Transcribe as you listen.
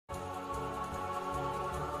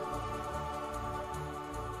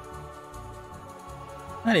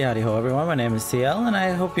Howdy howdy ho everyone, my name is CL and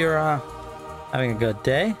I hope you're having a good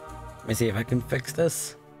day. Let me see if I can fix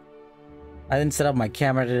this. I didn't set up my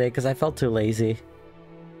camera today because I felt too lazy.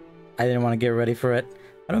 I didn't want to get ready for it.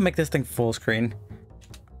 I don't make this thing full screen.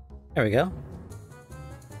 There we go.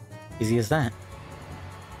 Easy as that.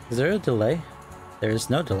 Is there a delay? There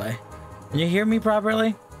is no delay. Can you hear me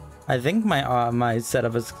properly? I think my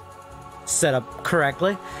setup is set up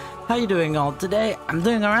correctly. How you doing all today? I'm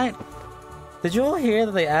doing alright. Did you all hear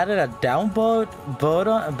that they added a downvote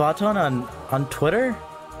button on Twitter?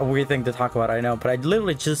 A weird thing to talk about, I know, but I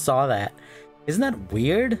literally just saw that. Isn't that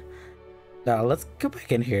weird? Now let's go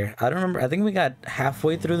back in here. I don't remember. I think we got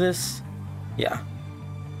halfway through this. Yeah,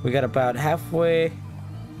 we got about halfway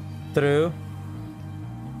through.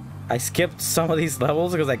 I skipped some of these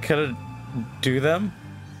levels because I couldn't do them.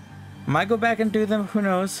 Might go back and do them. Who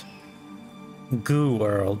knows? Goo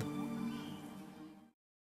World.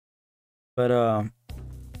 But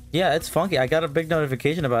yeah, it's funky. I got a big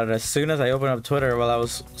notification about it as soon as I opened up Twitter while I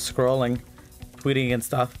was scrolling, tweeting and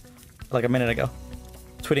stuff, like a minute ago.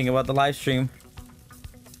 Tweeting about the live stream.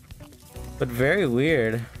 But very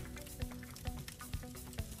weird.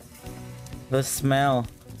 The smell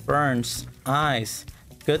burns eyes.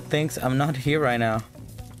 Good things I'm not here right now.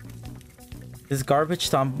 This garbage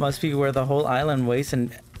dump must be where the whole island waste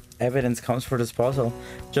and evidence comes for disposal.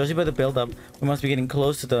 Judging by the build-up, we must be getting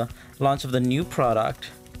close to the launch of the new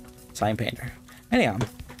product. Sign painter. Anyhow,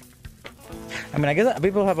 I mean, I guess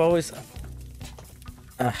people have always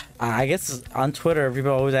I guess on Twitter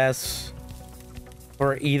people always ask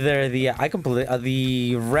for either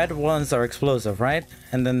the red ones are explosive, right?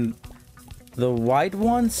 And then the white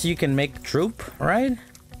ones you can make droop, right?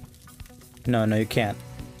 No, you can't.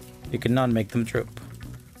 You cannot make them droop.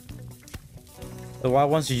 The white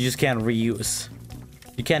ones you just can't reuse.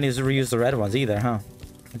 You can't reuse the red ones either, huh?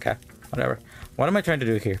 Okay, whatever. What am I trying to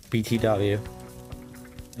do here? BTW.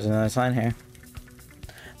 There's another sign here.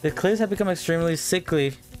 The clays have become extremely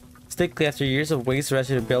sticky after years of waste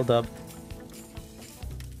residue buildup.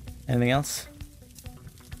 Anything else?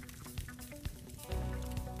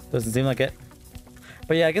 Doesn't seem like it.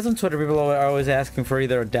 But yeah, I guess on Twitter people are always asking for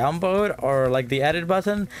either a downvote or like the edit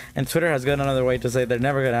button, and Twitter has gone another way to say they're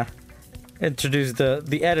never gonna introduce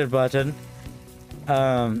the edit button.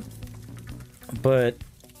 But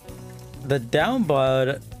the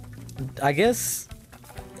downvote, I guess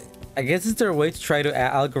it's their way to try to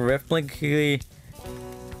algorithmically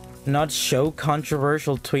not show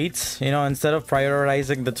controversial tweets, you know, instead of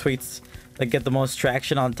prioritizing the tweets that get the most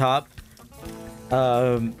traction on top,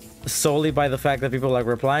 solely by the fact that people like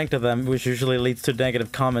replying to them, which usually leads to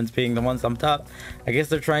negative comments being the ones on top. I guess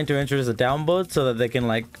they're trying to introduce a downvote so that they can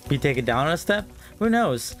like be taken down a step. Who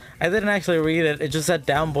knows? I didn't actually read it. It just said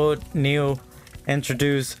downvote, new,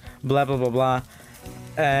 introduce, blah blah blah blah,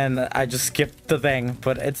 and I just skipped the thing.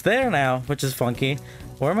 But it's there now, which is funky.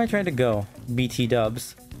 Where am I trying to go? BT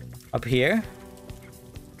dubs. Up here?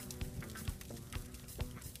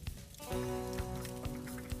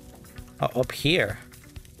 Oh, up here.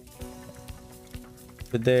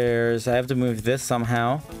 But I have to move this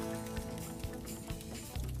somehow.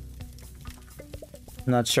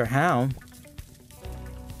 Not sure how.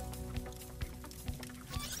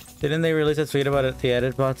 Didn't they release a tweet about it, the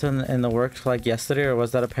edit button in the works like yesterday, or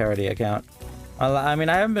was that a parody account? I mean,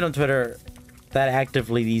 I haven't been on Twitter that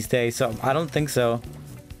actively these days, so I don't think so.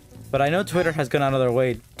 But I know Twitter has gone out of their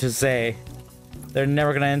way to say they're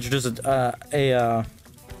never gonna introduce an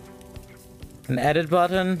edit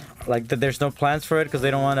button, like that. There's no plans for it because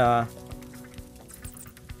they don't want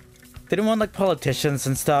like politicians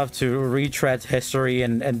and stuff to retread history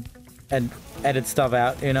and edit stuff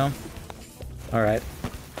out, you know. All right.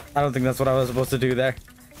 I don't think that's what I was supposed to do there.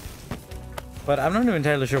 But I'm not even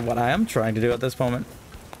entirely sure what I am trying to do at this moment.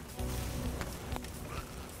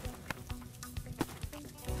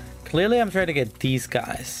 Clearly I'm trying to get these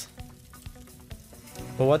guys.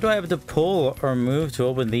 But what do I have to pull or move to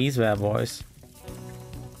open these bad boys?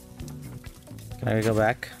 Can I go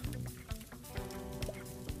back?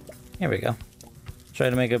 Here we go. Try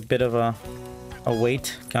to make a bit of a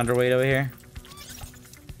weight, counterweight over here.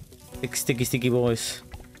 Big sticky boys.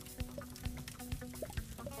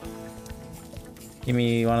 Give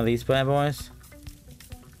me one of these bad boys.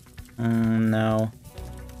 No.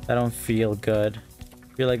 I don't feel good.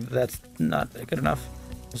 I feel like that's not good enough.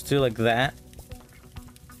 Let's do like that.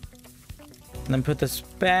 And then put this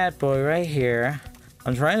bad boy right here.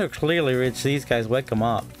 I'm trying to clearly reach these guys, wake them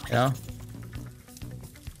up, you know?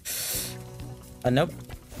 Nope.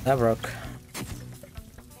 That broke.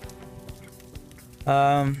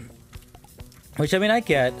 Which I mean, I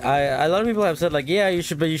get. A lot of people have said like, yeah, you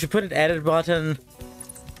should put an edit button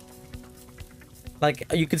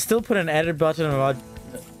Like, you could still put an edit button about,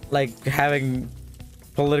 like, having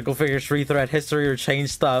political figures rethread history or change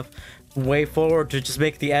stuff way forward to just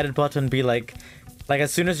make the edit button be like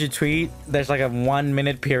as soon as you tweet, there's like a 1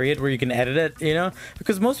 minute period where you can edit it, you know?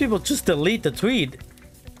 Because most people just delete the tweet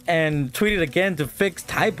and tweet it again to fix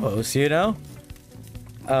typos, you know?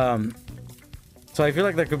 So I feel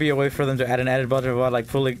like there could be a way for them to add an edit button without like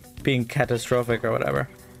fully being catastrophic or whatever.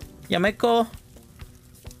 Yameko.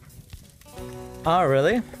 Oh,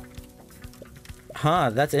 really?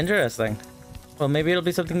 Huh, that's interesting. Well, maybe it'll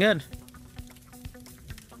be something good.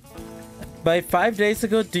 By 5 days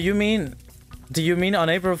ago, do you mean on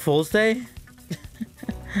April Fool's Day?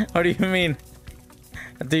 Or do you mean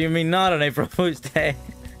not on April Fool's Day?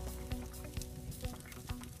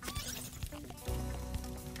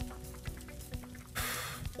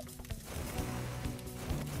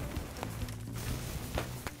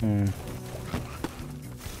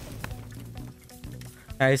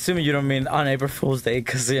 I assume you don't mean on April Fool's Day,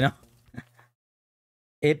 because, you know,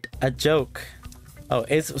 it a joke. Oh,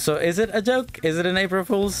 is it a joke? Is it an April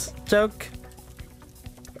Fool's joke?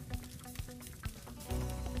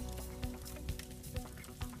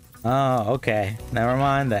 Oh, okay. Never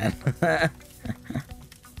mind then.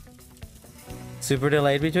 Super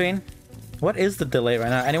delayed between? What is the delay right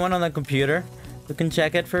now? Anyone on the computer who can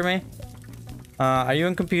check it for me? Are you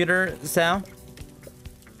in computer, Sal?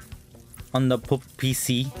 On the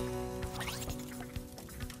PC?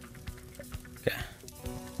 Okay.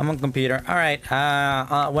 I'm on computer. Alright.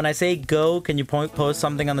 When I say go, can you post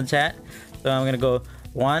something on the chat? So I'm gonna go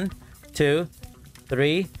 1, 2,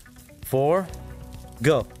 3, 4,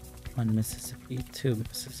 go. 1 Mississippi, 2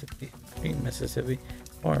 Mississippi, 3 Mississippi,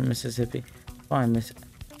 4 Mississippi, 5 Mississippi.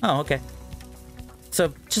 Oh, okay.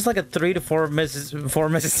 So just like a 3 to 4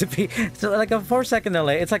 Mississippi. So like a 4-second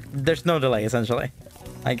delay. It's like there's no delay essentially.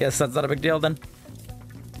 I guess that's not a big deal then.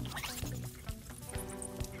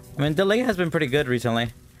 I mean, delay has been pretty good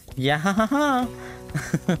recently. Yeah.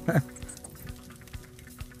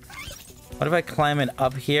 What if I climb it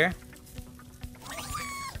up here?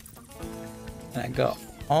 And I go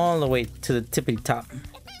all the way to the tippy top.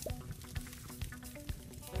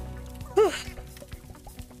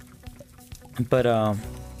 But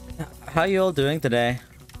how you all doing today?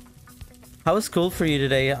 How was school for you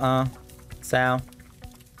today, Sal?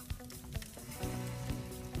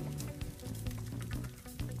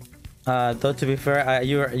 Though to be fair,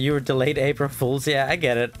 you were delayed April Fools. Yeah, I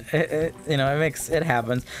get it. You know, it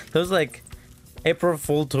happens. Those like April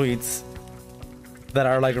Fool tweets that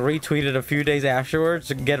are like retweeted a few days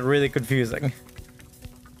afterwards get really confusing.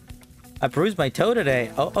 I bruised my toe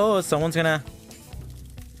today. Oh, someone's gonna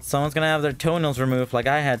have their toenails removed like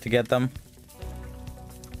I had to get them.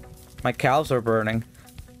 My calves are burning.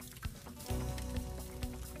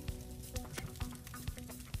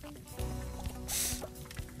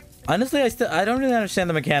 Honestly, I don't really understand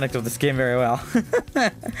the mechanics of this game very well.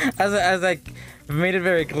 as I made it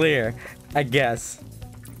very clear, I guess.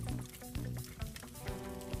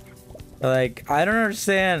 Like, I don't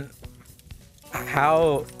understand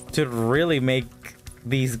how to really make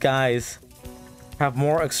these guys have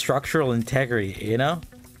more structural integrity, you know?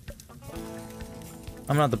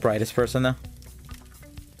 I'm not the brightest person though.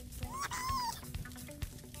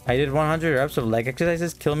 I did 100 reps of leg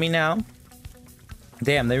exercises. Kill me now.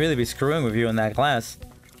 Damn, they really be screwing with you in that class.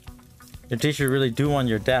 Your teacher really do want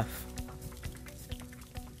your death.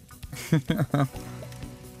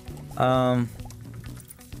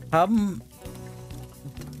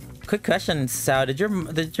 Quick question, Sal. Did your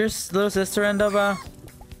little sister end up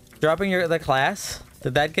dropping the class?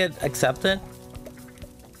 Did that get accepted?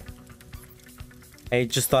 I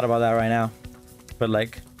just thought about that right now. But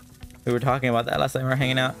like, we were talking about that last time we were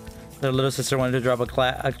hanging out. Their little sister wanted to drop a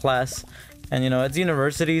class. And you know, it's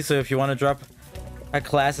university, so if you want to drop a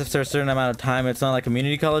class after a certain amount of time, it's not like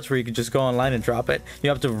community college where you can just go online and drop it. You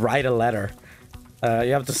have to write a letter.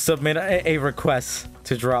 You have to submit a request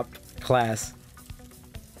to drop class.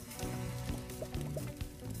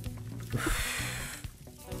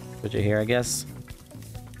 Put you here, I guess.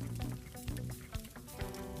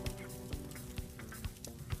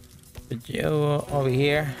 Put you over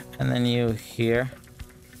here, and then you here.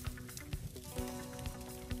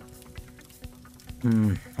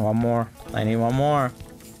 One more. I need one more.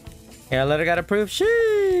 Yeah, letter got approved.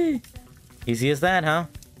 Shee! Easy as that, huh?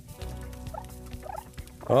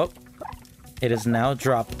 Oh. It is now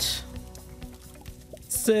dropped.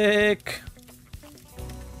 Sick.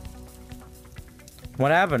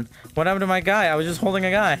 What happened? What happened to my guy? I was just holding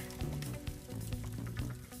a guy.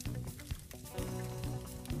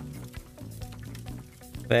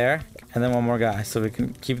 There. And then one more guy, so we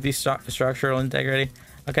can keep the structural integrity.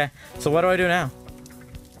 Okay, so what do I do now?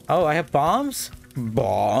 Oh, I have bombs?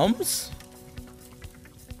 Bombs?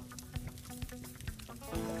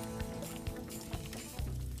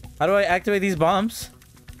 How do I activate these bombs?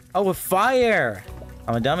 Oh, with fire!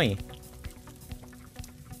 I'm a dummy.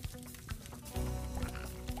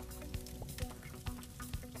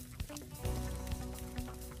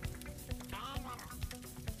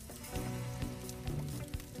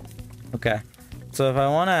 Okay. So if I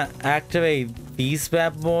want to activate these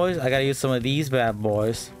bad boys, I gotta use some of these bad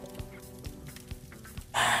boys.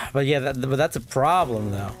 But yeah, but that's a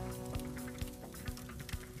problem, though.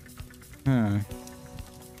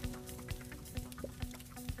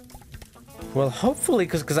 Well, hopefully,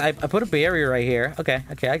 because I put a barrier right here. Okay,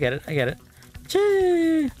 okay, I get it, I get it.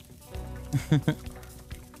 Chee!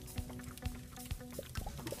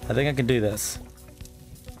 I think I can do this.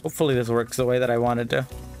 Hopefully this works the way that I wanted to.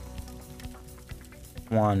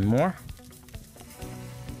 One more.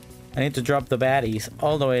 I need to drop the baddies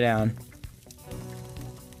all the way down.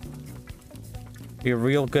 Be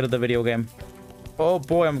real good at the video game. Oh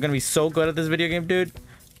boy, I'm gonna be so good at this video game, dude.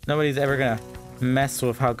 Nobody's ever gonna mess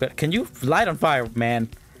with how good. Can you light on fire, man?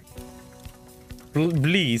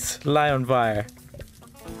 Please, light on fire.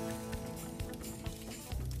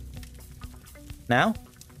 Now?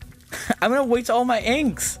 I'm gonna waste all my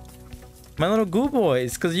inks. My little goo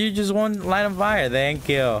boys, because you just want light on fire. Thank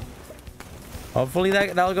you. Hopefully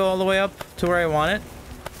that'll go all the way up to where I want it.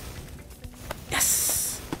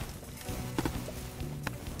 Yes.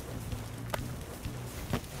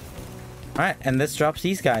 Alright, and this drops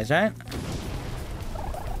these guys, right?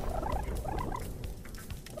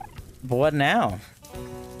 But what now?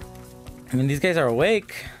 I mean, these guys are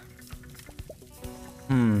awake.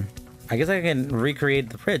 I guess I can recreate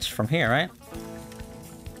the bridge from here, right?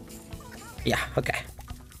 Yeah, okay.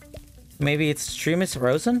 Maybe its stream is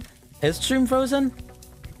frozen? Is stream frozen?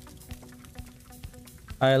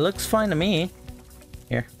 It looks fine to me.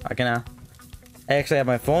 Here, I can I actually have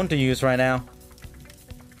my phone to use right now.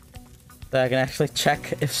 So I can actually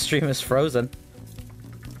check if stream is frozen.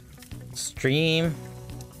 Stream.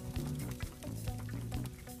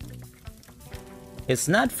 It's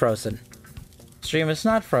not frozen. Stream is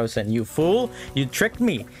not frozen, you fool. You tricked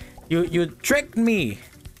me. You tricked me.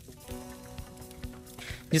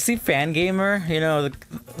 You see Fangamer, you know,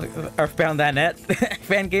 the Earthbound.net?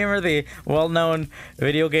 Fangamer, the well-known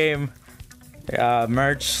video game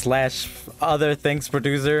merch slash other things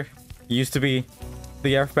producer. Used to be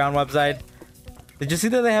the Earthbound website. Did you see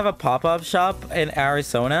that they have a pop-up shop in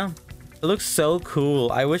Arizona? It looks so cool.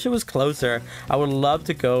 I wish it was closer. I would love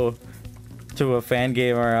to go to a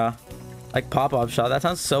Fangamer like pop-up shop. That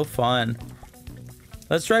sounds so fun.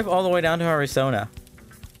 Let's drive all the way down to Arizona.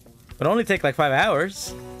 It'd only take like 5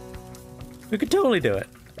 hours. We could totally do it,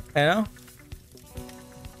 you know?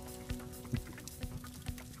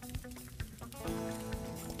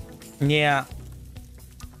 Yeah.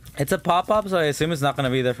 It's a pop-up, so I assume it's not going to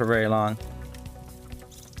be there for very long.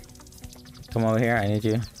 Come over here, I need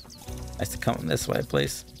you. Nice to come this way,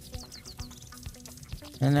 please.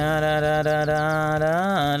 Alright,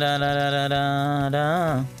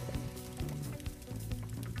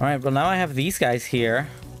 well now I have these guys here.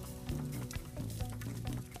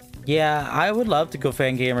 Yeah, I would love to go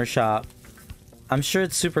Fangamer shop. I'm sure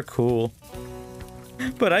it's super cool.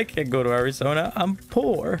 But I can't go to Arizona. I'm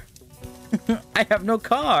poor. I have no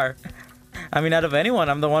car. I mean, out of anyone,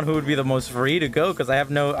 I'm the one who would be the most free to go because I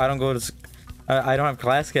have no... I don't go to... I don't have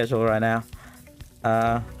class schedule right now.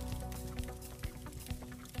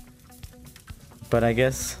 But I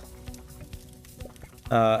guess...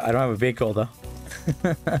 I don't have a vehicle though.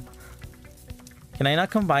 Can I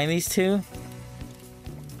not combine these two?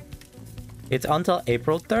 It's until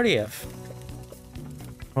April 30th.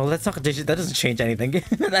 Well, that's not... That doesn't change anything.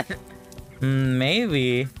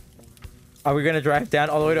 Maybe. Are we gonna drive down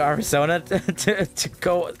all the way to Arizona to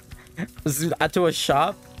go to a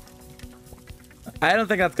shop? I don't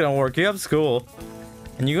think that's gonna work. You have school.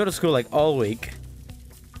 And you go to school like all week.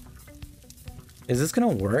 Is this gonna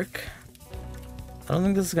work? I don't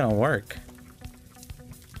think this is gonna work.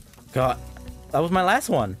 God. That was my last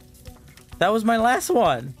one. That was my last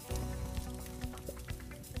one.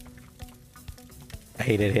 I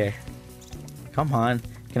hate it here. Come on.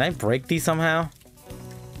 Can I break these somehow?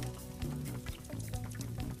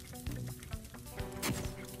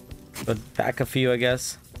 But back a few, I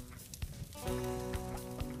guess.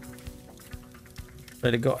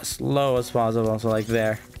 Let it go as slow as possible, so like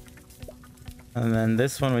there. And then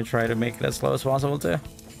this one we try to make it as slow as possible too.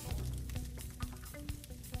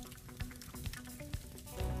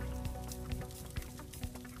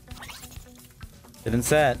 Didn't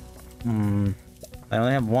set. I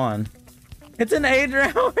only have one. It's an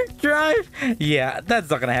 8-hour drive? Yeah, that's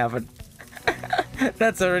not gonna happen.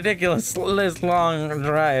 That's a ridiculous long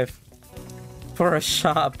drive for a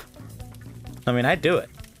shop. I mean, I'd do it.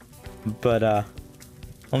 But,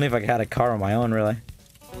 only if I had a car of my own, really.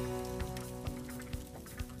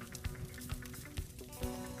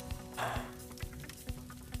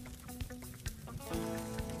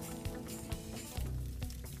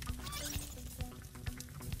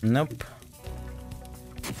 Nope.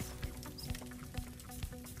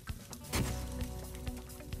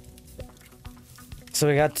 So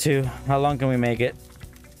we got two. How long can we make it?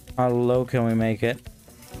 How low can we make it?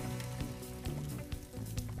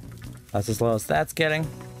 That's as low as that's getting.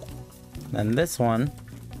 Then this one.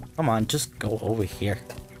 Come on, just go over here.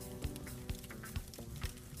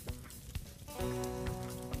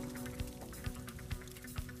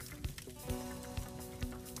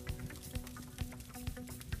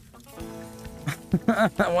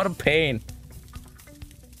 What a pain.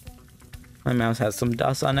 My mouse has some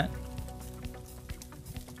dust on it.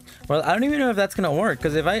 Well, I don't even know if that's gonna work,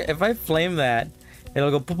 because if I flame that,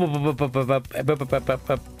 it'll go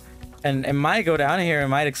and it might go down here, it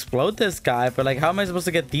might explode this guy, but like, how am I supposed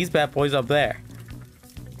to get these bad boys up there?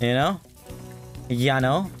 You know? Yeah,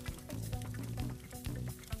 no.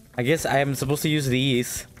 I guess I am supposed to use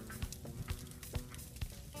these.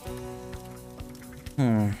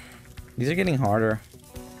 These are getting harder.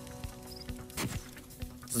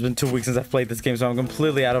 It's been 2 weeks since I've played this game, so I'm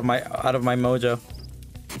completely out of my mojo.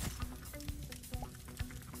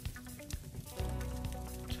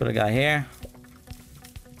 Let's put a guy here.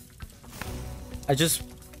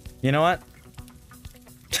 You know what?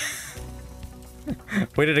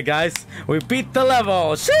 We did it, guys. We beat the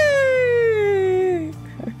level. Shee!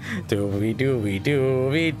 Do.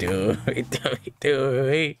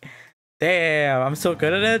 Damn, I'm so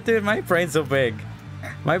good at it, dude. My brain's so big.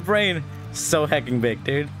 My brain so hecking big,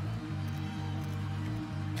 dude.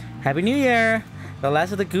 Happy New Year! The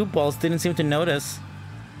last of the Goop Balls didn't seem to notice.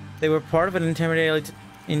 They were part of an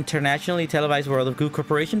internationally televised World of Goo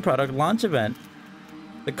Corporation product launch event.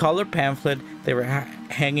 The color pamphlet they were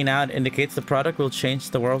hanging out indicates the product will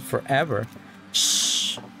change the world forever.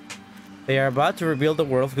 Shh! They are about to reveal the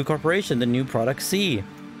World of Goo Corporation, the new product C.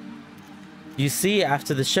 See you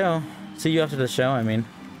after the show, I mean.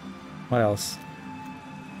 What else?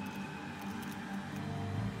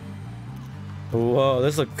 Whoa,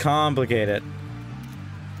 this looks complicated.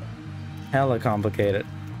 Hella complicated.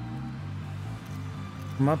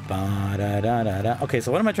 Okay,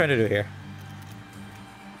 so what am I trying to do here?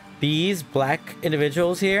 These black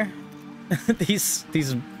individuals here, these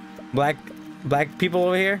black people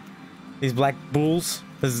over here, these black bulls,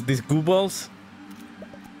 these goo balls,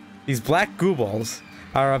 these black goo balls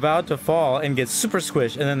are about to fall and get super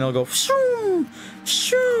squished, and then they'll go shoom,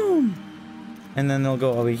 shoom, and then they'll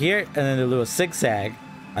go over here, and then they'll do a zigzag,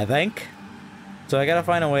 I think. So I gotta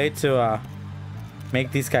find a way to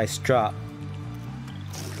make these guys drop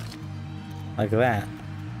like that.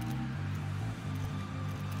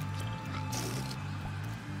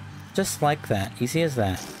 Just like that. Easy as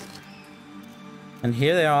that. And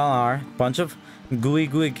here they all are. Bunch of gooey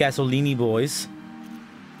gasolini boys.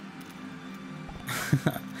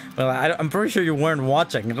 Well, I'm pretty sure you weren't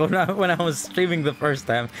watching. When I was streaming the first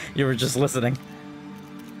time, you were just listening.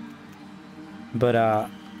 But,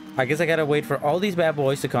 I guess I gotta wait for all these bad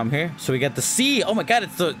boys to come here. So we got the C. Oh my god,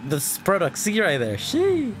 it's the product C right there.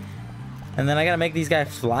 Shee. And then I gotta make these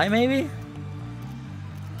guys fly, maybe?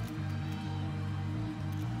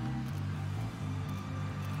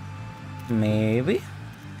 Maybe.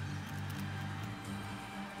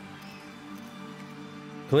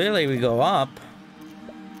 Clearly we go up.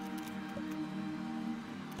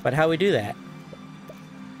 But how we do that?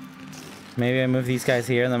 Maybe I move these guys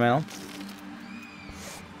here in the middle.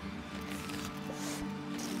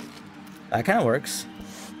 That kind of works.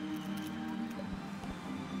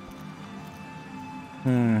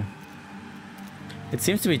 It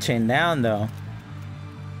seems to be chained down though.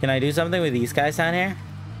 Can I do something with these guys down here?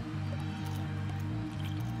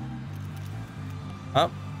 Oh.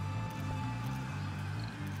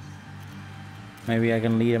 Maybe I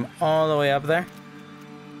can lead him all the way up there.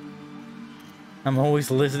 I'm always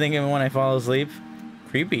listening even when I fall asleep.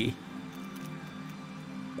 Creepy.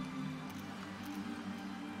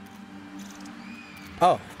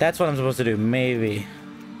 Oh, that's what I'm supposed to do. Maybe.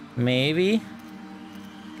 Maybe.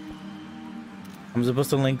 I'm supposed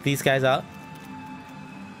to link these guys up.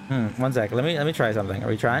 One sec. Let me try something. Are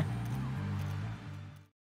we trying?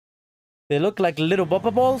 They look like little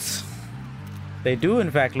bubble balls. They do in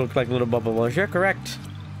fact look like little bubble balls. You're correct.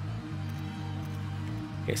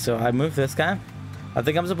 Okay, so I moved this guy. I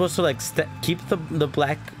think I'm supposed to like keep the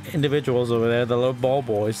black individuals over there, the little ball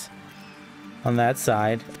boys, on that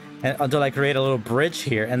side, and until I create a little bridge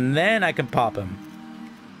here, and then I can pop him.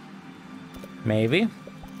 Maybe.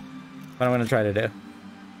 What I'm gonna try to do.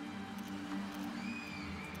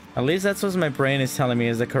 At least that's what my brain is telling me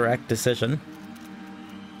is the correct decision.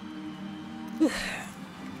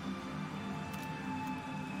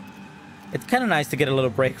 It's kind of nice to get a little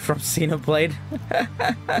break from Xenoblade.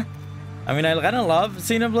 I mean, I kind of love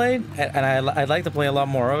Xenoblade, and I'd like to play a lot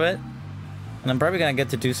more of it. And I'm probably going to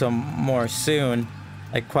get to do some more soon.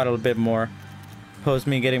 Like, quite a bit more. Post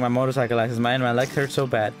me getting my motorcycle license. Man, my leg hurts so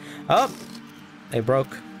bad. Oh! They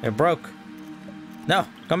broke. They broke. No!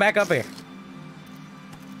 Come back up here.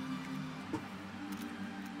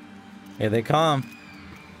 Here they come.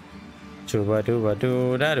 Chuba dooba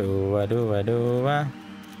doo da dooba dooba dooba.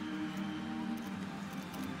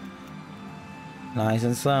 Nice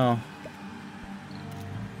and slow.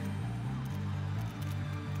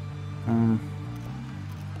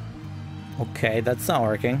 Okay, that's not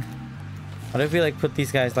working. What if we like put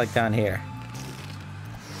these guys like down here?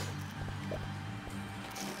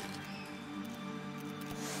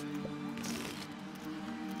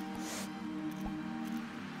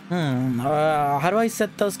 How do I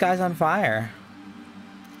set those guys on fire?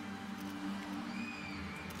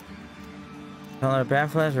 Color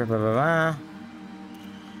pamphlets, blah blah blah.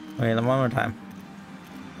 Wait, one more time.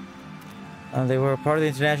 They were part of the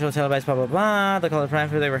international televised blah blah blah. The color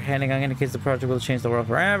pamphlet they were handing out indicates the project will change the world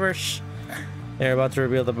forever. Shh. They're about to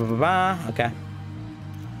reveal the blah blah blah. Okay.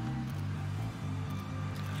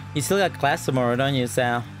 You still got class tomorrow, don't you,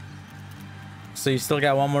 Sal? So you still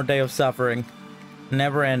got one more day of suffering.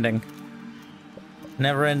 Never ending.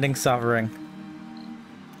 Never ending suffering.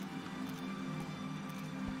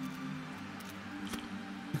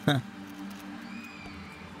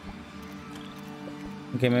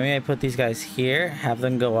 Okay, maybe I put these guys here, have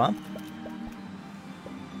them go up.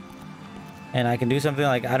 And I can do something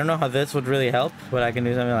like, I don't know how this would really help, but I can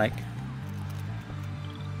do something like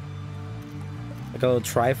a little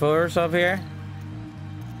Triforce up here.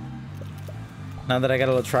 Now that I got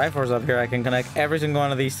a little Triforce up here, I can connect every single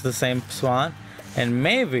one of these to the same spot. And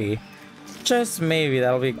maybe, just maybe,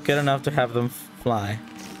 that'll be good enough to have them fly.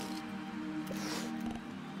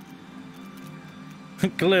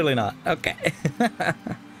 Clearly not. Okay.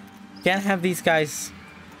 Can't have these guys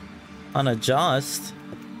unadjust.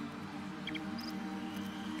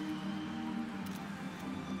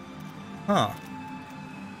 Huh. I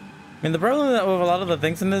mean, the problem with a lot of the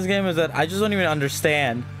things in this game is that I just don't even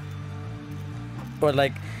understand. But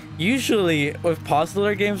like, usually with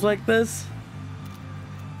puzzler games like this,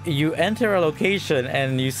 you enter a location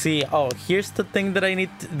and you see, oh, here's the thing that I need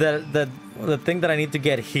to, the thing that I need to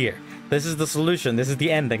get here. This is the solution. This is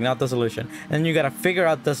the ending, not the solution. And you gotta figure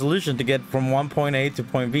out the solution to get from one point A to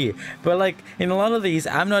point B. But like, in a lot of these,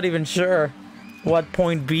 I'm not even sure what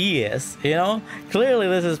point B is, you know? Clearly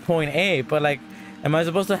this is point A, but like, am I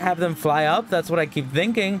supposed to have them fly up? That's what I keep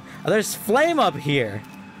thinking. Oh, there's flame up here.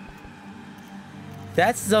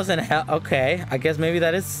 That doesn't help. Okay, I guess maybe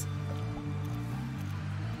that is...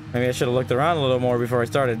 Maybe I should have looked around a little more before I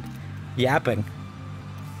started yapping.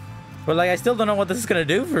 But like, I still don't know what this is gonna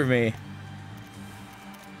do for me.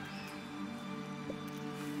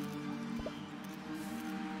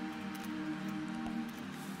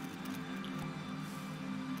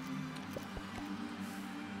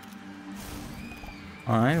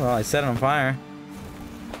 Alright, well, I set it on fire.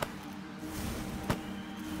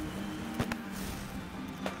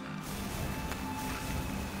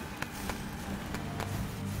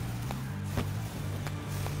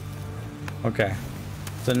 Okay.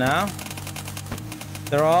 So now,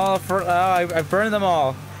 they're all for. Oh, I burned them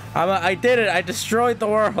all. I did it. I destroyed the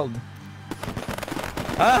world.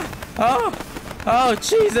 Ah! Oh! Oh,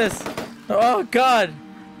 Jesus! Oh, God!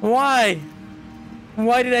 Why?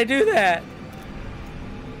 Why did I do that?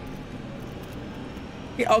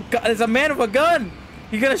 Oh, God! There's a man with a gun.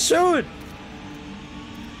 You gonna shoot?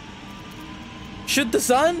 Shoot the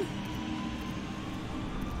sun?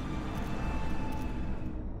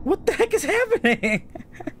 What the heck is happening?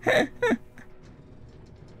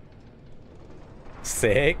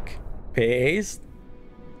 Sick. Paste.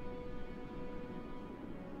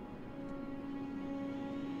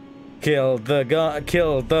 Kill the gun.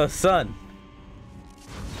 Kill the sun.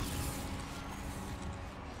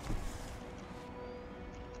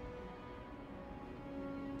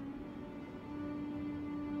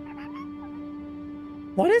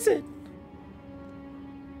 What is it?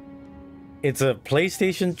 It's a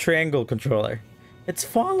PlayStation Triangle controller. It's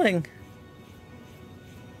falling.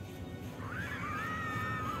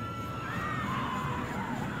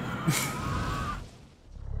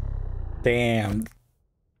 Damn.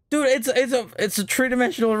 Dude, it's a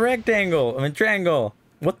three-dimensional rectangle. I mean triangle.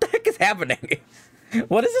 What the heck is happening?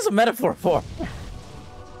 What is this a metaphor for?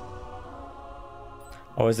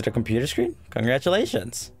 Oh, is it a computer screen?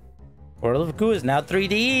 Congratulations. World of Goo is now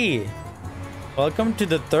 3D. Welcome to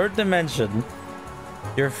the third dimension.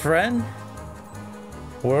 Your friend,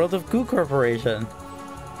 World of Goo Corporation.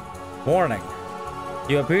 Warning.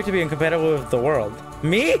 You appear to be incompatible with the world.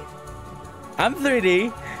 Me? I'm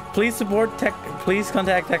 3D. Please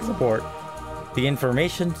contact tech support. The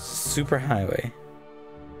information superhighway.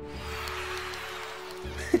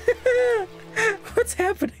 What's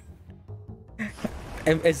happening?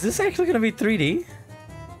 Is this actually going to be 3D?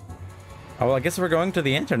 Oh, well, I guess we're going to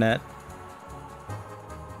the internet.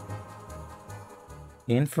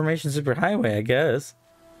 The information superhighway, I guess.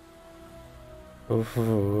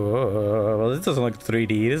 Well, this doesn't look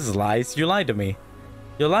 3D. This is lies. You lied to me.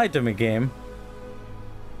 You lied to me, game.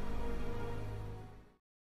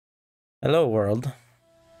 Hello, world.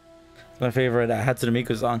 It's my favorite Hatsune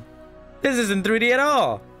Miku song. This isn't 3D at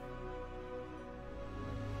all.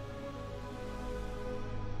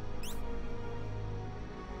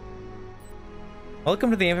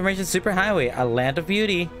 Welcome to the Information Superhighway, a land of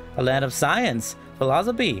beauty, a land of science,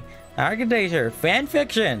 philosophy, architecture, fan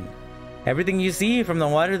fiction. Everything you see from the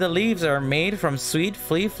water to the leaves are made from sweet,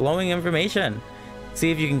 free-flowing information.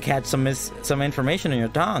 See if you can catch some information in your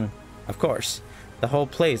tongue. Of course, the whole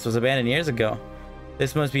place was abandoned years ago.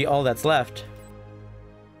 This must be all that's left.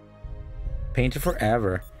 Painted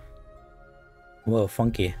forever. Whoa,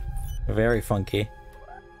 funky. Very funky.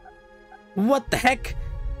 What the heck?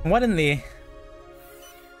 What in the...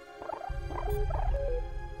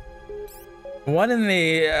 What in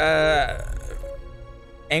the,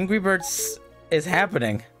 Angry Birds is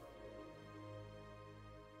happening?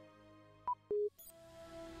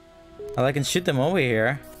 Well, I can shoot them over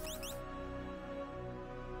here.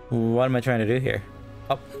 What am I trying to do here?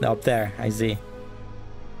 Up there, I see.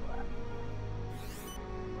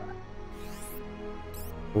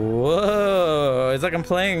 Whoa, it's like I'm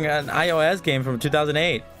playing an iOS game from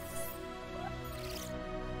 2008.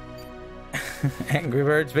 Angry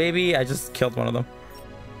Birds, baby. I just killed one of them.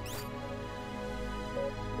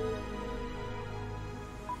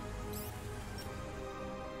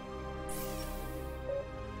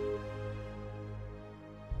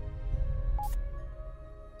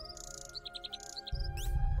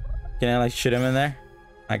 Can I like shoot him in there?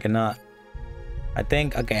 I cannot. I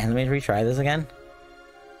think, okay, let me retry this again.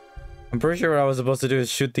 I'm pretty sure what I was supposed to do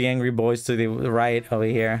is shoot the angry boys to the right over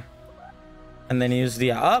here. And then use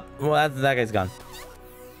the up. Well, that guy's gone.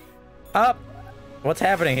 Up. What's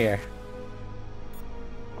happening here?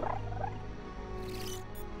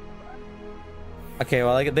 Okay,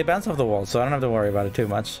 well, they bounce off the wall, so I don't have to worry about it too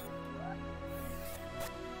much.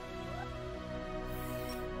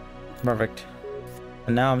 Perfect.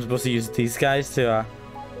 And now I'm supposed to use these guys to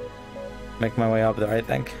make my way up there, I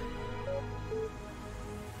think.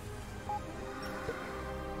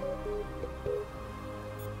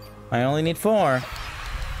 I only need 4.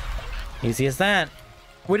 Easy as that.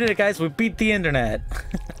 We did it, guys. We beat the internet.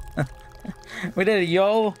 We did it,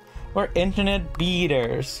 yo. We're internet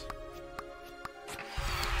beaters.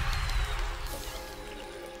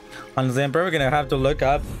 Honestly, I'm probably gonna have to look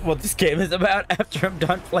up what this game is about after I'm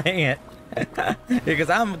done playing it. Because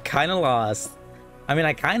I'm kind of lost. I mean,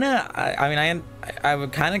 I kind of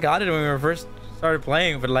got it when we were first started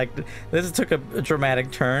playing, but like, this took a dramatic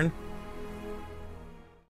turn.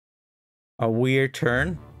 A weird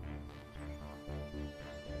turn.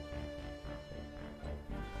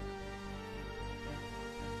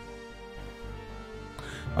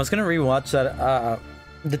 I was gonna rewatch that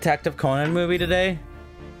Detective Conan movie today,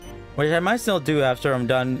 which I might still do after I'm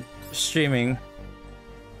done streaming.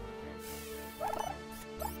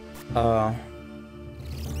 But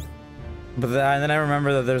then I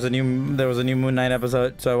remember that there was a new Moon Knight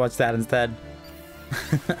episode, so I watched that instead.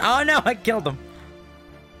 Oh no, I killed him.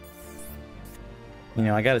 You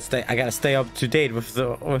know, I gotta stay up to date with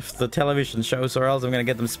the television shows, or else I'm gonna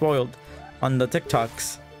get them spoiled on the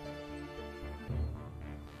TikToks.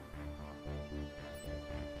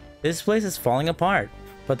 This place is falling apart,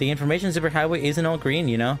 but the information superhighway isn't all green,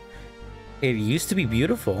 you know? It used to be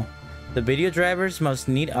beautiful. The video drivers must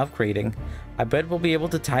need upgrading. I bet we'll be able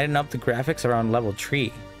to tighten up the graphics around level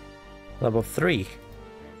 3. Level 3.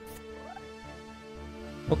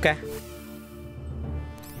 Okay.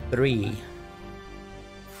 3.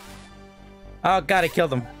 Oh god, I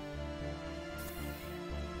killed him.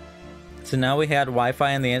 So now we had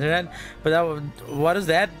Wi-Fi on the internet, but what does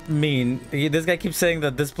that mean? This guy keeps saying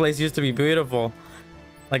that this place used to be beautiful.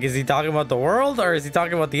 Like, is he talking about the world or is he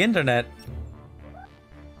talking about the internet?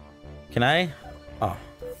 Can I? Oh.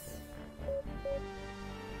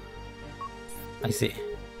 I see.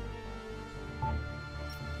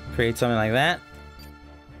 Create something like that.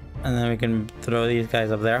 And then we can throw these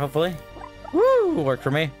guys up there, hopefully. Woo! Work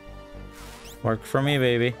for me. Work for me,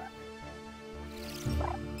 baby.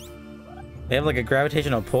 They have like a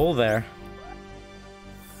gravitational pull there.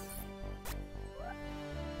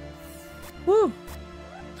 Woo!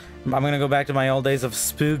 I'm gonna go back to my old days of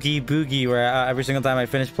Spooky Boogie, where every single time I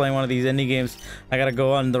finish playing one of these indie games, I gotta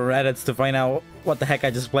go on the Reddits to find out what the heck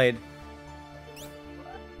I just played.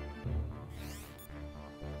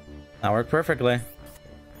 That worked perfectly.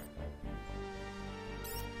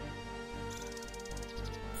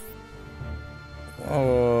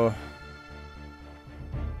 Oh.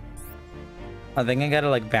 I think I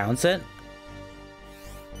gotta like bounce it.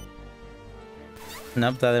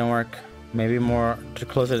 Nope, that didn't work. Maybe more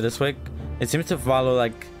closer to this way. It seems to follow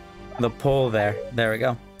like the pole there. There we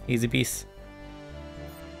go. Easy piece.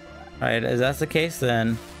 Alright, if that's the case,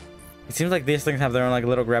 then it seems like these things have their own like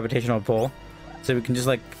little gravitational pull. So we can just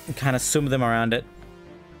like kind of zoom them around it.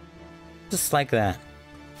 Just like that.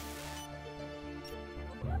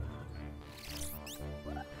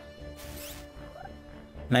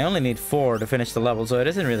 And I only need 4 to finish the level, so it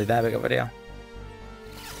isn't really that big of a deal.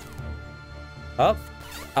 Up.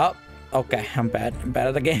 Up. Okay, I'm bad. I'm bad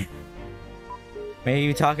at the game. Maybe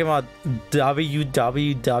you talking about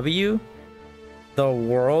WWW? The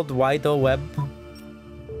World Wide Web?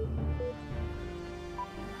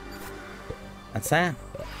 That's that.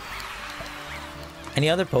 Any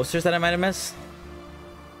other posters that I might have missed?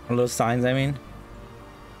 Or those signs, I mean.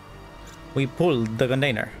 We pulled the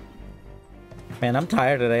container. Man, I'm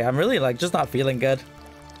tired today. I'm really like just not feeling good.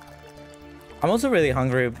 I'm also really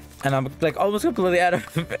hungry, and I'm like almost completely out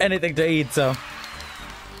of anything to eat, so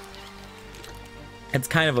it's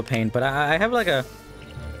kind of a pain. But I have like a,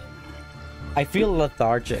 I feel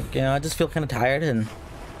lethargic, you know. I just feel kind of tired, and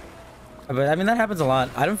but I mean that happens a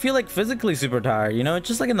lot. I don't feel like physically super tired, you know. It's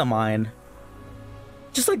just like in the mind,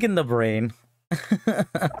 just like in the brain.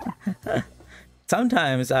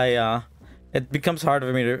 Sometimes it becomes hard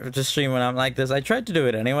for me to stream when I'm like this. I tried to do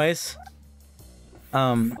it anyways.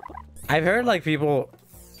 I've heard like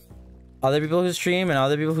other people who stream and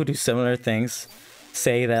other people who do similar things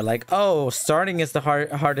say that like, oh, starting is the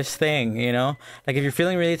hardest thing, you know? Like if you're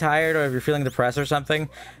feeling really tired or if you're feeling depressed or something,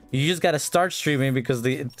 you just gotta start streaming because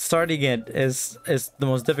the starting it is the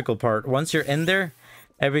most difficult part. Once you're in there,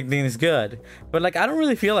 everything is good. But like, I don't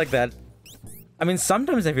really feel like that. I mean,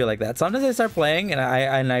 sometimes I feel like that. Sometimes I start playing and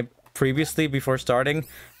I previously, before starting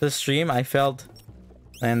the stream, I felt,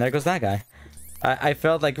 and there goes that guy. I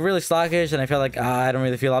felt like really sluggish, and I felt like I don't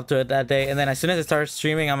really feel up to it that day. And then as soon as I start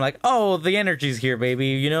streaming, I'm like, oh, the energy's here, baby,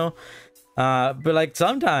 you know. But like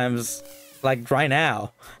sometimes, like right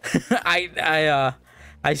now, I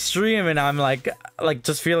stream and I'm like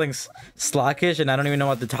just feeling sluggish, and I don't even know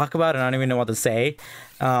what to talk about, and I don't even know what to say.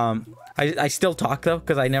 I still talk though,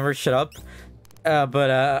 because I never shut up.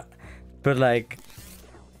 But like,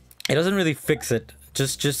 it doesn't really fix it.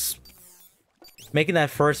 Just making that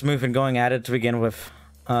first move and going at it to begin with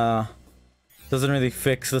doesn't really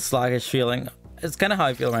fix the sluggish feeling. It's kind of how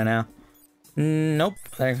I feel right now. Nope,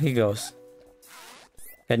 there he goes.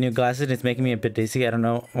 Got new glasses. It's making me a bit dizzy. I don't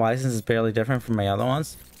know why, since it's barely different from my other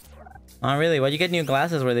ones. Oh really? Why'd you get new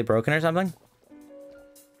glasses? Were they broken or something?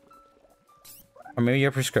 Or maybe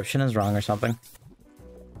your prescription is wrong or something.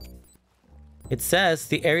 It says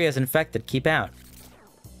the area is infected. Keep out.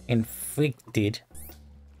 Infected.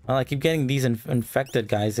 Well, I keep getting these infected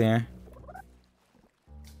guys here.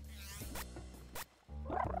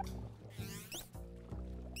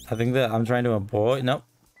 I think that I'm trying to avoid. Nope.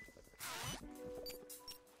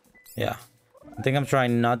 Yeah. I think I'm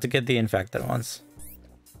trying not to get the infected ones.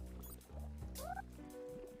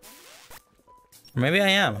 Or maybe I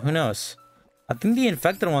am. Who knows? I think the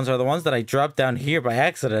infected ones are the ones that I dropped down here by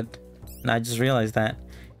accident. And I just realized that.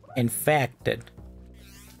 Infected.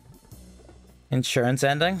 Insurance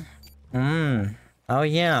ending? Oh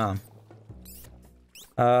yeah.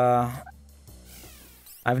 I've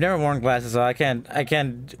never worn glasses, so I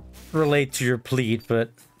can't relate to your plead,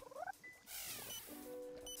 but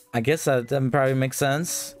I guess that probably makes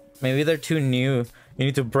sense. Maybe they're too new. You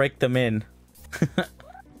need to break them in.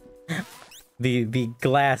 The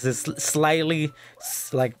glass is slightly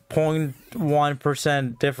like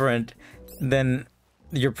 0.1% different than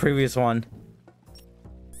your previous one.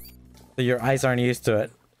 So your eyes aren't used to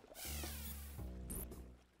it.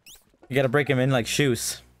 You gotta break them in like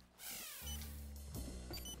shoes.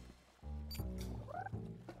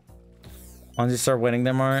 Once you start winning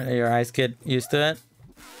them more, your eyes get used to it.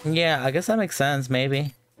 Yeah, I guess that makes sense,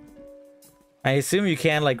 maybe. I assume you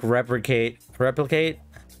can like replicate.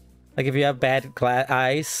 Like if you have bad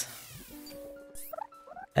eyes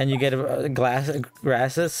and you get glasses.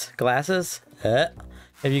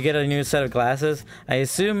 If you get a new set of glasses, I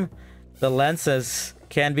assume the lenses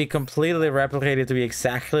can be completely replicated to be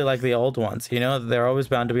exactly like the old ones. You know, they're always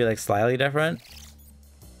bound to be like slightly different.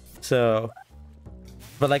 So,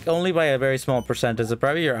 but like only by a very small percentage. So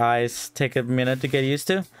probably your eyes take a minute to get used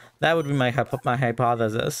to. That would be my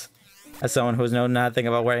hypothesis. As someone who's known nothing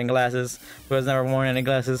about wearing glasses, who has never worn any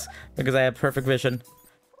glasses, because I have perfect vision.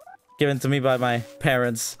 Given to me by my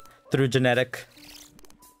parents through genetic.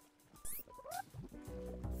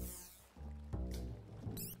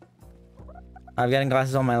 I've gotten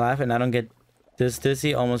glasses all my life and I don't get this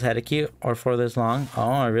dizzy, almost headachy, or for this long.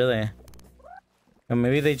 Oh, really? Well,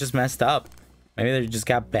 maybe they just messed up. Maybe they just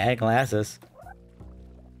got bad glasses.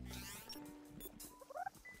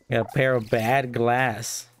 Got a pair of bad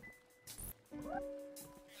glass.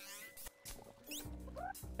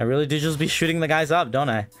 I really do just be shooting the guys up, don't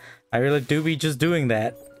I? I really do be just doing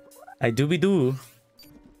that. I do.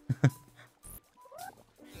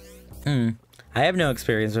 I have no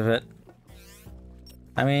experience with it.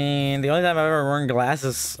 I mean, the only time I've ever worn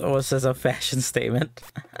glasses was as a fashion statement.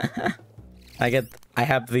 I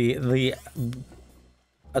have the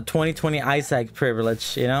a 20/20 eyesight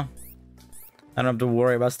privilege, you know? I don't have to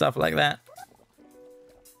worry about stuff like that.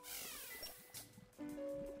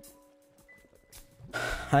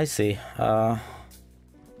 I see. Am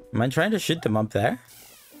I trying to shoot them up there?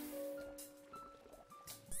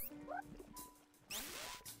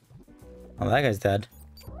 Oh, that guy's dead.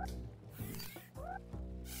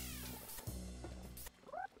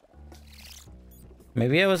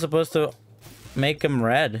 Maybe I was supposed to make them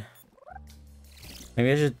red.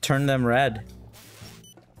 Maybe I should turn them red.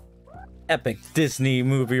 Epic Disney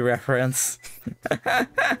movie reference.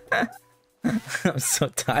 I'm so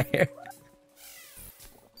tired.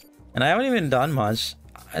 And I haven't even done much.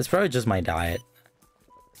 It's probably just my diet.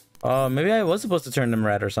 Oh, maybe I was supposed to turn them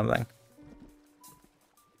red or something.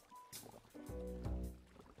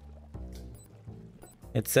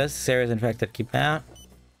 It says Sarah's infected. Keep out.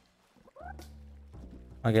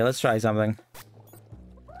 Okay, let's try something.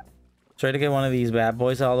 Try to get one of these bad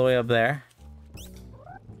boys all the way up there.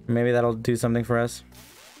 Maybe that'll do something for us.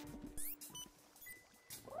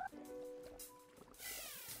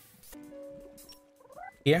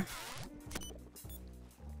 Here.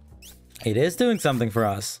 It is doing something for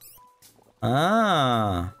us.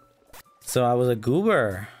 Ah. So I was a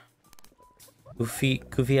goober.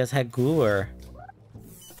 Goofy has had goober.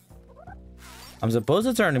 I'm supposed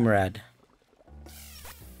to turn him red.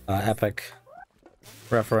 Epic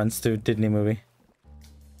reference to Disney movie.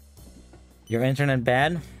 Your internet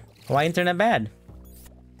bad? Why internet bad?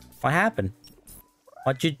 What happened?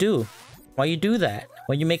 What you do? Why you do that?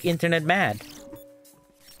 Why you make internet bad?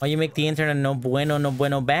 Why you make the internet no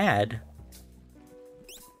bueno bad?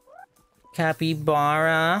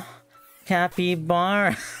 Capybara.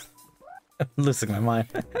 Capybara. I'm losing my mind.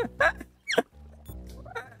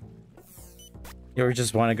 You ever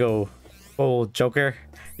just want to go full Joker?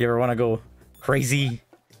 You ever want to go crazy?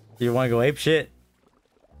 You want to go ape shit?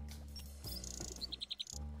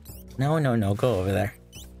 No, go over there.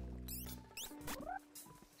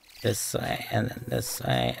 This way, and then this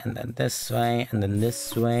way, and then this way, and then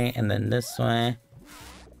this way, and then this way.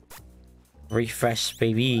 Refresh,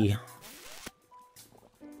 baby.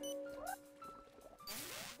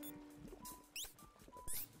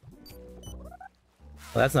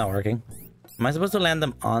 Well, that's not working. Am I supposed to land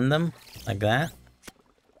them on them? Like that?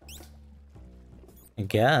 I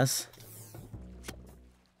guess.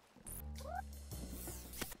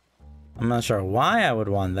 I'm not sure why I would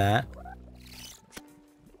want that.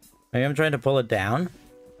 Maybe I'm trying to pull it down?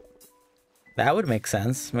 That would make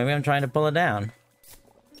sense. Maybe I'm trying to pull it down.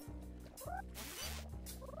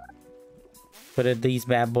 Put these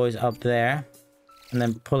bad boys up there. And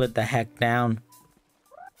then pull it the heck down.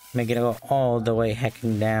 Make it go all the way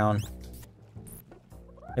hecking down.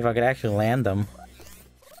 If I could actually land them.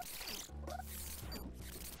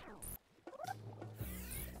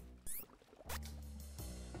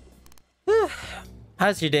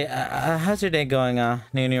 How's your day? How's your day going,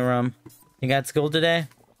 New Room? You got school today?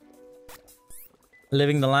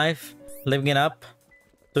 Living the life? Living it up?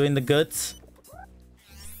 Doing the goods?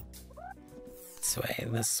 This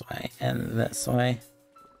way, and this way.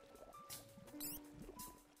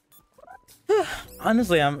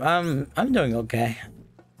 Honestly, I'm doing okay.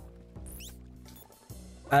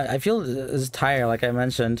 I feel tired, like I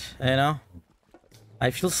mentioned, you know? I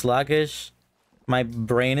feel sluggish. My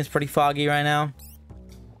brain is pretty foggy right now.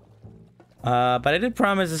 But I did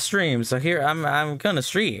promise a stream, so here I'm gonna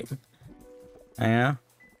stream. Yeah.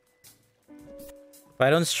 If I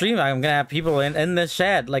don't stream, I'm gonna have people in the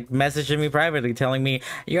chat like messaging me privately telling me,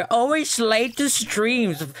 "You're always late to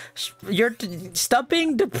streams. Stop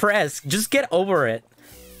being depressed. Just get over it.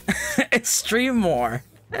 And stream more."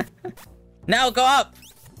 Now go up.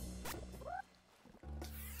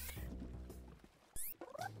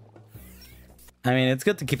 I mean, it's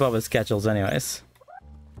good to keep up with schedules anyways.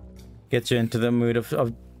 Gets you into the mood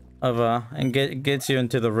and gets you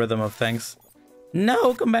into the rhythm of things.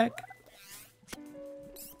 No, come back.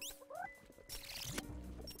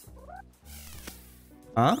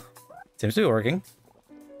 Huh? Seems to be working.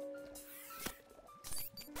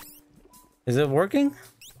 Is it working?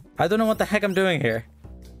 I don't know what the heck I'm doing here.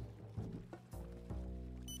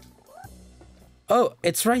 Oh,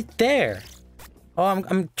 it's right there. Oh,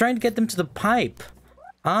 I'm trying to get them to the pipe.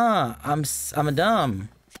 Ah, I'm a dumb.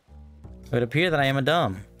 It would appear that I am a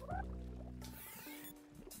dumb.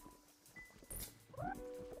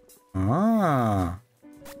 Ah.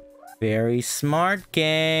 Very smart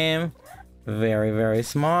game. Very, very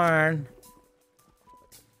smart.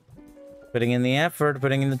 Putting in the effort,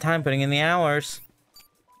 putting in the time, putting in the hours.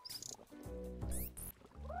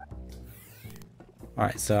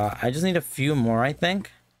 Alright, so I just need a few more, I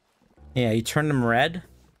think. Yeah, you turn them red.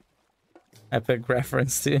 Epic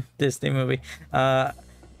reference to Disney movie.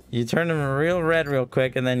 You turn them real red real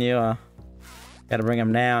quick, and then you gotta bring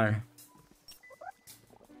them down.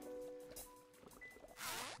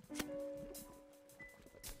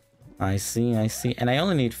 I see, I see. And I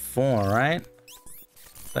only need 4, right?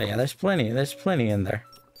 So yeah, there's plenty in there.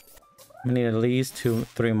 I need at least 2,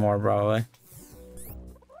 3 more probably.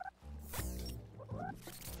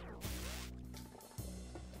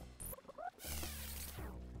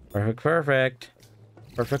 Perfect, perfect.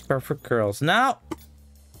 Perfect, perfect girls. No!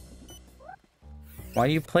 Why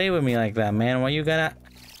do you play with me like that, man? Why you gotta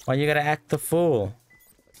act the fool?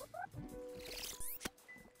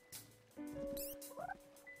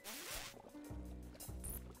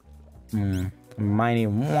 Might need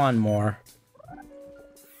one more.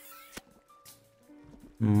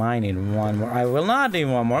 Might need one more. I will not need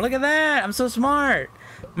one more. Look at that! I'm so smart!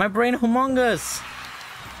 My brain humongous!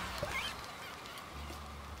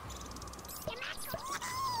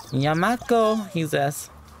 Yamako, he says.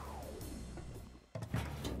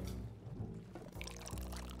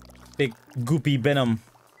 Big goopy venom.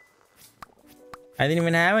 I didn't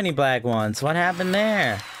even have any black ones. What happened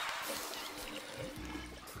there?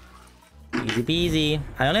 Easy peasy.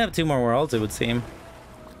 I only have 2 more worlds, it would seem.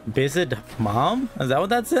 Visit mom? Is that what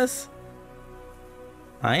that says?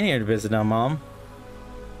 I ain't here to visit no mom.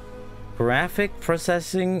 Graphic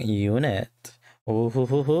processing unit.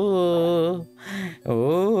 Ooh.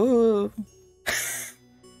 Ooh.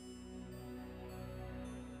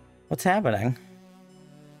 What's happening?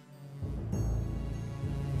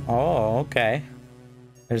 Oh, okay.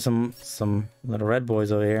 There's some little red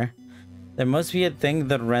boys over here. There must be a thing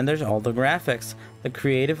that renders all the graphics. The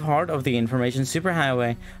creative heart of the information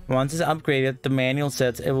superhighway. Once it's upgraded, the manual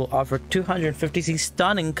says it will offer 256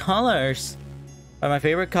 stunning colors. But my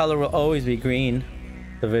favorite color will always be green.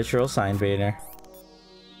 The visual sign painter.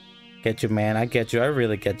 Get you, man. I get you. I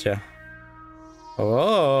really get you.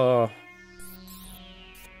 Oh.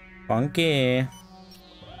 Funky.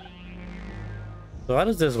 So how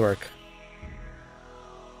does this work?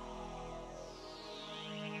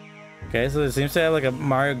 Okay, so it seems to have like a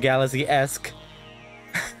Mario Galaxy-esque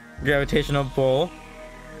gravitational pull.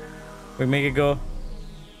 We make it go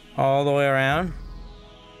all the way around.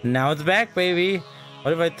 Now it's back, baby.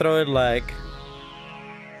 What if I throw it like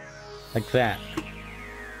that?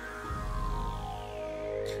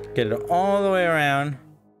 Get it all the way around.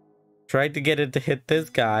 Try to get it to hit this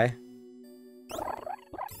guy.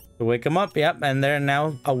 To wake him up, yep, and they're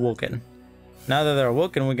now awoken. Now that they're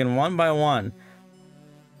awoken, we can one by one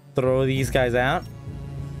throw these guys out.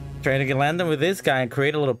 Try to land them with this guy and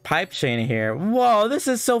create a little pipe chain here. Whoa, this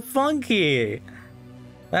is so funky.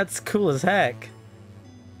 That's cool as heck.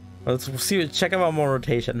 Let's see. Check out more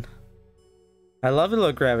rotation. I love the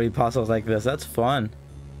little gravity puzzles like this. That's fun.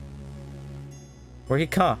 Where'd he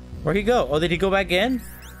come? Where'd he go? Oh, did he go back in?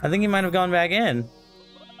 I think he might have gone back in.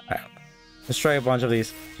 Alright. Let's try a bunch of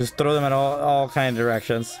these. Just throw them at all kind of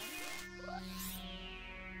directions.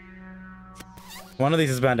 One of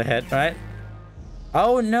these is bound to hit, right?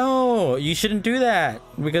 Oh no! You shouldn't do that!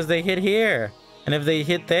 Because they hit here. And if they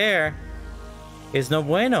hit there, it's no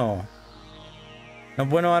bueno. No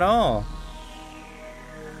bueno at all.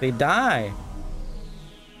 They die.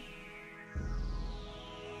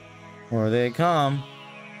 Or they come.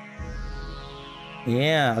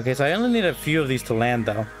 Yeah, okay, so I only need a few of these to land,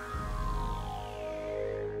 though.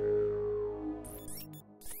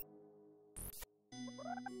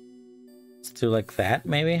 Let's do like that,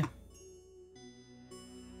 maybe?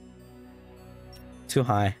 Too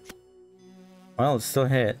high. Well, it's still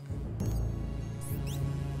hit.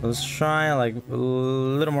 Let's try like a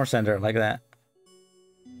little more center, like that.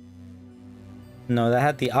 No, that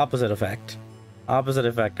had the opposite effect. Opposite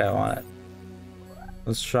effect I wanted.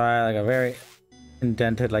 Let's try like a very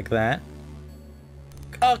indented like that.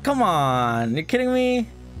 Oh, come on! You're kidding me?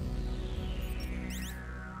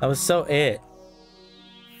 That was so it.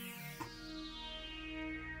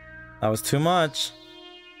 That was too much.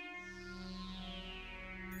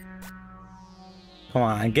 Come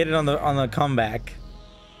on, get it on the comeback.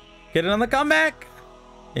 Get it on the comeback!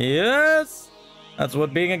 Yes! That's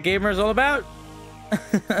what being a gamer is all about.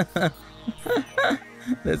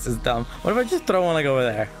 This is dumb. What if I just throw one like over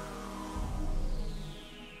there?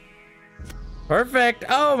 Perfect!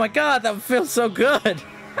 Oh my god, that feels so good!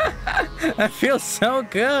 That feels so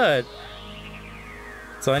good!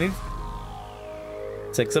 So I need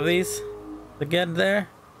 6 of these to get there.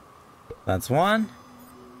 That's one.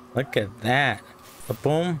 Look at that.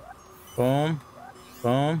 Boom, boom,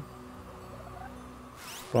 boom,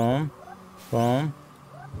 boom, boom,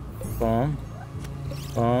 boom,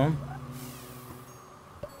 boom.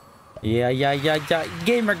 Yeah.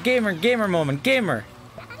 Gamer moment, gamer.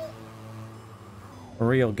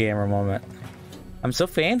 Real gamer moment. I'm so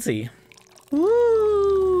fancy.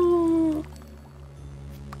 Woo!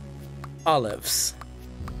 Olives.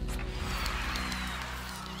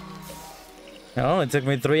 It only took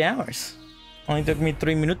me 3 hours. Only took me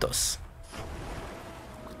 3 minutos.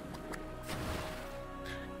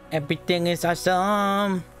 Everything is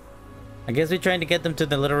awesome. I guess we're trying to get them to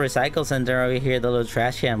the little recycle center over here, the little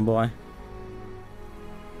trash can boy.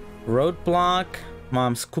 Roadblock.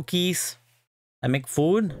 Mom's cookies. I make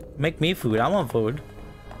food? Make me food. I want food.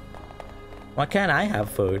 Why can't I have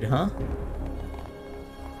food, huh?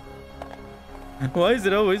 Why is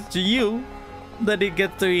it always to you that it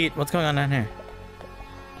gets to eat? What's going on down here?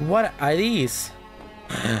 What are these?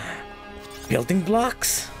 Building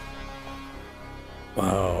blocks?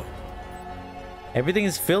 Whoa. Everything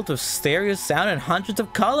is filled with stereo sound and hundreds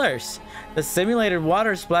of colors. The simulated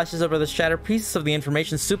water splashes over the shattered pieces of the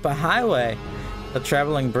information superhighway. The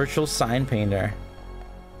traveling virtual sign painter.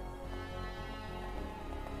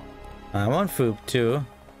 I want food too.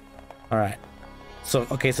 Alright. So,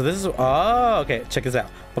 okay, so this is... Oh, okay, check this out.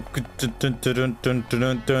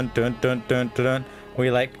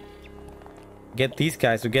 We like... Get these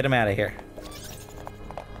guys, we get them out of here.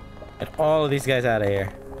 Get all of these guys out of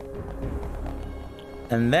here.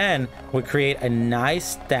 And then we create a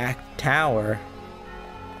nice stacked tower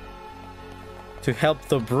to help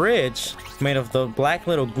the bridge made of the black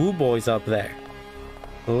little goo boys up there.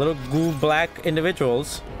 The little goo black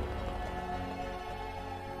individuals.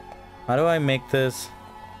 How do I make this?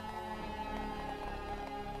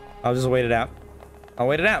 I'll just wait it out. I'll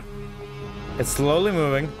wait it out. It's slowly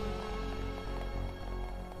moving.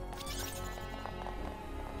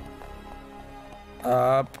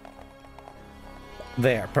 Up.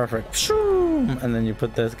 There, perfect. And then you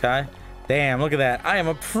put this guy. Damn, look at that. I am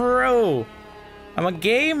a pro. I'm a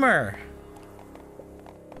gamer.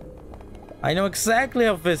 I know exactly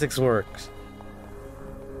how physics works.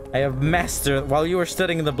 I have mastered. While you were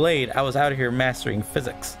studying the blade, I was out here mastering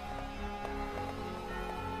physics.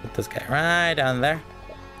 Put this guy right down there.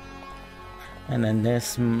 And then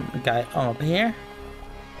this guy up here.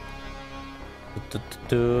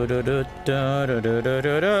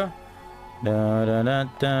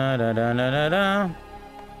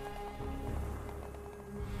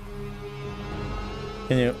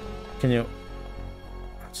 Can you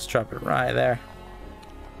just drop it right there?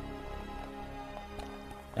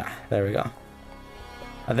 Yeah, there we go.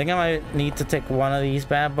 I think I might need to take one of these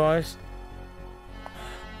bad boys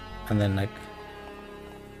and then like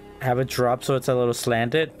have it drop so it's a little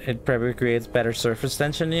slanted. It probably creates better surface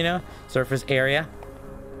tension, you know, surface area.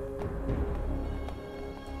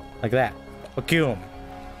 Like that. Vacuum.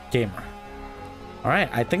 Gamer. Alright,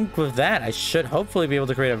 I think with that, I should hopefully be able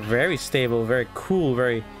to create a very stable, very cool,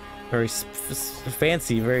 very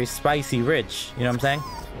fancy, very spicy ridge. You know what I'm saying?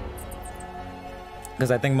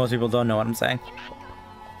 Because I think most people don't know what I'm saying.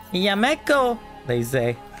 Yameko, they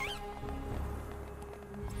say.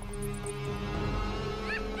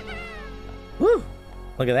 Woo!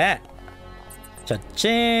 Look at that.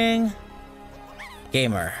 Cha-ching!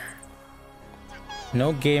 Gamer.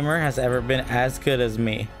 No gamer has ever been as good as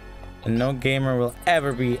me. And no gamer will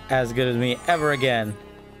ever be as good as me ever again.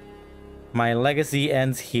 My legacy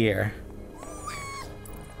ends here.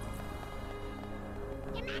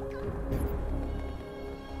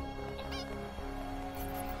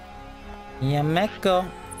 Yameko.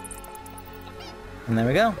 And there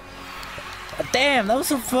we go. Damn, that was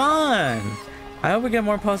so fun. I hope we get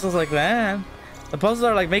more puzzles like that. The puzzles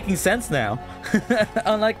are like making sense now.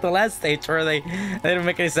 Unlike the last stage where they didn't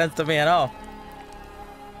make any sense to me at all.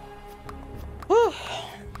 Whew.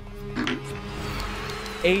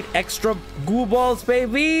 8 extra goo balls,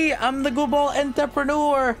 baby! I'm the goo ball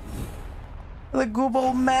entrepreneur! The goo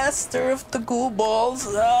ball master of the goo balls.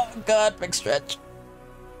 Oh god, big stretch.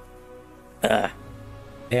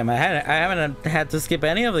 Damn, I haven't had to skip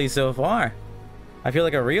any of these so far. I feel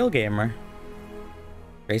like a real gamer.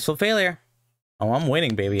 Graceful failure. Oh, I'm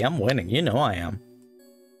winning, baby. I'm winning. You know I am.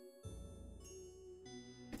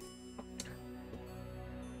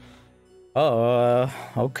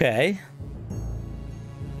 Okay.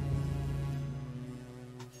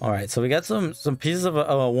 Alright, so we got some pieces of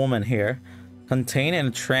a woman here. Contained in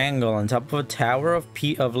a triangle on top of a tower of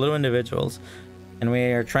little individuals. And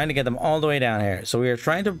we are trying to get them all the way down here. So we are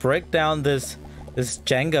trying to break down this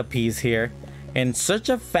Jenga piece here in such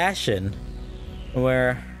a fashion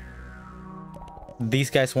where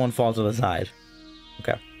these guys won't fall to the side.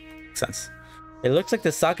 Okay, makes sense. It looks like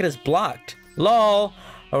the socket is blocked. LOL!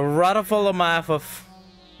 A Rotofolomath.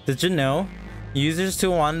 Did you know? Users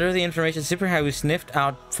to wander the information superhighway sniffed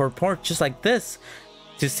out for ports just like this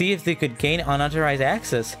to see if they could gain unauthorized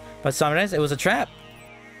access. But sometimes it was a trap.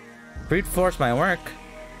 Brute force might work,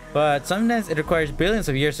 but sometimes it requires billions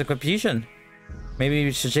of years of computation. Maybe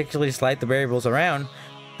we should strategically slide the variables around.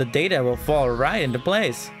 The data will fall right into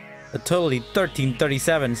place. A totally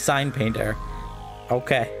 1337 sign painter.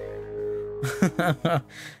 Okay.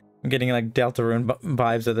 I'm getting like Deltarune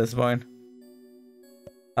vibes at this point.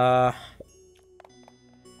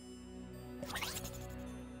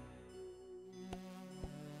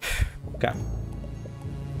 Okay.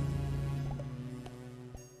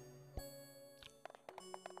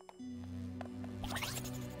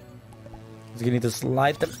 You need to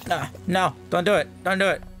slide them. No, no, don't do it. Don't do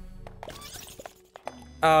it.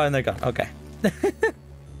 Oh, and they're gone. Okay.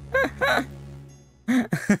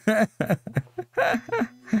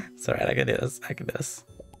 It's alright, I can do this. I can do this.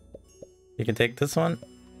 You can take this one,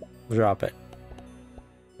 drop it.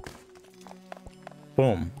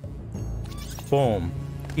 Boom. Boom.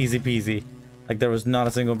 Easy peasy. Like there was not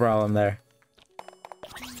a single problem there.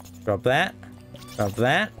 Drop that. Drop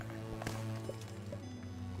that.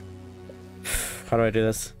 How do I do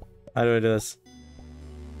this? How do I do this?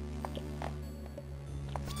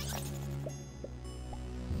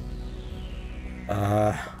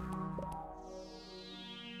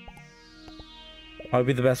 What would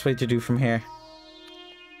be the best way to do from here?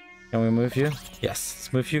 Can we move you? Yes,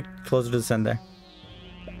 let's move you closer to the center.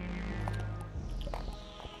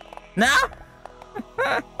 No!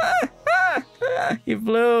 He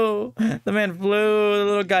flew! The man flew! The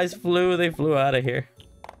little guys flew! They flew out of here.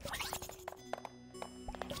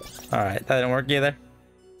 Alright, that didn't work either.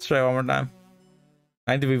 Let's try it one more time.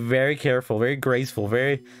 I need to be very careful, very graceful,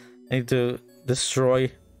 I need to destroy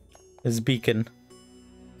his beacon.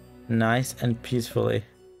 Nice and peacefully.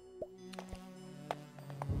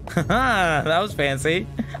 Haha, that was fancy.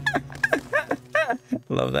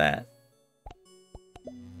 Love that.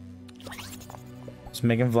 Just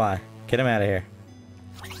make him fly. Get him out of here.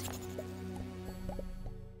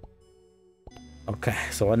 Okay,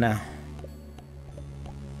 so what now?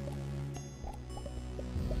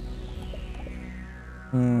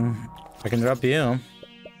 I can drop you.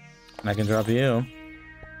 I can drop you.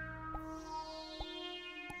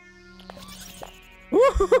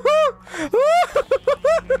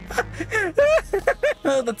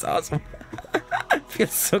 Oh, that's awesome. It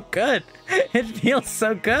feels so good. It feels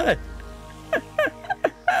so good.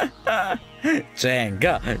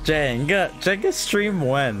 Jenga, Jenga, Jenga stream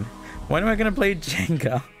when? When am I gonna play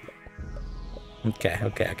Jenga? Okay,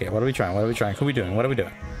 okay, okay. What are we trying? What are we trying? Who are we doing? What are we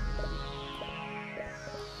doing?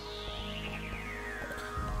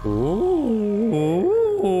 Ooh.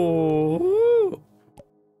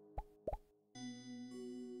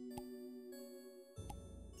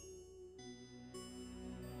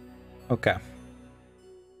 Okay.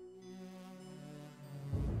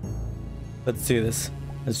 Let's do this.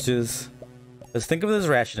 Let's do this. Let's think of this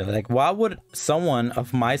rationally. Like, why would someone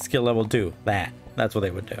of my skill level do that? That's what they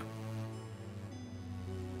would do.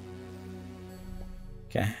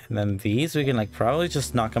 Okay, and then these, we can like probably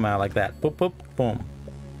just knock them out like that. Boop, boop, boom.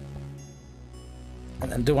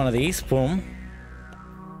 And then do one of these, boom.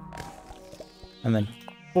 And then,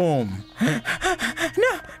 boom. No,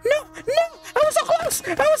 no, no! I was so close!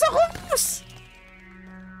 I was so close!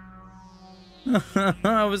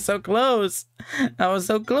 I was so close! I was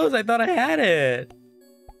so close, I thought I had it!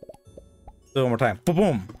 Do it one more time. Boom,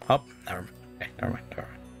 boom! Up. Never mind. Okay, never mind.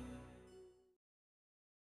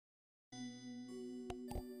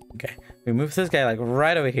 Okay, we move this guy like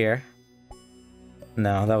right over here.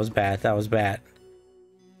 No, that was bad. That was bad.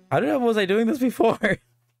 How was I doing this before?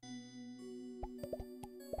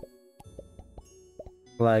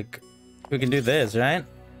 Like, we can do this, right?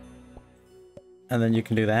 And then you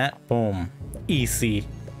can do that. Boom. Easy.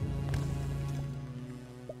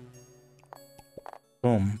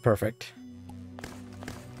 Boom. Perfect.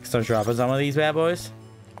 Start dropping some of these bad boys.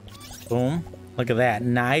 Boom. Look at that.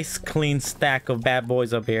 Nice, clean stack of bad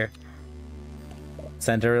boys up here.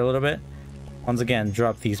 Center it a little bit. Once again,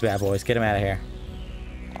 drop these bad boys. Get them out of here.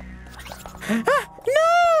 Ah!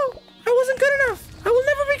 No! I wasn't good enough! I will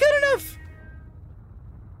never be good enough!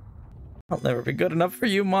 I'll never be good enough for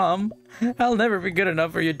you, Mom. I'll never be good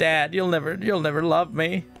enough for your dad. You'll never love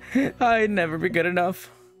me. I'd never be good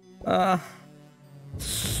enough.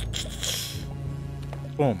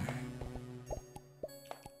 Boom.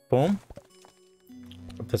 Boom.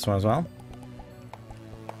 Put this one as well.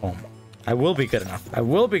 Boom. I will be good enough. I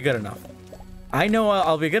will be good enough. I know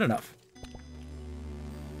I'll be good enough.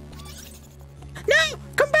 No!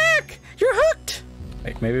 Come back! You're hooked!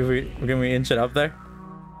 Wait, maybe can we inch it up there?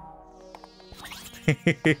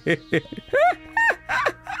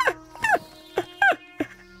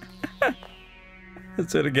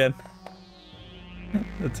 Let's do it again.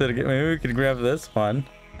 Let's do it again. Maybe we can grab this one.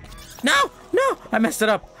 No! No! I messed it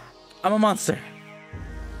up. I'm a monster.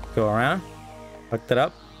 Go around. Hooked it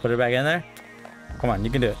up. Put it back in there. Come on, you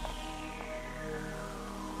can do it.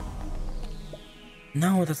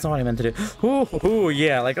 No, that's not what I meant to do. Ooh, ooh,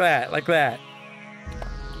 yeah, like that, like that.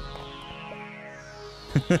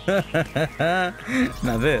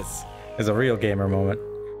 Now this is a real gamer moment.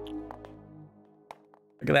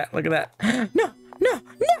 Look at that, look at that. No, no,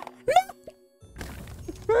 no,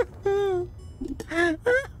 no!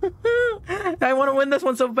 I want to win this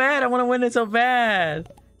one so bad. I want to win it so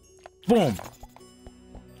bad. Boom.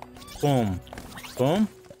 Boom. Boom.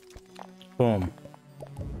 Boom.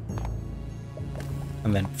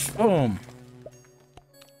 And then boom.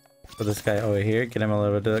 Put this guy over here. Get him a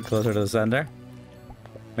little bit closer to the center.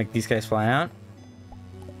 Make these guys fly out.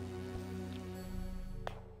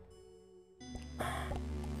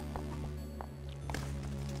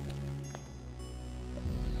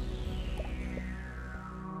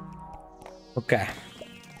 Okay.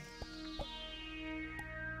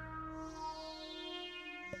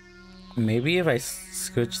 Maybe if I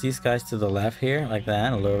scooch these guys to the left here, like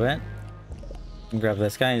that, a little bit. And grab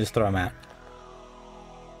this guy and just throw him out.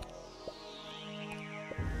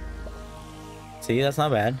 See, that's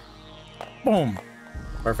not bad. Boom.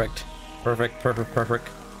 Perfect. Perfect, perfect, perfect.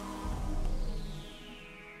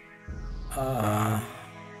 Let's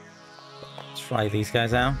try these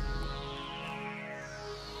guys out.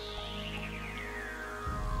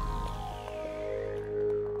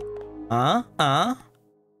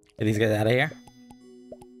 Get these guys out of here.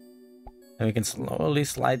 And we can slowly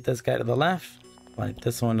slide this guy to the left. Slide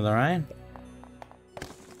this one to the right.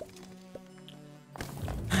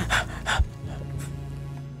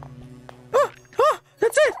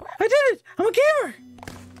 That's it! I did it! I'm a gamer!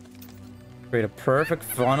 Create a perfect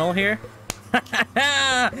funnel here.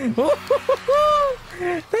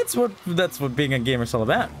 That's what being a gamer is all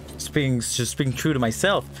about. Just being true to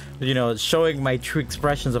myself, you know, showing my true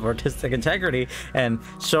expressions of artistic integrity and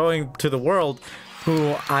showing to the world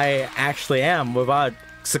who I actually am without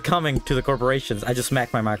succumbing to the corporations. I just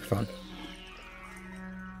smacked my microphone.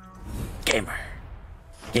 Gamer.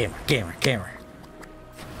 Gamer, gamer, gamer.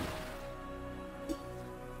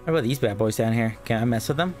 What about these bad boys down here? Can I mess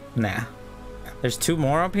with them? Nah. There's two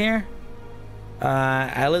more up here.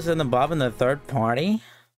 Alice and the Bob and the third party.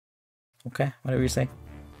 Okay, whatever you say.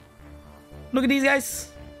 Look at these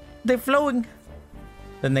guys. They're flowing.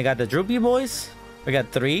 Then they got the droopy boys. We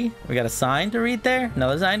got 3. We got a sign to read there.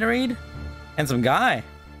 Another sign to read. And some guy.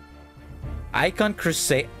 Icon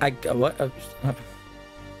Crusade. What?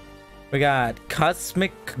 We got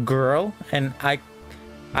Cosmic Girl and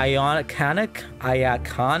Iaconic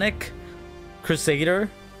Crusader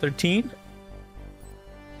 13.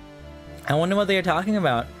 I wonder what they are talking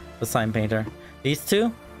about. The sign painter. These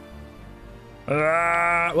two?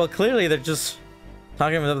 Well, clearly they're just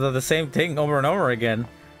talking about the same thing over and over again.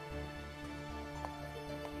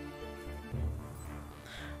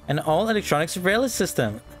 An all-electronic surveillance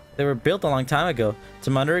system. They were built a long time ago to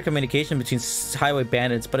monitor communication between highway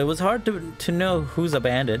bandits, but it was hard to know who's a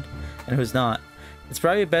bandit and who's not. It's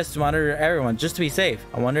probably best to monitor everyone just to be safe.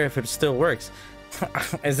 I wonder if it still works.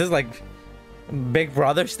 Is this like Big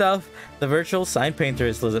Brother stuff? The virtual sign painter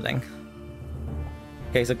is listening.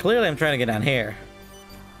 Okay, so clearly I'm trying to get down here.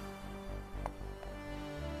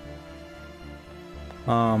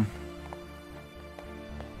 Alright,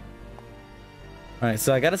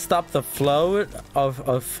 so I gotta stop the flow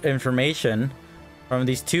of information from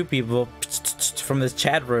these two people from this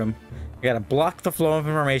chat room. I gotta block the flow of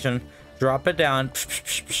information, drop it down,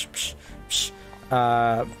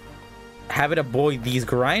 have it avoid these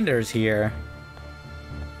grinders here,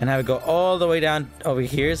 and have it go all the way down over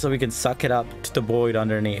here so we can suck it up to the void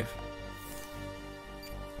underneath.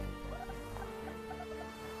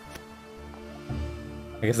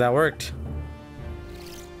 I guess that worked.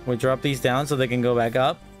 We drop these down so they can go back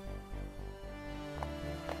up.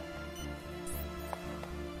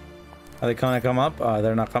 Are they gonna come up? Oh,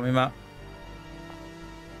 they're not coming up.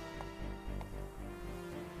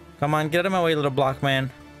 Come on, get out of my way, little block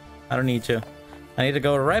man. I don't need you. I need to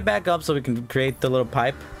go right back up so we can create the little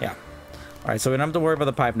pipe. Yeah. Alright, so we don't have to worry about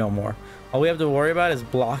the pipe no more. All we have to worry about is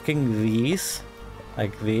blocking these.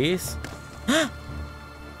 Like these.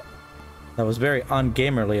 That was very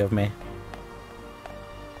ungamerly of me.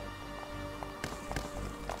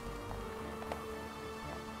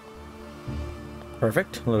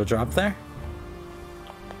 Perfect. A little drop there.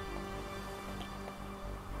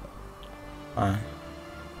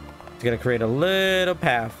 Just gotta create a little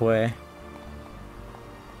pathway.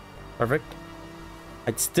 Perfect.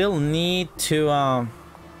 I'd still need to I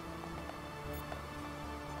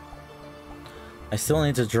still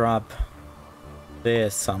need to drop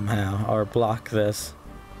this somehow, or block this.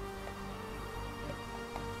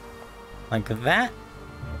 Like that.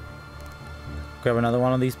 Grab another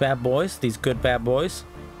one of these bad boys, these good bad boys.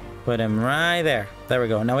 Put him right there. There we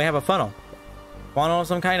go. Now we have a funnel. Funnel of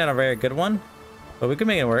some kind, not a very good one, but we can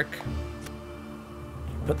make it work.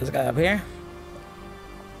 Put this guy up here.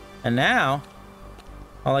 And now,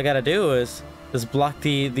 all I gotta do is just block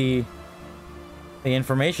the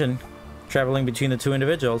information traveling between the two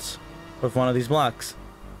individuals with one of these blocks.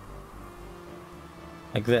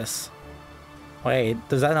 Like this. Wait,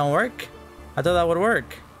 does that not work? I thought that would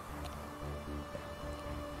work.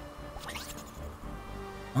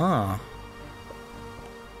 Oh.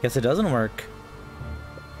 Guess it doesn't work.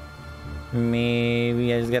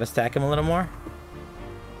 Maybe I just gotta stack him a little more.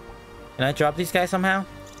 Can I drop these guys somehow?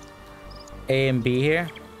 A and B here.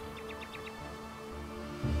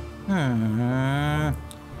 I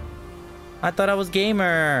thought I was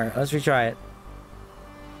gamer. Let's retry it.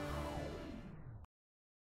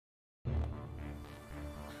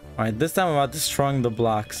 Alright, this time I'm about destroying the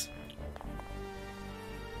blocks.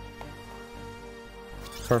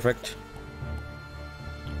 Perfect.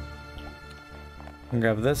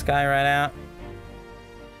 Grab this guy right out.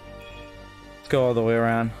 Let's go all the way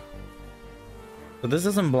around. So this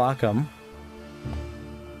doesn't block him.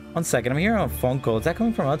 1 second, I'm hearing a phone call. Is that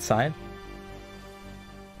coming from outside?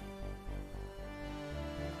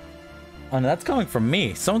 Oh no, that's coming from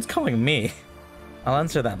me. Someone's calling me. I'll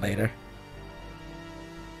answer that later.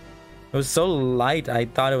 It was so light, I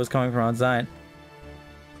thought it was coming from outside.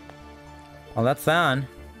 Well, that's on.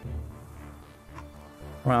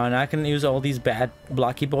 Well, and I can use all these bad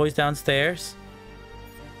blocky boys downstairs.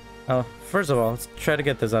 Oh, first of all, let's try to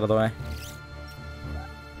get this out of the way.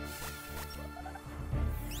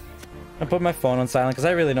 I put my phone on silent because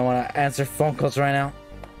I really don't want to answer phone calls right now.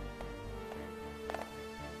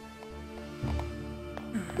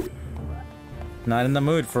 Not in the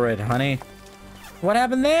mood for it, honey. What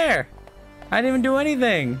happened there? I didn't even do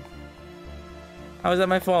anything. How is that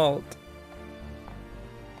my fault?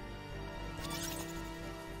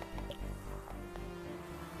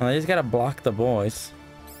 Well, I just gotta block the boys.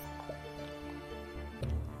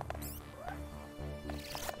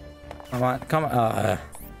 Come on, come on.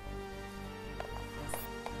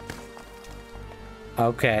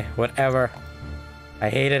 Okay, whatever. I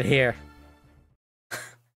hate it here.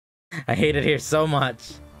 I hate it here so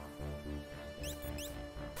much.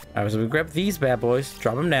 Alright, so we grab these bad boys,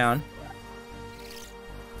 drop them down.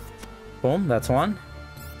 Boom, that's one.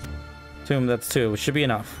 Boom, that's two. It should be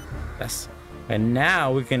enough. Yes. And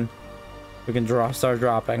now we can start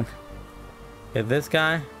dropping. Get this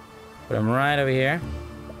guy, put him right over here.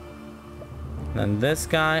 And then this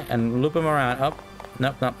guy, and loop him around. Oh,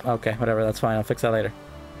 nope, nope. Okay, whatever. That's fine. I'll fix that later.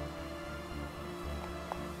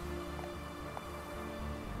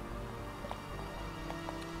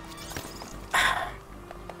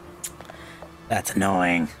 That's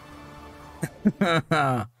annoying.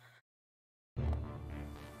 Okay.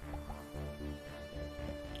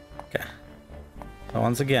 So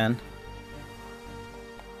once again,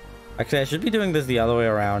 Actually, I should be doing this the other way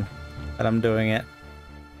around that I'm doing it.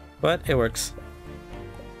 But it works.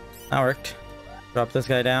 That worked. Drop this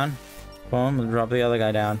guy down. Boom, and drop the other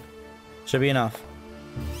guy down. Should be enough.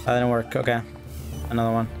 That didn't work. Okay.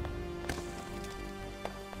 Another one.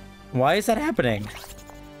 Why is that happening?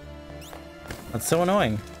 That's so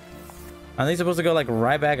annoying. Aren't they supposed to go like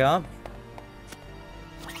right back up?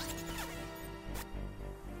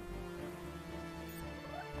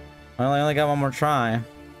 Well, I only got one more try.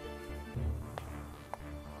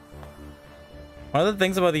 One of the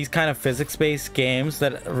things about these kind of physics-based games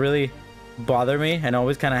that really bother me, and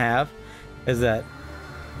always kind of have, is that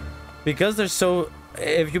because they're so...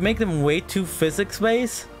 If you make them way too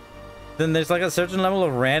physics-based, then there's like a certain level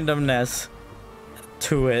of randomness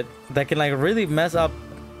to it that can like really mess up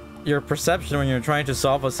your perception when you're trying to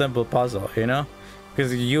solve a simple puzzle, you know?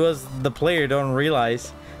 Because you as the player don't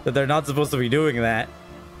realize that they're not supposed to be doing that.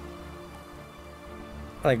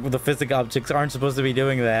 Like, the physics objects aren't supposed to be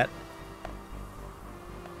doing that.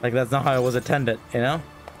 Like, that's not how it was intended, you know?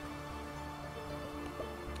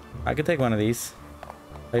 I could take one of these.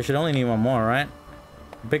 I should only need one more, right?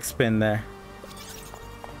 Big spin there.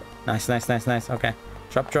 Nice, nice, nice, nice. Okay.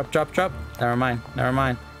 Drop, drop, drop, drop. Never mind. Never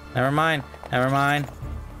mind. Never mind. Never mind.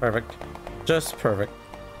 Perfect. Just perfect.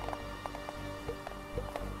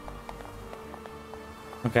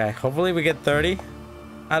 Okay. Hopefully we get 30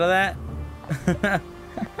 out of that.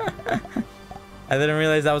 I didn't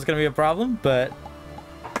realize that was going to be a problem, but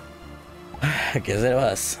I guess it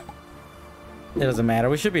was. It doesn't matter.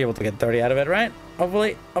 We should be able to get 30 out of it, right?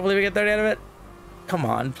 Hopefully we get 30 out of it. Come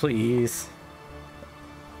on, please.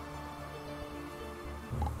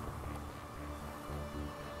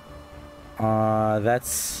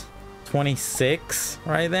 That's 26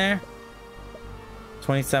 right there.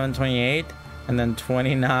 27, 28, and then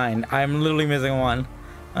 29. I'm literally missing one.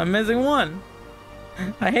 I'm missing one.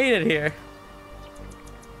 I hate it here.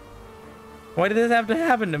 Why did this have to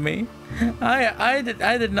happen to me? I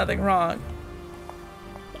did nothing wrong.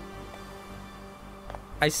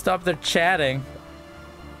 I stopped their chatting.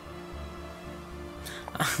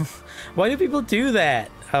 Why do people do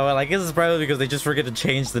that? Oh, well, I guess it's probably because they just forget to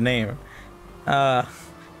change the name.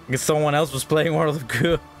 Because someone else was playing World of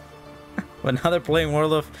Goo. But now they're playing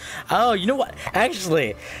World of... Oh, you know what?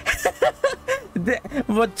 Actually,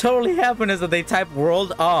 what totally happened is that they typed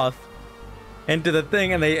World Off into the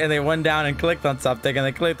thing, and they went down and clicked on something, and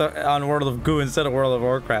they clicked on World of Goo instead of World of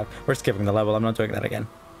Warcraft. We're skipping the level. I'm not doing that again.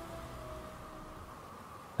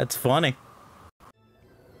 That's funny.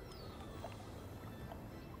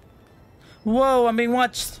 Whoa, I'm being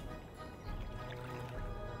watched.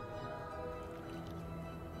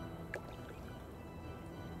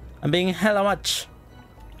 I'm being hella watched.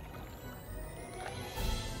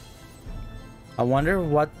 I wonder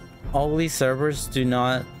what all these servers do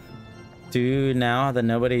not do now that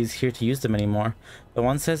nobody's here to use them anymore. The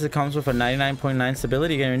one says it comes with a 99.9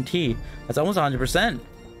 stability guarantee. That's almost 100%.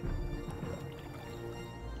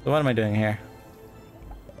 So what am I doing here?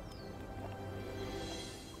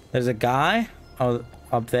 There's a guy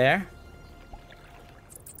up there.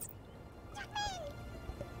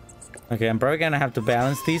 Okay, I'm probably gonna have to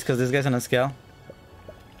balance these because this guy's on a scale.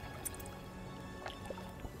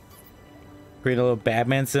 Create a little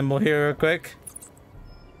Batman symbol here real quick.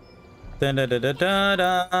 Dun, dun, dun, dun, dun,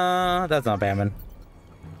 dun. That's not Batman.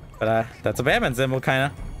 But that's a Batman symbol,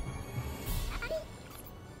 kinda.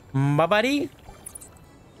 My buddy?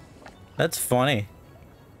 That's funny.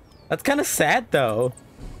 That's kind of sad though.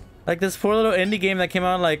 Like this poor little indie game that came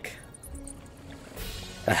out like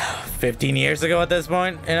 15 years ago at this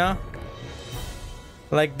point, you know?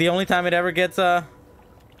 Like the only time it ever gets the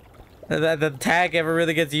tag ever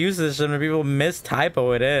really gets used is when people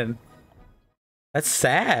mistypo it in. That's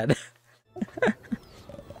sad.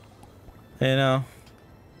 You know?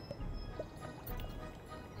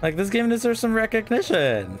 Like this game deserves some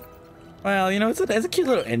recognition. Well, you know, it's a cute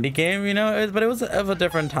little indie game, you know, but it was of a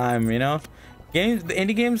different time, you know?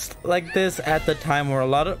 Indie games like this at the time were a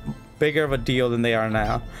lot bigger of a deal than they are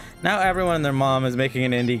now. Now everyone and their mom is making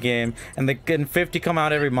an indie game, and they can 50 come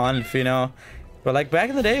out every month, you know? But like back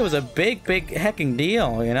in the day, it was a big hecking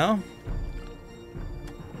deal, you know?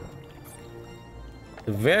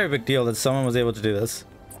 A very big deal that someone was able to do this.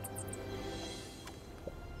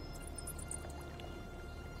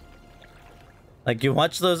 Like you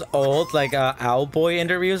watch those old like Owlboy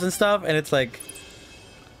interviews and stuff, and it's like,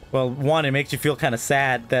 well, one, it makes you feel kind of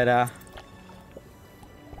sad that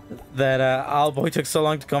Owlboy took so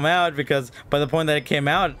long to come out, because by the point that it came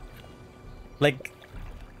out, like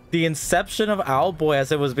the inception of Owlboy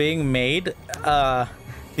as it was being made, the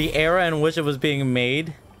era in which it was being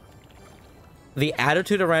made, the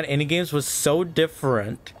attitude around indie games was so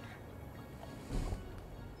different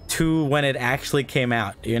to when it actually came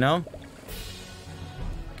out, you know?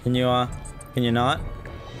 Can you not?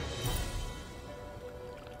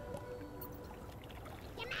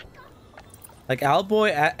 Like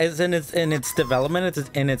Owlboy is in its development, it's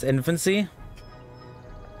in its infancy.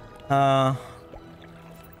 Like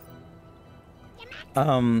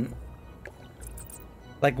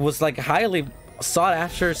was like highly sought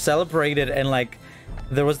after, celebrated, and like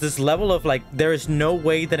there was this level of like there is no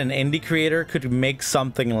way that an indie creator could make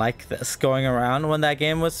something like this going around when that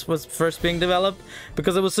game was first being developed,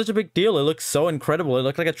 because it was such a big deal. It looked so incredible. It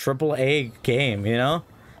looked like a AAA game, you know?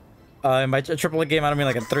 And by a AAA game, I don't mean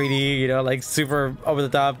like a 3D, you know, like super over the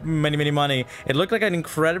top, many money. It looked like an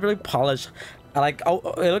incredibly polished, like, oh,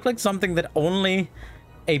 it looked like something that only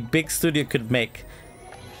a big studio could make.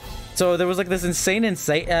 So there was like this insane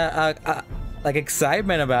like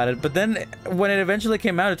excitement about it. But then when it eventually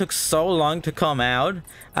came out, it took so long to come out,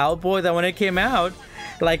 Owlboy, that when it came out,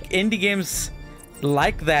 like indie games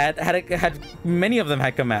like that had many of them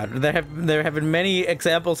had come out. There have been many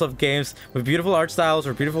examples of games with beautiful art styles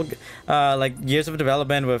or beautiful like years of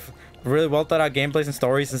development with really well thought out gameplays and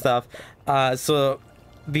stories and stuff. So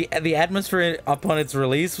the atmosphere upon its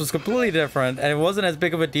release was completely different, and it wasn't as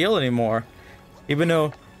big of a deal anymore, even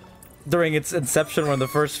though during its inception, when the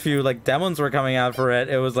first few like demos were coming out for it,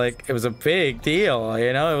 it was a big deal,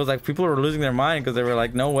 you know? It was like people were losing their mind because they were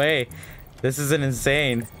like, no way, this isn't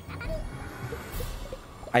insane.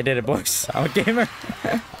 I did it, boys. I'm a gamer.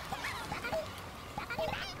 I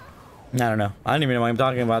don't know. I don't even know why I'm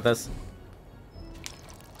talking about this.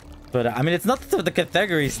 But I mean, it's not that the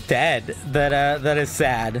category's dead that is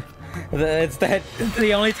sad. It's that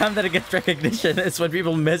the only time that it gets recognition is when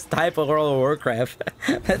people mistype a World of Warcraft.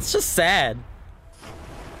 That's just sad.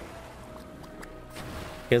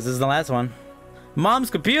 Guess this is the last one. Mom's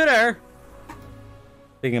computer!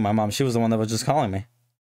 Speaking of my mom, she was the one that was just calling me.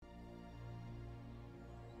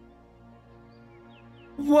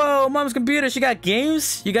 Whoa, mom's computer, she got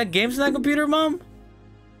games? You got games on that computer, mom?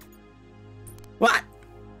 What?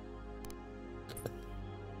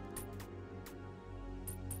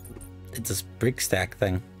 It's this brick stack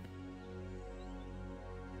thing.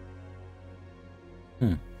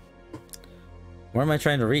 Where am I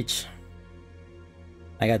trying to reach?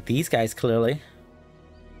 I got these guys clearly.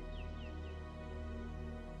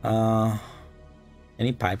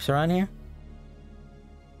 Any pipes around here?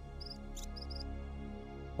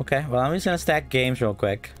 Okay, well, I'm just gonna stack games real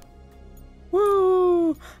quick.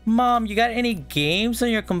 Woo! Mom, you got any games on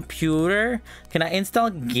your computer? Can I install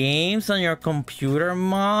games on your computer,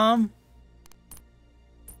 Mom?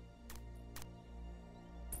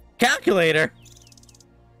 Calculator!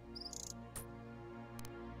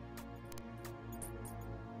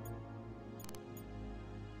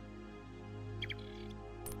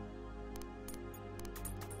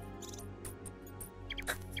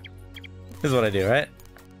 This is what I do, right?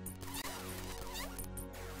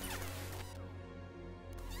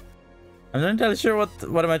 I'm not entirely sure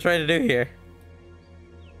what am I trying to do here.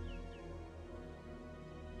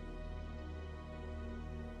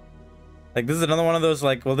 Like, this is another one of those,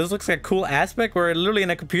 like, well, this looks like a cool aspect. We're literally in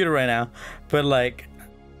a computer right now, but like,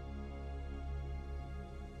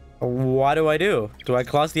 what do I do? Do I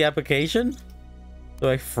close the application? Do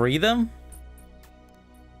I free them?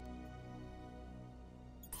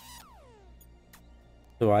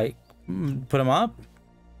 Do I put them up?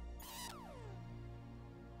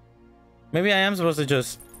 Maybe I am supposed to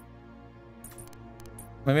just...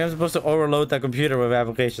 Maybe I'm supposed to overload that computer with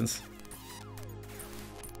applications.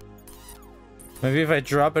 Maybe if I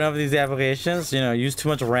drop enough of these applications, you know, use too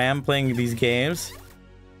much RAM playing these games,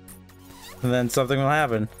 and then something will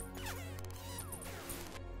happen.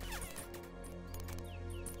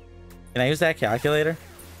 Can I use that calculator?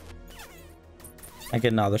 I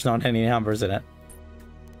can. No, there's not any numbers in it.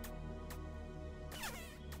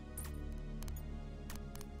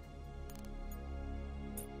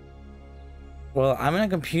 Well, I'm in a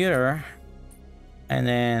computer, and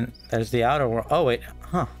then there's the outer world. Oh, wait.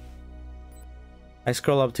 Huh. I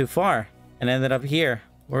scroll up too far and ended up here.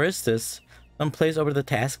 Where is this? Someplace over the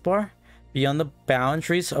taskbar? Beyond the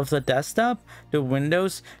boundaries of the desktop? Do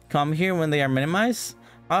windows come here when they are minimized?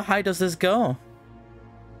 How high does this go?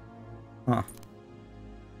 Huh.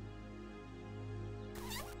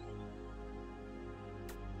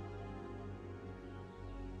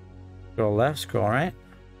 Scroll left, scroll right.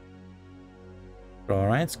 Scroll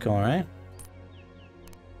right, scroll right.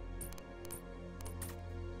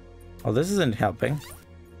 Oh, this isn't helping.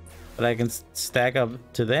 But I can stack up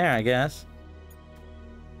to there, I guess.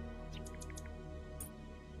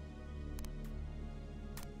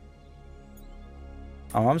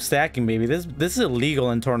 Oh, I'm stacking, baby. This is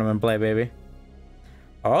illegal in tournament play, baby.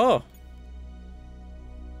 Oh.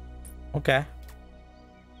 Okay.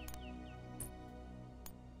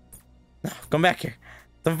 No, come back here.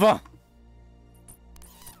 Don't fall.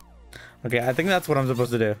 Okay, I think that's what I'm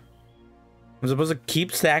supposed to do. I'm supposed to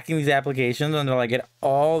keep stacking these applications until I get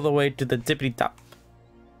all the way to the tippity top.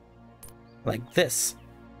 Like this.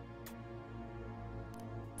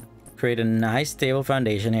 Create a nice stable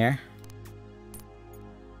foundation here.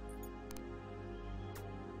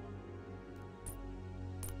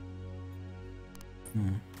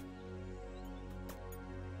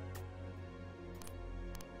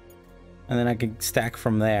 And then I can stack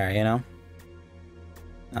from there, you know?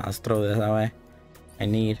 Now let's throw this away. I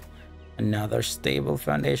need another stable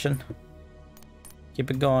foundation.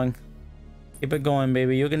 Keep it going. Keep it going,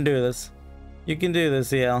 baby. You can do this. You can do this,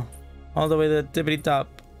 CL. All the way to the tippity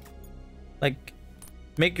top. Like,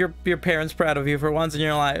 make your parents proud of you for once in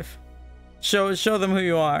your life. Show them who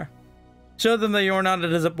you are. Show them that you are not a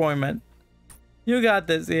disappointment. You got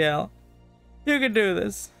this, CL. You can do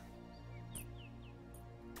this.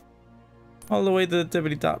 All the way to the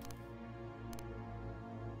tippity top.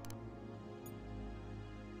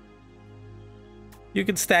 You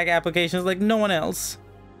can stack applications like no one else.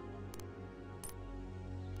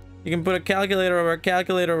 You can put a calculator over a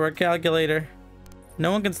calculator over a calculator.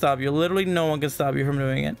 No one can stop you. Literally no one can stop you from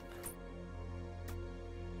doing it.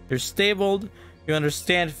 You're stabled. You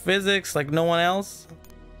understand physics like no one else.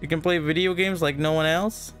 You can play video games like no one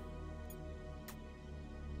else.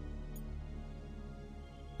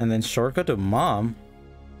 And then shortcut to mom.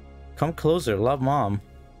 Come closer. Love mom.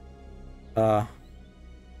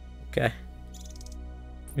 Okay.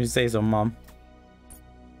 You say so, mom.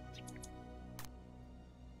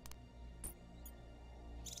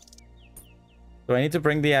 Do I need to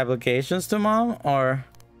bring the applications to mom or?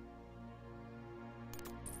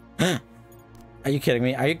 Are you kidding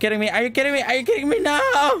me? Are you kidding me? Are you kidding me? Are you kidding me?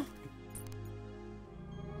 No!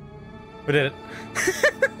 We did it.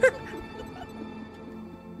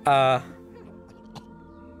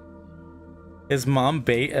 Is mom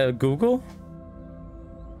Google?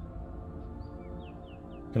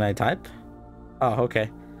 Can I type? Oh, okay.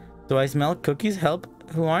 Do I smell cookies? Help.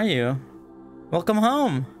 Who are you? Welcome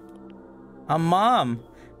home. I'm mom.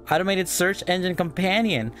 Automated search engine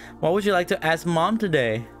companion. What would you like to ask mom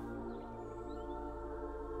today?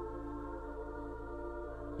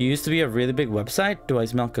 You used to be a really big website. Do I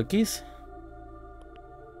smell cookies?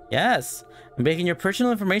 Yes. I'm baking your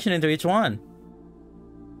personal information into each one.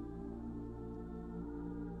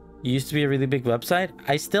 You used to be a really big website.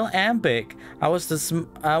 I still am big. It was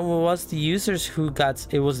the users who got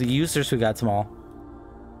small.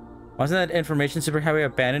 Wasn't that information superhighway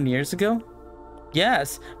abandoned years ago?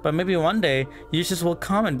 Yes, but maybe one day users will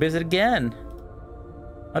come and visit again.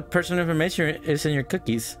 What personal information is in your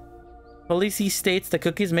cookies? Policy states the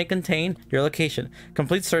cookies may contain your location,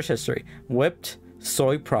 complete search history, whipped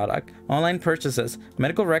soy product, online purchases,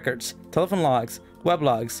 medical records, telephone logs, web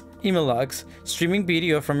logs, email logs, streaming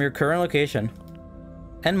video from your current location,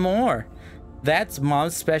 and more. That's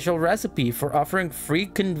mom's special recipe for offering free,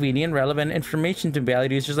 convenient, relevant information to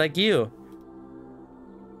valued users like you.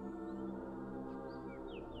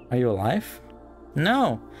 Are you alive?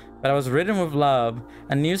 No, but I was written with love,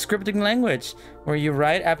 a new scripting language where you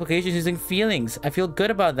write applications using feelings. I feel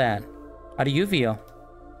good about that. How do you feel?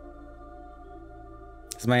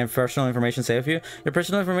 Is my personal information safe with you? Your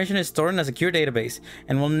personal information is stored in a secure database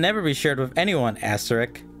and will never be shared with anyone,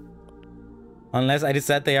 asterisk. Unless I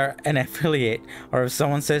decide they are an affiliate, or if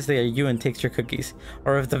someone says they are you and takes your cookies,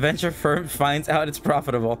 or if the venture firm finds out it's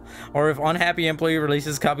profitable, or if unhappy employee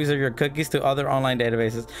releases copies of your cookies to other online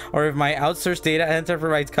databases, or if my outsourced data center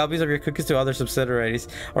provides copies of your cookies to other subsidiaries,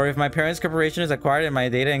 or if my parents' corporation is acquired and my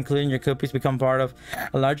data, including your cookies, become part of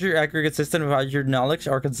a larger aggregate system without your knowledge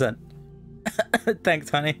or consent. Thanks,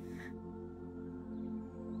 honey.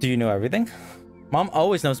 Do you know everything? Mom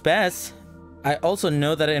always knows best. I also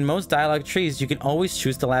know that in most dialogue trees, you can always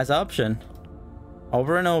choose the last option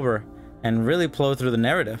over and over and really plow through the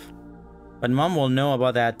narrative. But mom will know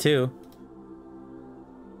about that too.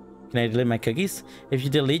 Can I delete my cookies? If you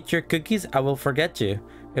delete your cookies, I will forget you.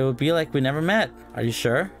 It will be like we never met. Are you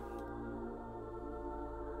sure?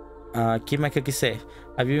 Keep my cookies safe.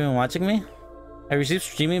 Have you been watching me? I received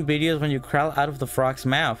streaming videos when you crawled out of the frog's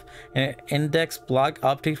mouth, and index blog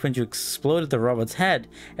updates when you exploded the robot's head.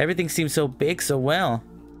 Everything seems so big, so well.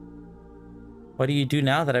 What do you do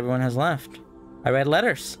now that everyone has left? I write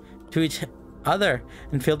letters to each other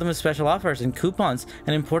and fill them with special offers and coupons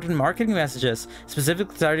and important marketing messages,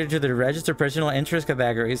 specifically targeted to the registered personal interest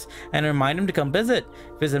categories, and remind them to come visit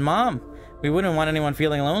mom. We wouldn't want anyone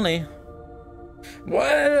feeling lonely.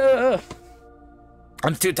 Whoa!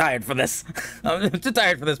 I'm too tired for this. I'm too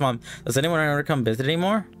tired for this, Mom. Does anyone ever come visit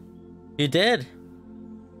anymore? You did.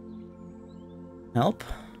 Help?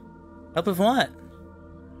 Help with what?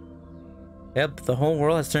 Yep, the whole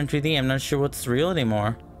world has turned 3D. I'm not sure what's real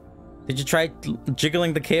anymore. Did you try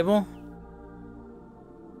jiggling the cable?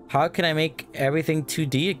 How can I make everything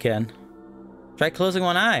 2D again? Try closing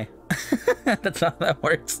one eye. That's not how that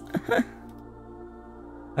works.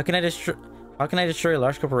 How can I destroy a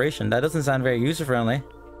large corporation? That doesn't sound very user-friendly.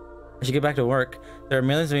 I should get back to work. There are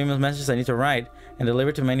millions of email messages I need to write and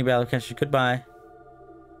deliver to many battle countries. Goodbye.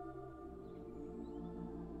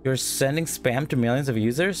 You're sending spam to millions of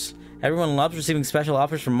users? Everyone loves receiving special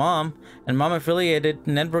offers from Mom and Mom-affiliated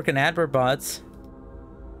network and advert bots.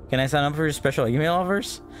 Can I sign up for your special email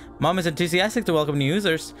offers? Mom is enthusiastic to welcome new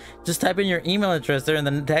users. Just type in your email address there in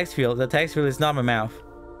the text field. The text field is not my mouth.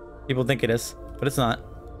 People think it is, but it's not.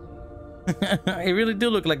 I really do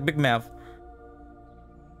look like Big Mouth.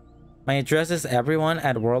 My address is everyone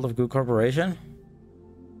at World of Goo Corporation.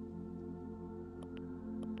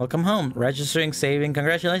 Welcome home. Registering, saving.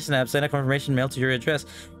 Congratulations, I've sent a confirmation mail to your address.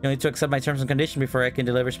 You need to accept my terms and conditions before I can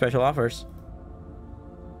deliver special offers.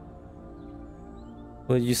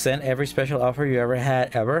 Will you send every special offer you ever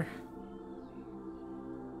had, ever?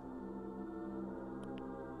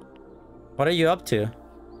 What are you up to?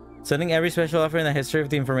 Sending every special offer in the history of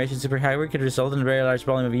the information superhighway could result in a very large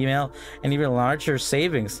volume of email and even larger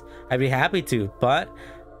savings. I'd be happy to, but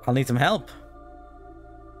I'll need some help.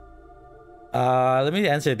 Let me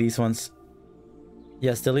answer these ones.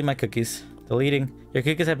 Yes, delete my cookies. Deleting. Your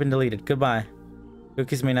cookies have been deleted. Goodbye.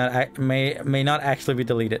 Cookies may not actually be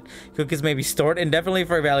deleted. Cookies may be stored indefinitely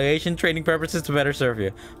for evaluation, training purposes to better serve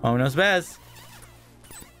you. Mom knows best.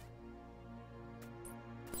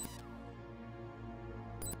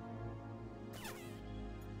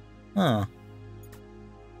 Huh.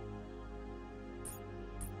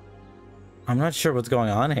 I'm not sure what's going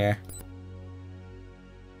on here.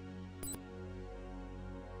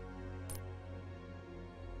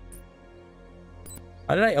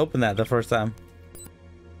 How did I open that the first time?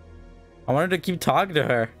 I wanted to keep talking to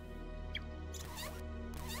her.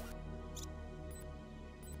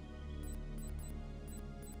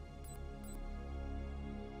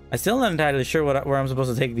 I'm still not entirely sure where I'm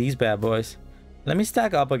supposed to take these bad boys. Let me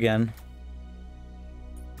stack up again.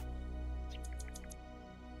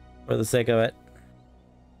 For the sake of it.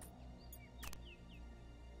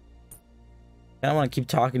 I don't want to keep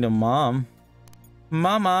talking to Mom.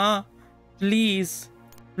 Mama, please.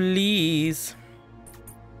 Please.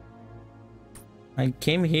 I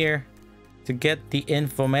came here to get the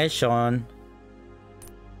information.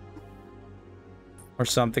 Or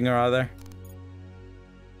something or other.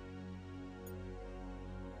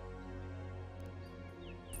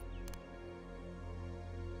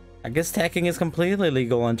 I guess tacking is completely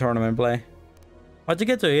legal in tournament play. What'd you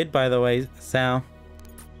get to eat, by the way, Sal?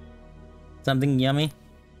 Something yummy?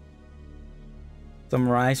 Some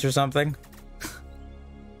rice or something?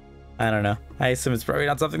 I don't know. I assume it's probably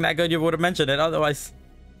not something that good. You would have mentioned it otherwise.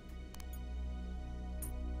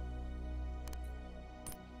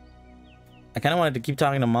 I kind of wanted to keep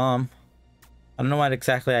talking to Mom. I don't know what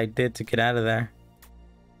exactly I did to get out of there.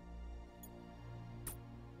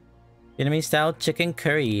 Vietnamese style chicken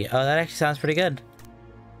curry. Oh, that actually sounds pretty good.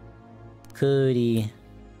 Curry.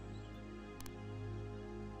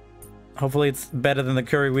 Hopefully it's better than the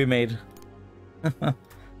curry we made a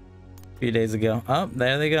few days ago. Oh,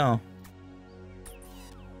 there they go.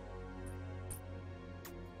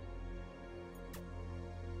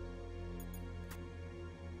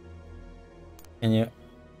 Can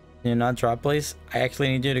you not drop, please? I actually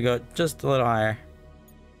need you to go just a little higher.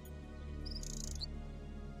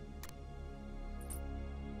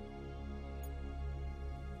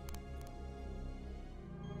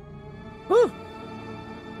 Woo!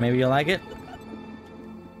 Maybe you'll like it.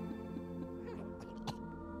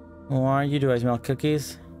 Who are you? Do I smell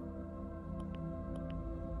cookies?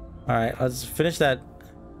 Alright, let's finish that.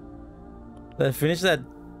 Let's finish that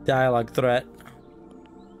dialogue threat.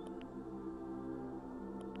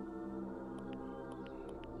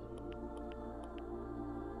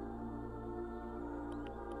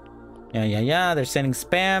 Yeah. They're sending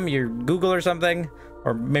spam. You're Google or something.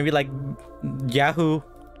 Or maybe like Yahoo.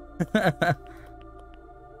 You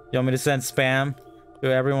want me to send spam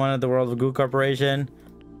to everyone at the World of Goo Corporation?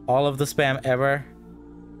 All of the spam ever?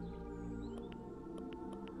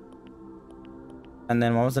 And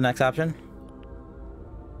then what was the next option?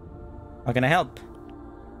 How can I help?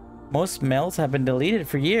 Most mails have been deleted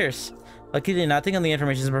for years. Luckily, nothing on the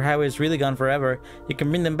information superhighway is really gone forever. You can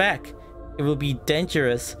bring them back. It will be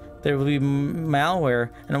dangerous. There will be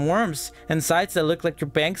malware and worms and sites that look like your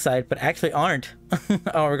bank site but actually aren't.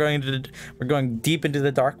 Oh, we're going deep into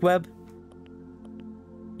the dark web.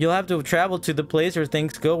 You'll have to travel to the place where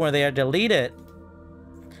things go when they are deleted.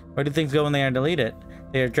 Where do things go when they are deleted?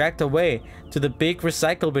 They are dragged away to the big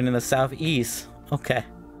recycle bin in the southeast. Okay.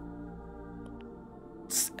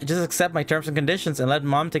 Just accept my terms and conditions and let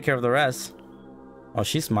Mom take care of the rest. Oh,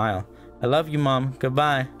 she smiled. I love you, Mom.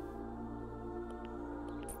 Goodbye.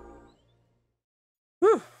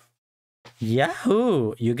 Whew.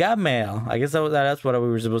 Yahoo! You got mail. I guess that's what we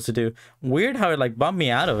were supposed to do. Weird how it like bumped me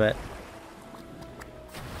out of it.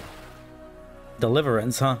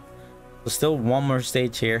 Deliverance, huh? There's still one more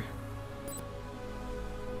stage here.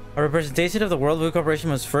 A representation of the World Food Corporation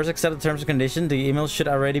must first accept the terms and conditions. The email should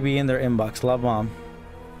already be in their inbox. Love, Mom.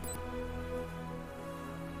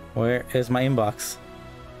 Where is my inbox?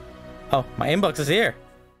 Oh, my inbox is here.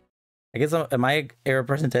 I guess am I a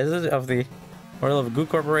representative of the World Food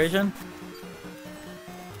Corporation?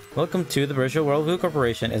 Welcome to the virtual World Food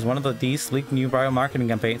Corporation. Is one of these sleek new viral marketing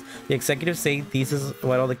campaigns. The executives say this is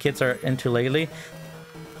what all the kids are into lately.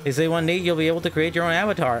 They say one day you'll be able to create your own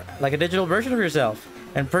avatar, like a digital version of yourself,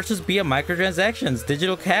 and purchase via microtransactions,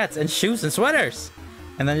 digital cats, and shoes and sweaters.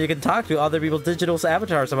 And then you can talk to other people's digital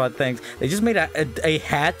avatars about things. They just made a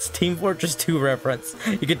Hats Team Fortress 2 reference.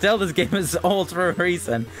 You can tell this game is old for a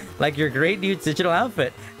reason. Like your great new digital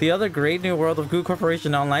outfit. The other great new World of Food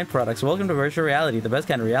Corporation online products. Welcome to virtual reality, the best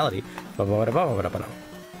kind of reality.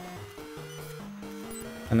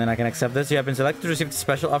 And then I can accept this. You have been selected to receive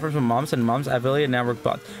special offers from Moms and Moms affiliate network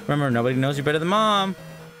bots. Remember, nobody knows you better than Mom.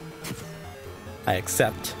 I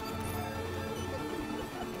accept.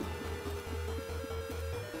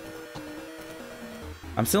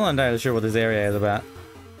 I'm still not entirely sure what this area is about.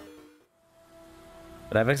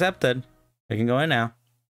 But I've accepted. We can go in now.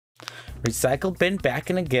 Recycle bin back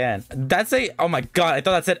in again. That's a... Oh my god, I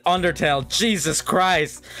thought that said Undertale. Jesus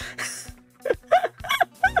Christ.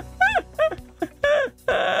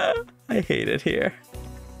 I hate it here.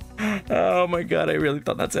 Oh my god, I really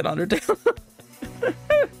thought that said Undertale.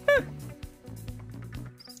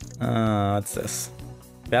 What's this?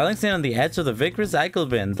 Balancing on the edge of the Vic recycle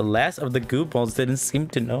bin, the last of the goo balls didn't seem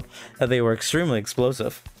to know that they were extremely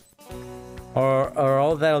explosive. Or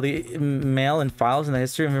all that all the mail and files in the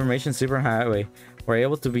history of information superhighway were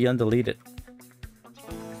able to be undeleted.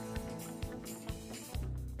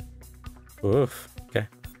 Oof. Okay.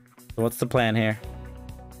 So what's the plan here?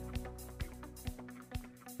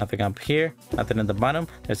 Nothing up here. Nothing at the bottom.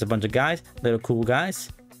 There's a bunch of guys. Little cool guys.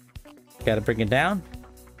 Gotta bring it down.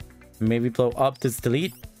 Maybe blow up this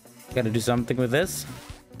delete. Gotta do something with this.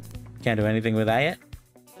 Can't do anything with that yet.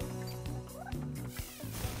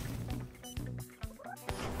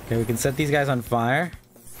 Okay, we can set these guys on fire,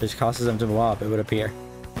 which causes them to blow up, it would appear.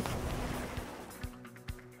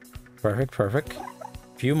 Perfect, perfect.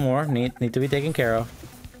 Few more need to be taken care of.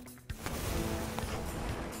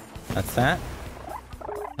 That's that.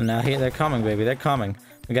 And now here they're coming, baby. They're coming.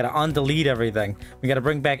 We gotta undelete everything. We gotta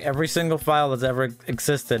bring back every single file that's ever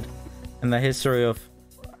existed in the history of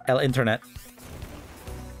El Internet.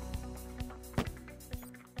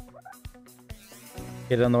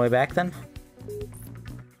 Get it on the way back then?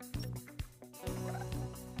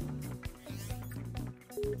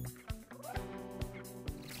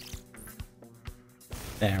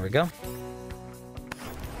 There we go.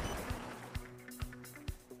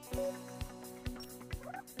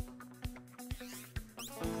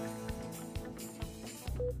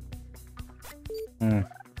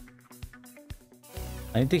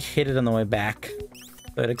 I need to hit it on the way back.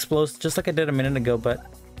 So it explodes just like I did a minute ago, but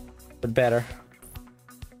better.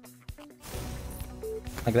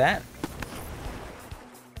 Like that.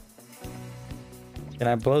 Can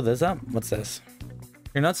I blow this up? What's this?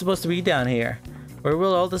 You're not supposed to be down here. Where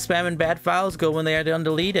will all the spam and bad files go when they are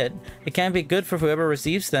undeleted? It can't be good for whoever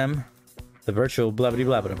receives them. The virtual blah blah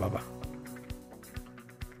blah blah blah blah.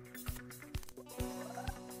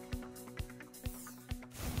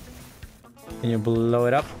 Can you blow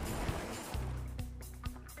it up?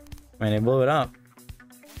 Man, they blow it up.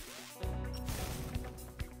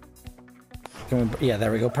 Can we, yeah,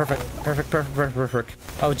 there we go. Perfect. Perfect, perfect, perfect, perfect.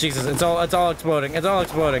 Oh Jesus, it's all exploding. It's all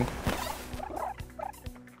exploding.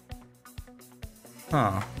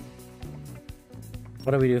 Huh.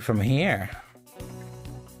 What do we do from here?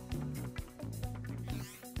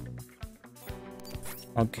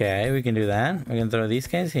 Okay, we can do that. We can throw these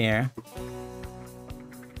guys here.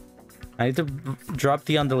 I need to drop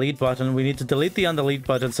the undelete button. We need to delete the undelete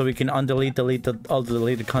button so we can undelete all the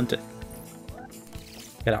deleted content.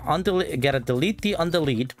 Gotta delete the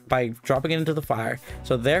undelete by dropping it into the fire.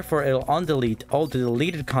 So therefore it'll undelete all the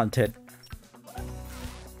deleted content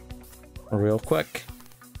real quick.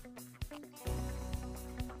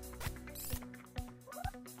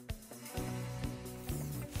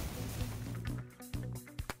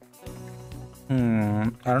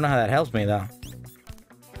 I don't know how that helps me though.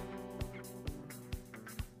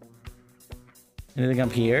 Anything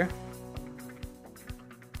up here?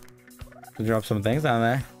 Drop some things down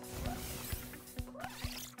there.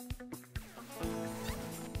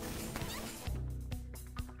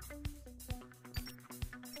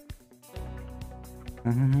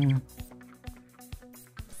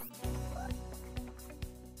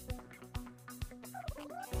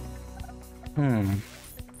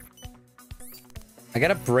 I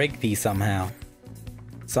gotta break these somehow.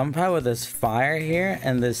 Somehow with this fire here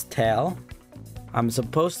and this tail, I'm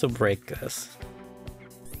supposed to break this.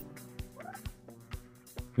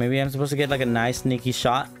 Maybe I'm supposed to get like a nice sneaky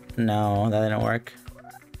shot? No, that didn't work.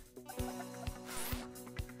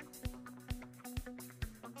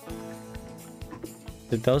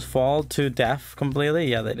 Did those fall to death completely?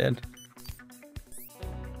 Yeah, they did.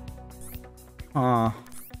 Aw.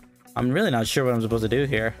 I'm really not sure what I'm supposed to do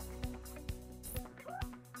here.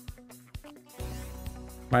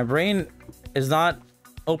 My brain is not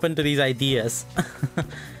open to these ideas. Do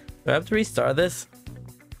I have to restart this?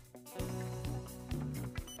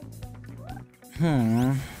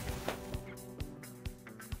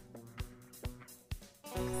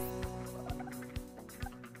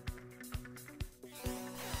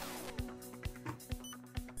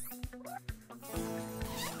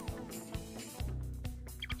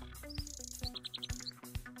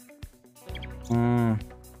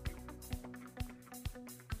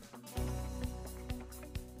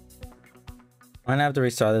 I'm gonna have to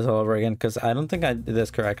restart this all over again because I don't think I did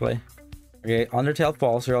this correctly. Okay, Undertale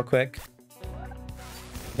Falls real quick.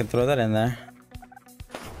 I can throw that in there.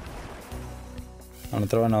 I'm gonna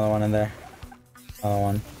throw another one in there. Another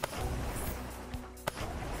one.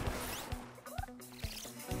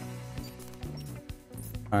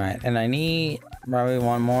 Alright, and I need probably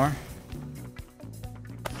one more.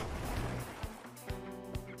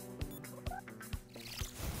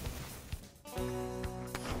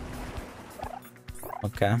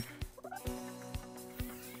 Okay.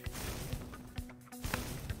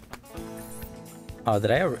 Oh,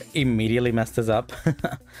 did I immediately mess this up?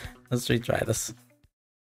 Let's retry this.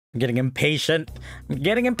 I'm getting impatient. I'm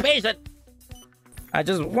getting impatient. I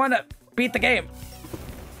just want to beat the game.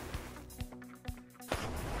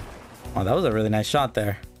 Oh, that was a really nice shot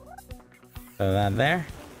there. Throw that there.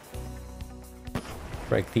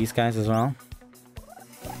 Break these guys as well.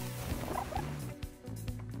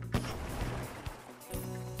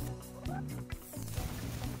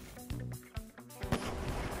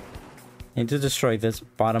 Need to destroy this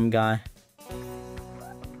bottom guy.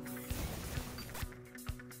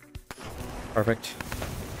 Perfect.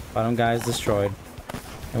 Bottom guy is destroyed.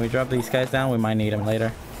 Can we drop these guys down? We might need them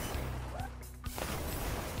later.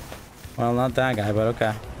 Well, not that guy, but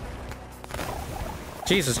okay.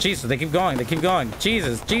 Jesus, Jesus, they keep going, they keep going.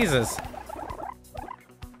 Jesus, Jesus.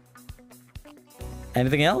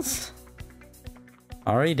 Anything else?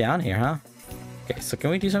 Already down here, huh? Okay, so can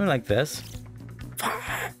we do something like this?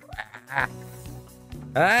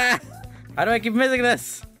 Ah! How do I keep missing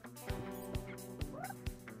this?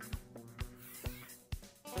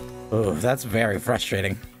 Oh, that's very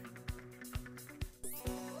frustrating.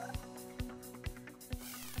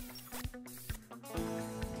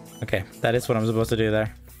 Okay, that is what I'm supposed to do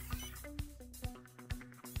there.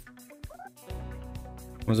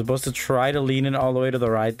 I'm supposed to try to lean it all the way to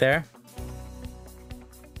the right there.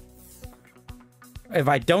 If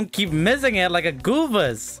I don't keep missing it like a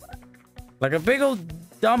goofus. Like a big old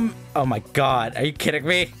dumb... Oh my god, are you kidding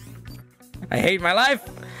me? I hate my life.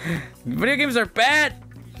 Video games are bad.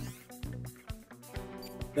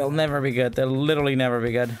 They'll never be good. They'll literally never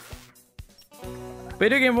be good.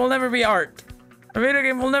 Video game will never be art. A video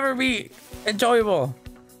game will never be enjoyable.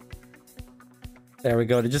 There we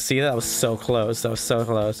go. Did you see that? That was so close. That was so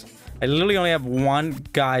close. I literally only have one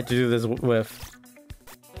guy to do this with.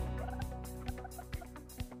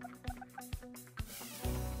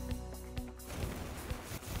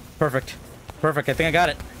 Perfect. Perfect. I think I got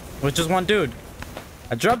it. It was just one dude.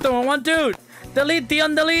 I dropped him on one dude. Delete the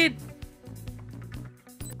undelete.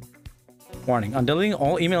 Warning. Undeleting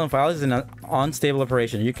all email and files is an unstable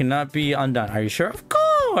operation. You cannot be undone. Are you sure? Of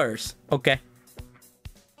course. Okay.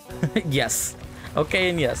 Yes.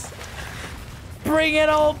 Okay and yes. Bring it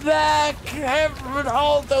all back.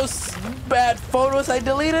 All those bad photos I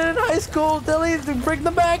deleted in high school. Delete. Bring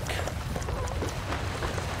them back.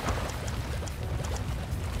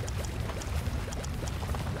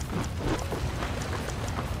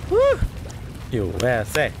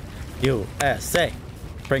 USA. USA.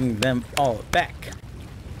 Bring them all back.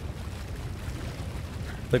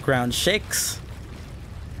 The ground shakes.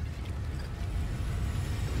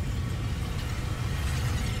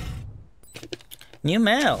 New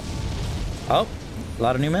mail. Oh, a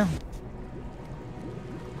lot of new mail.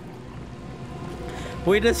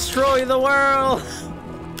 We destroy the world.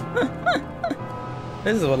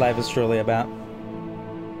 This is what life is truly about.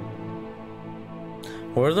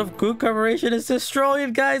 World of Goo Corporation is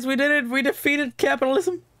destroyed, guys. We did it. We defeated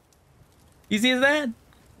capitalism. Easy as that.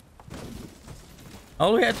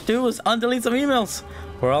 All we had to do was undelete some emails.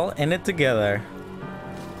 We're all in it together.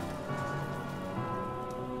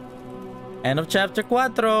 End of chapter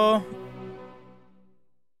 4.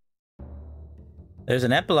 There's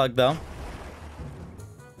an epilogue though.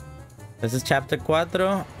 This is chapter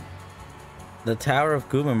 4. The Tower of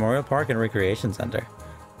Goo Memorial Park and Recreation Center.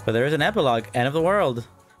 But there is an epilogue. End of the world.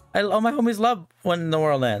 All my homies love when the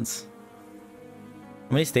world ends.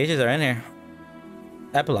 How many stages are in here?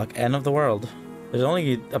 Epilogue. End of the world. There's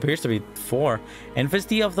only appears to be 4.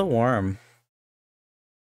 Infancy of the Worm.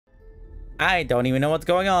 I don't even know what's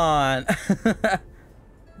going on.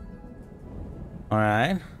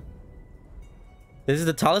 Alright. This is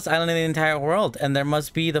the tallest island in the entire world, and there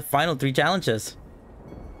must be the final 3 challenges.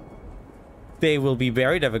 They will be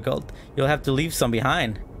very difficult. You'll have to leave some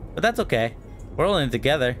behind. But that's okay. We're all in it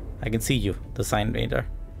together. I can see you, the sign reader.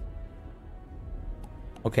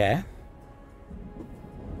 Okay.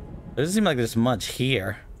 Doesn't seem like there's much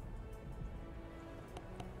here.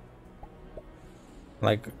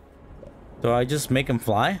 Like, do I just make him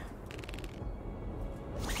fly?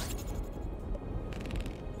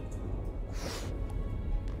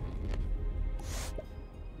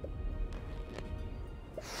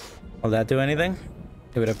 Will that do anything?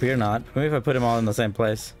 It would appear not. Maybe if I put them all in the same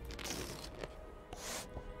place.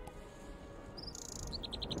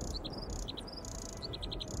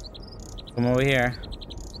 Come over here.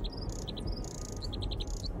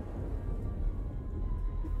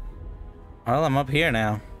 Well, I'm up here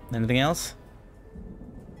now. Anything else?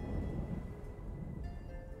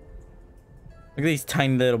 Look at these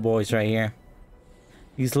tiny little boys right here.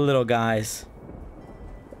 These little guys.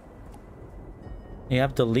 You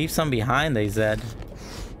have to leave some behind, they said.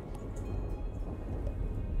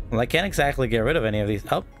 Well, I can't exactly get rid of any of these.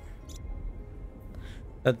 Oh.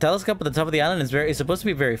 The telescope at the top of the island is supposed to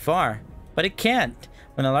be very far, but it can't.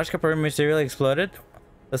 When a large copper mysteriously exploded,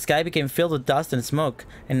 the sky became filled with dust and smoke,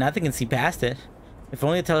 and nothing can see past it. If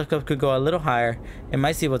only the telescope could go a little higher, it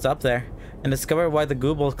might see what's up there, and discover why the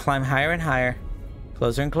goo balls climb higher and higher.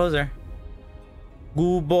 Closer and closer.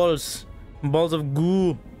 Goo balls. Balls of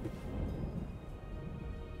goo.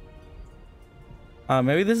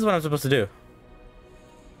 Maybe this is what I'm supposed to do.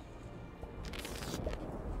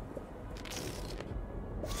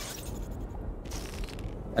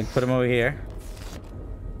 Like, put them over here.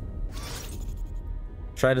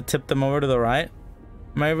 Try to tip them over to the right.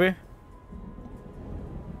 Maybe.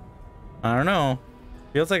 I don't know.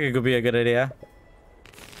 Feels like it could be a good idea.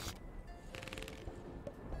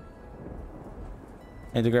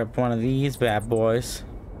 Need to grab one of these bad boys.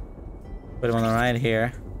 Put them on the right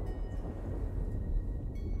here.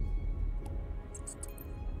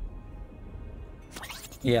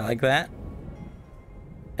 Yeah, like that.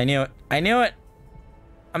 I knew it. I knew it.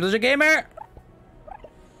 I'm such a gamer.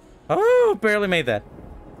 Oh, barely made that.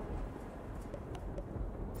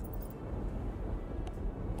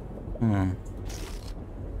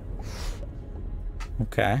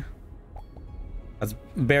 Okay. That's a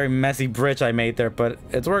very messy bridge I made there, but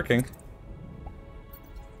it's working.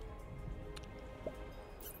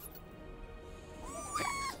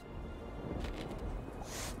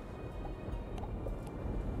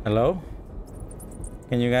 Hello?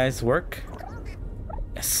 Can you guys work?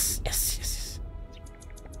 Yes, yes, yes, yes.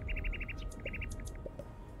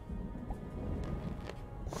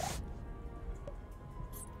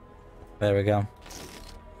 There we go.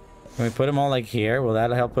 Can we put them all like here? Will that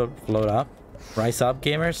help it float up? Rise up,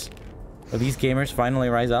 gamers? Will these gamers finally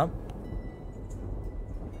rise up?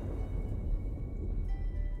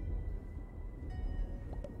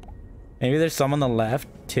 Maybe there's some on the left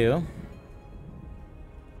too.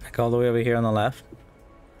 Like all the way over here on the left.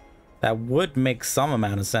 That would make some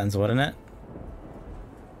amount of sense, wouldn't it?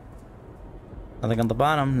 Nothing on the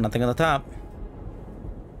bottom, nothing on the top.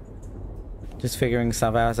 Just figuring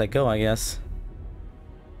stuff out as I go, I guess.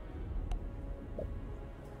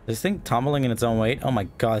 This thing tumbling in its own weight? Oh my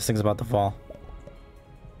god, this thing's about to fall.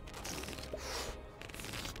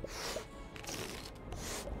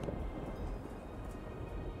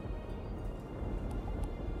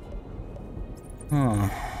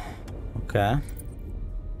 Okay.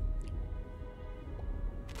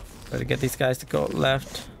 Better get these guys to go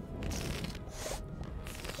left.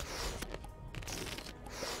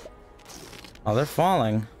 Oh, they're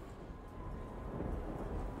falling.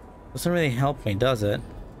 Doesn't really help me, does it?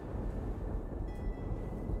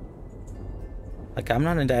 Like, I'm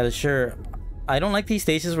not entirely sure. I don't like these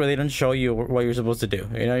stages where they don't show you what you're supposed to do.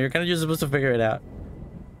 You know, you're kind of just supposed to figure it out.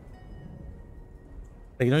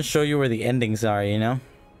 They don't show you where the endings are, you know?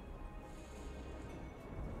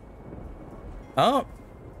 Oh!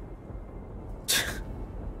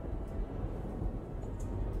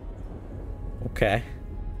 Okay.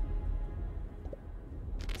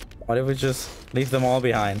 What if we just leave them all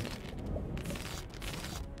behind?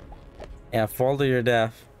 Yeah, fall to your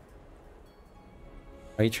death.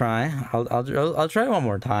 Are you trying? I'll try one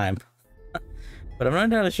more time. But I'm not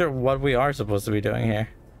entirely sure what we are supposed to be doing here.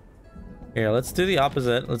 Here, let's do the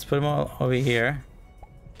opposite. Let's put them all over here.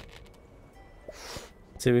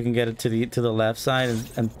 See if we can get it to the left side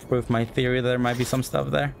and prove my theory that there might be some stuff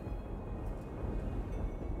there.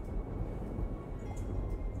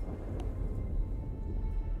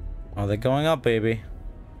 Oh, they're going up, baby.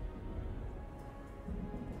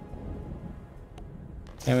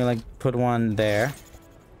 Can we like put one there?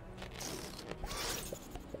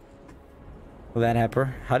 With that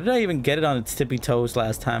heifer. How did I even get it on its tippy toes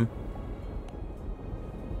last time?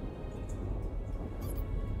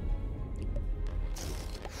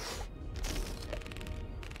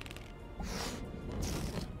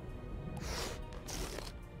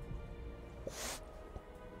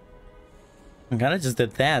 I kind of just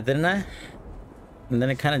did that, didn't I? And then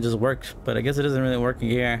it kind of just worked, but I guess it isn't really working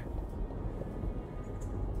here.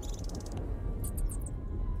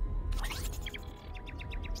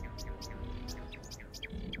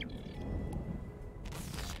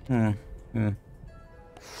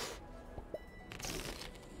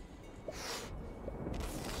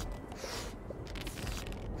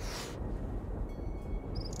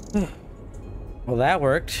 Well, that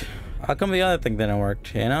worked. How come the other thing didn't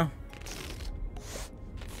work, you know?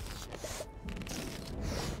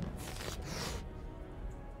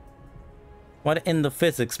 What in the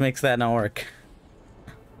physics makes that not work?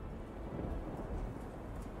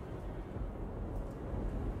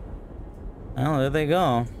 Oh, there they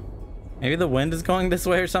go. Maybe the wind is going this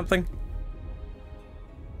way or something?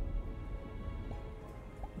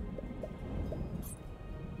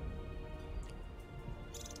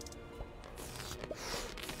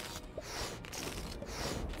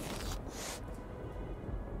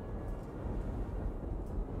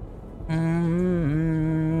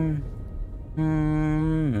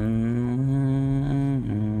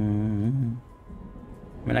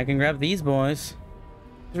 I mean, I can grab these boys.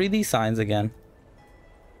 Read these signs again.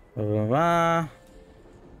 Blah, blah, blah.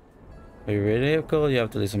 You're really cool. You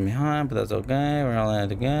have to leave some behind, but that's okay. We're all in it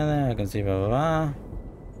together. I can see blah, blah, blah.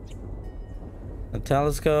 The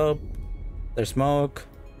telescope. There's smoke.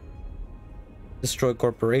 Destroy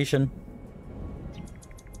corporation.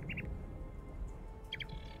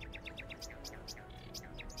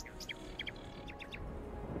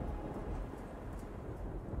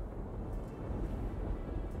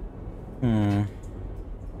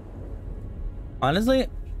 Honestly,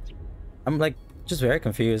 I'm like just very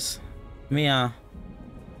confused. Let me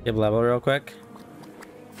give level real quick.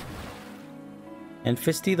 And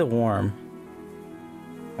Fisty the Worm.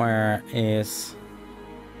 Where is?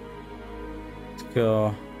 Let's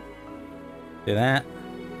go do that.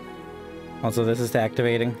 Also, this is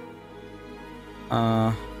activating.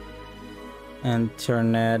 And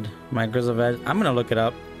Turned Micros of Edge. I'm gonna look it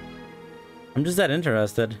up. I'm just that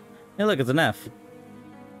interested. Hey, look, it's an F.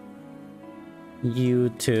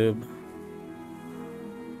 YouTube.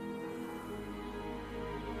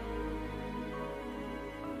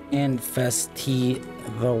 Infesty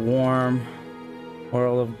the Worm.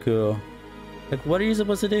 World of Goo. Like, what are you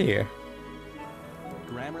supposed to do here?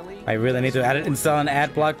 Grammarly, I really need to install an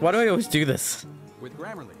ad block. Why do I always do this? with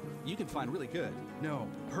Grammarly, you can find really good, no,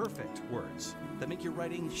 perfect words that make your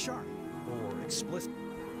writing sharp or explicit.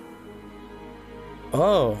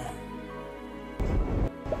 Oh.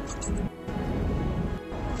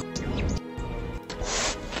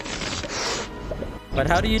 But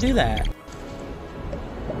how do you do that?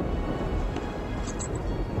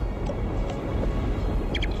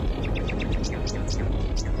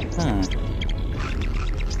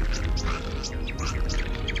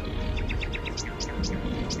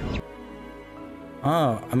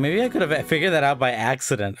 Oh, maybe I could have figured that out by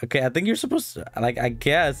accident. Okay, I think you're supposed to, like, I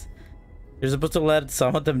guess you're supposed to let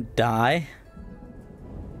some of them die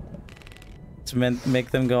to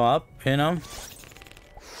make them go up, you know?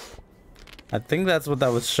 I think that's what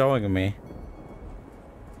that was showing me.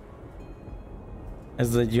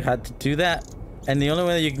 Is that you had to do that, and the only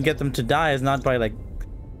way that you can get them to die is not by like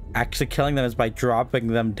actually killing them, is by dropping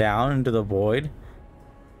them down into the void.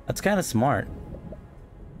 That's kind of smart,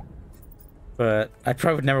 but I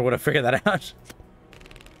probably never would have figured that out.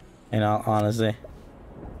 In all honesty,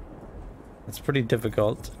 it's pretty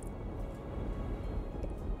difficult.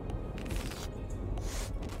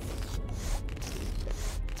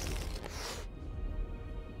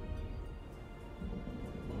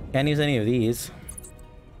 Can't use any of these.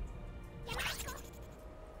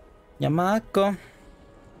 Yamako.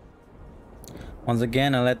 Once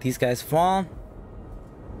again, I'll let these guys fall.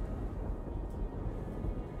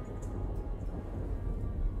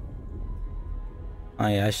 Oh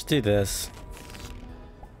yeah, I should do this.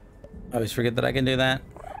 I always forget that I can do that.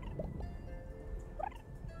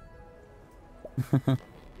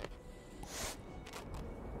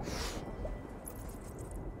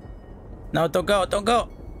 No, don't go, don't go!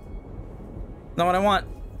 Not what I want.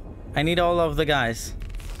 I need all of the guys.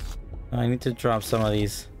 I need to drop some of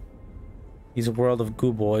these. These World of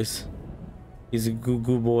Goo boys. These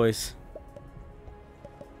goo boys.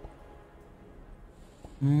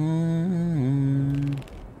 And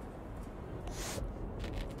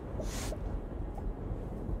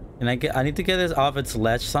I need to get this off its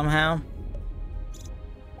ledge somehow.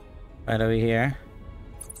 Right over here.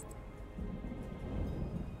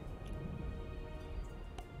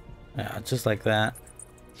 Yeah, just like that.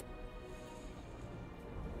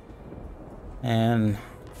 And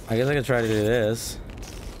I guess I could try to do this.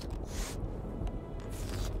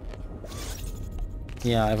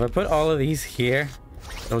 Yeah, if I put all of these here,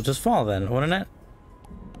 it'll just fall then, wouldn't it?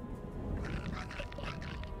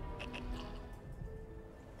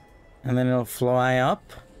 And then it'll fly up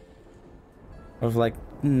with like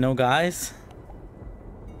no guys.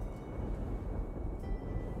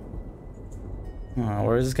 Oh,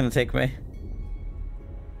 where is this gonna take me?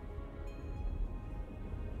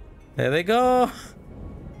 There they go.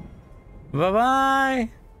 Bye-bye.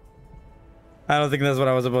 I don't think that's what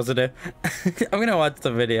I was supposed to do. I'm gonna watch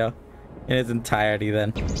the video in its entirety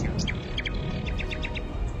then.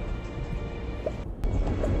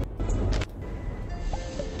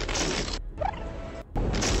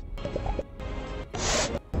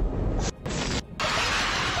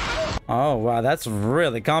 Oh wow, that's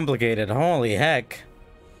really complicated. Holy heck.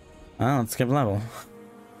 Oh, let's skip level.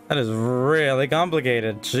 That is really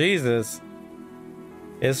complicated. Jesus.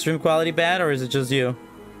 Is stream quality bad or is it just you?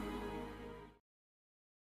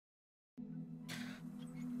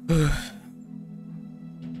 And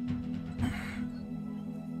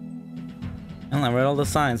I read all the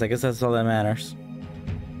signs. I guess that's all that matters.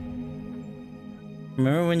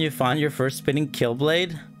 Remember when you found your first spinning kill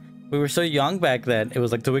blade? We were so young back then. It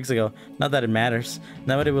was like 2 weeks ago. Not that it matters.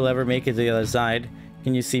 Nobody will ever make it to the other side.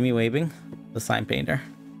 Can you see me waving? The sign painter.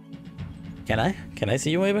 Can I? Can I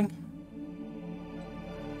see you waving?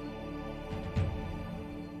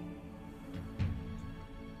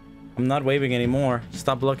 I'm not waving anymore.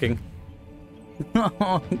 Stop looking.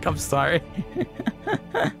 I'm sorry.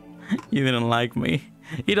 You didn't like me.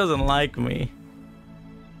 He doesn't like me.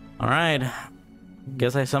 Alright.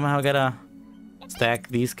 Guess I somehow gotta stack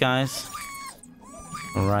these guys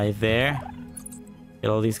right there. Get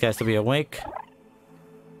all these guys to be awake.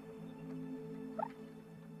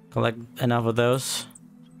 Collect enough of those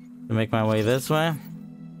to make my way this way.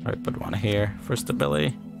 Alright, put one here for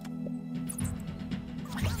stability.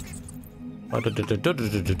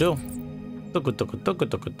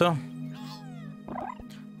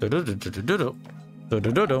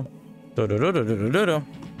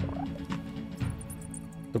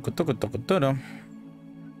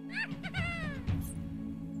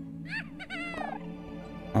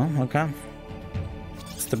 Oh, okay.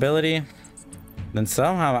 Stability. Then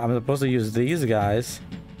somehow I'm supposed to use these guys.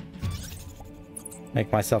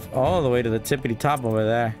 Make myself all the way to the tippity top over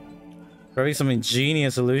there. Probably some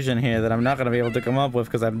ingenious solution here that I'm not going to be able to come up with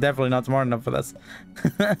because I'm definitely not smart enough for this.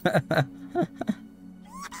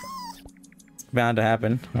 Bound to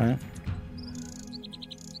happen, right?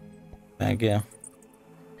 Thank you.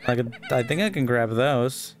 I think I can grab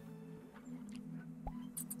those.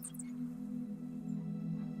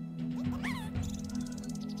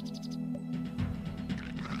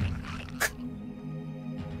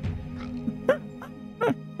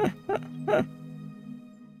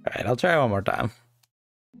 Alright, I'll try one more time.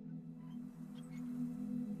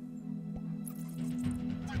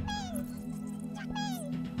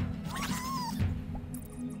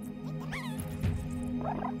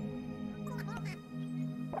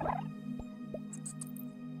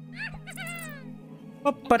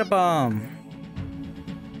 Ba-da-bum.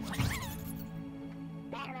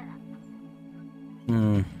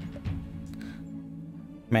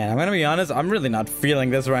 Man, I'm gonna be honest, I'm really not feeling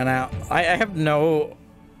this right now. I have no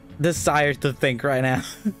desire to think right now.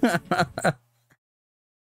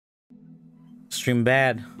 Stream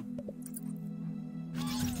bad.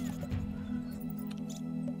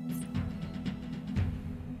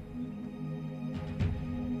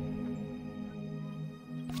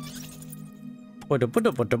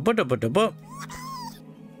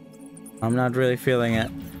 I'm not really feeling it.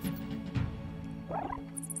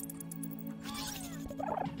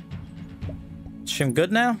 Stream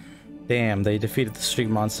good now? Damn, they defeated the street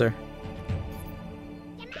monster.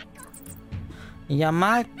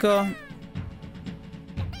 Yamako.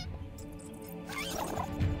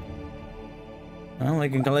 Well, we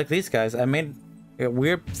can collect these guys. I made a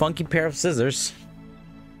weird, funky pair of scissors.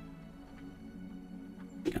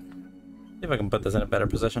 See if I can put this in a better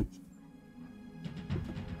position.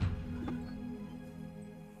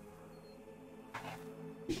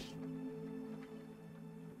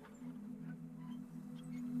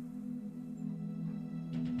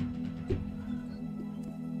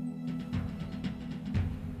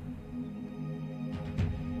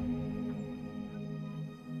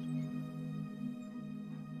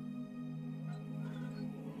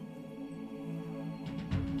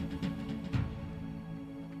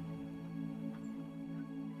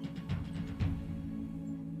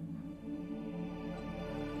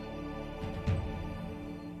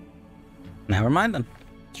 Never mind then.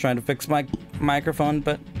 Just trying to fix my microphone,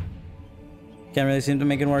 but can't really seem to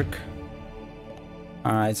make it work.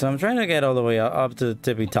 Alright, so I'm trying to get all the way up to the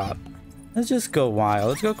tippy top. Let's just go wild.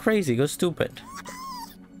 Let's go crazy. Go stupid.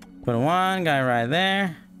 Put one guy right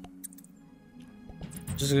there.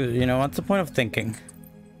 Just, you know, what's the point of thinking?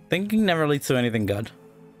 Thinking never leads to anything good.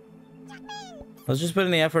 Let's just put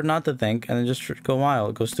in the effort not to think and then just go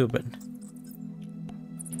wild. Go stupid.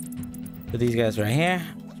 Put these guys right here.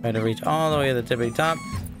 Try to reach all the way to the tippy top.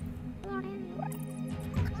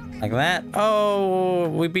 Like that. Oh,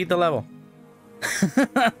 we beat the level.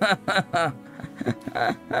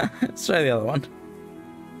 Let's try the other one.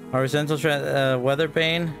 Horizontal Weather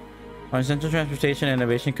Pane. Horizontal Transportation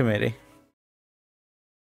Innovation Committee.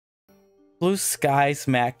 Blue Sky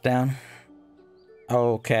Smackdown.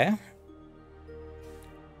 Okay.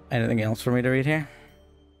 Anything else for me to read here?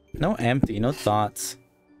 No empty, no thoughts.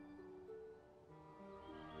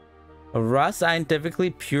 A raw scientifically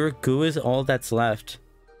pure goo is all that's left.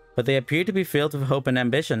 But they appear to be filled with hope and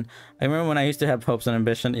ambition. I remember when I used to have hopes and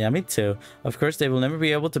ambition. Yeah, me too. Of course, they will never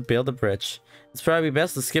be able to build a bridge. It's probably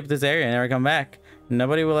best to skip this area and never come back.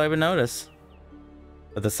 Nobody will ever notice.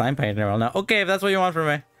 But the sign painter will know. Okay, if that's what you want from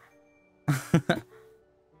me. Let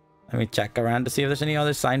me check around to see if there's any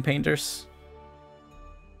other sign painters.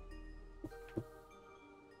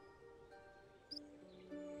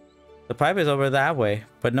 The pipe is over that way,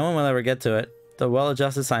 but no one will ever get to it. The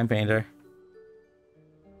well-adjusted sign painter.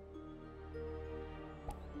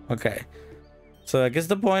 Okay. So I guess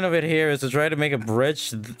the point of it here is to try to make a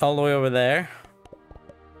bridge all the way over there.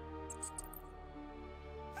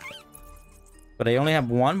 But I only have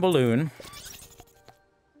one balloon.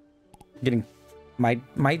 Getting... My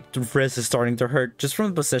wrist is starting to hurt just from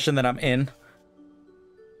the position that I'm in.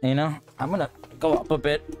 You know? I'm gonna go up a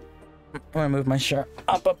bit. I'm gonna move my shirt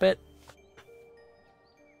up a bit.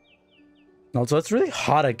 Also, it's really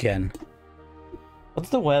hot again. What's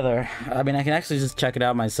the weather? I mean, I can actually just check it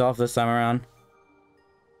out myself this time around.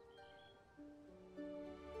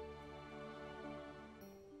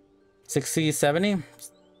 $60, $70?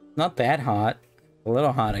 Not that hot. A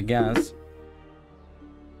little hot, I guess.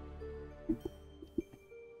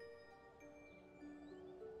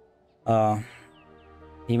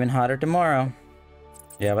 Even hotter tomorrow.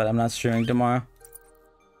 Yeah, but I'm not streaming tomorrow.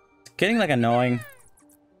 It's getting like annoying.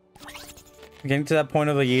 Getting to that point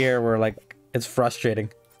of the year where like it's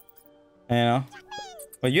frustrating, you know.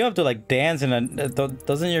 But you have to like dance in a.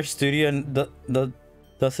 Doesn't your studio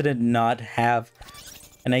doesn't it not have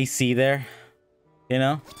an AC there? You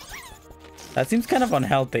know, that seems kind of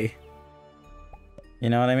unhealthy.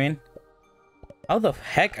 You know what I mean? How the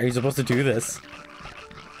heck are you supposed to do this?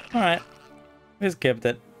 All right, we skipped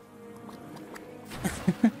it.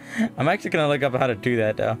 I'm actually gonna look up how to do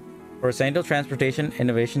that though. Horizontal Transportation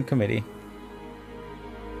Innovation Committee.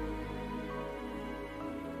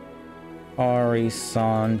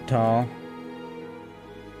 Horizontal.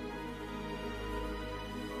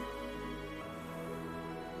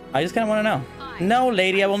 I just kind of want to know. No,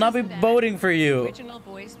 lady, I will not be voting for you. Original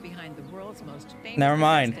voice behind the world's most famous. Never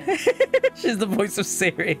mind. She's the voice of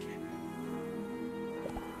Siri.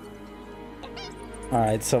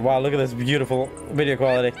 Alright, so wow, look at this beautiful video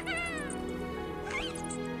quality.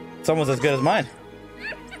 It's almost as good as mine.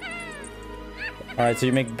 Alright, so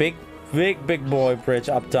you make big boy bridge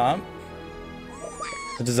up top.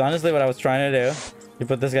 Which is honestly what I was trying to do. You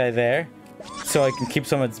put this guy there, so I can keep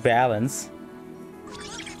some of its balance.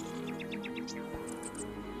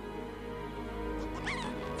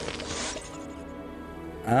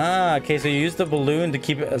 Ah, okay, so you use the balloon to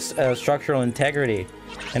keep a structural integrity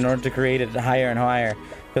in order to create it higher and higher.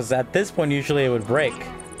 Because at this point, usually it would break.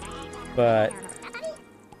 But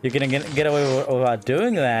you're gonna get away without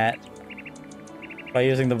doing that by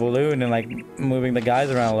using the balloon and like moving the guys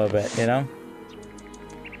around a little bit, you know?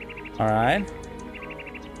 Alright.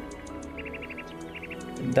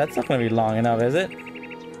 That's not gonna be long enough, is it?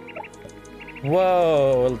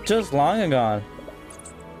 Whoa, just long ago.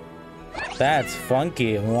 That's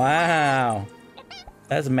funky. Wow.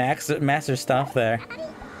 That's master stuff there.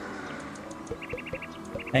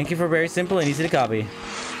 Thank you for very simple and easy to copy.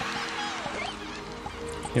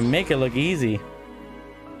 You make it look easy.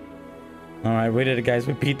 Alright, we did it, guys.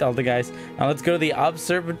 We beat all the guys. Now let's go to the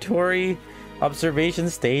observation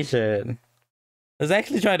station. Let's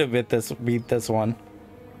actually try to beat this one.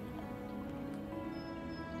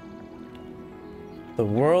 The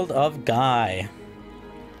world of Guy.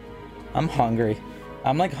 I'm hungry.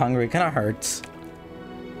 I'm like hungry. Kind of hurts.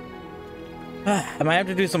 I might have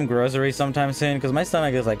to do some groceries sometime soon because my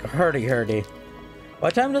stomach is like hurty.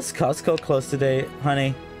 What time does Costco close today,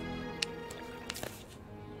 honey?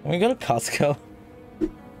 Can we go to Costco?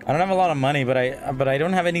 I don't have a lot of money, but I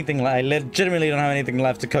don't have anything. I legitimately don't have anything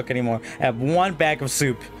left to cook anymore. I have one bag of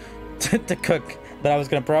soup to cook that I was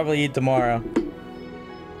gonna probably eat tomorrow.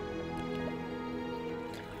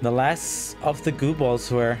 The last of the goo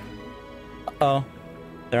balls were... Uh-oh.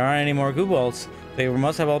 There aren't any more goo balls. They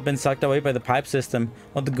must have all been sucked away by the pipe system.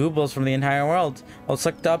 All the goo balls from the entire world. All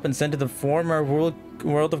sucked up and sent to the former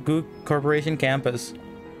World of Goo Corporation campus,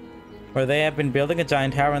 where they have been building a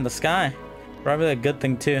giant tower in the sky. Probably a good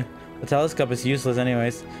thing too. The telescope is useless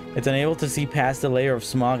anyways. It's unable to see past the layer of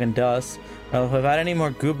smog and dust. Well, without any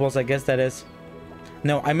more goo balls, I guess that is...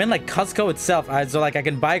 No, I meant like Costco itself, so like I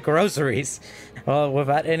can buy groceries. Well,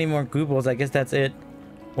 without any more goo balls, I guess that's it.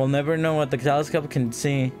 We'll never know what the telescope can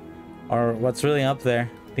see, or what's really up there.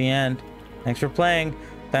 The end. Thanks for playing.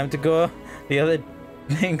 Time to go the other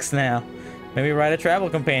things now. Maybe write a travel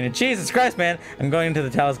companion. Jesus Christ, man! I'm going into the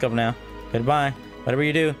telescope now. Goodbye. Whatever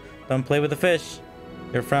you do, don't play with the fish.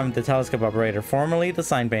 You're from the telescope operator, formerly the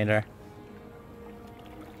sign painter.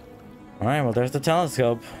 Alright, well there's the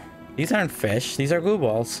telescope. These aren't fish, these are goo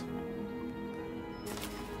balls.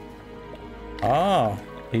 Oh,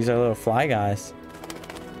 these are little fly guys.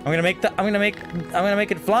 I'm gonna make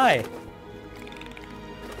it fly.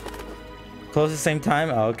 Close at the same time?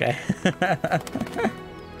 Oh, okay.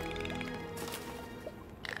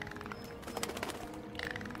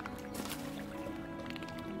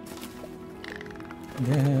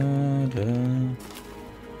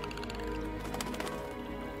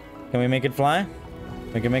 Can we make it fly?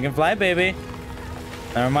 We can make it fly, baby.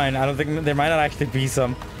 Never mind. I don't think there might not actually be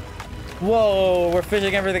some. Whoa, we're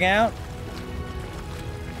fishing everything out.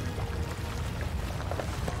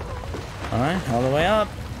 All right, all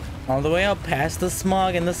the way up, past the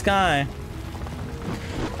smog in the sky.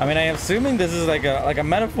 I mean, I'm assuming this is like a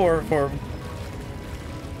metaphor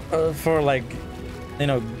for like, you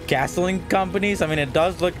know, gasoline companies. I mean, it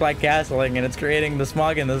does look like gasoline, and it's creating the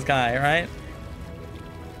smog in the sky, right?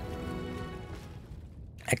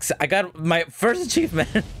 I got my first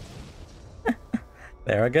achievement.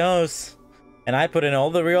 There it goes. And I put in all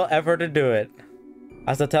the real effort to do it.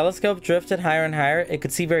 As the telescope drifted higher and higher, it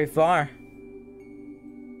could see very far.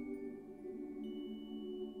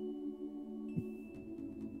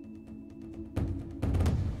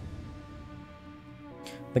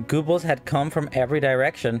 The Goobles had come from every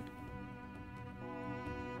direction.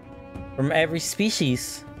 From every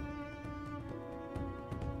species.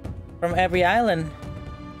 From every island.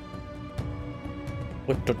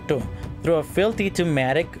 Through a filthy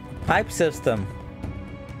pneumatic pipe system.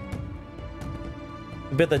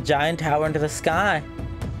 We built a giant tower into the sky.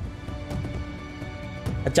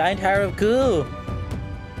 A giant tower of goo.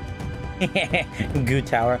 Goo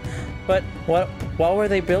tower. But what were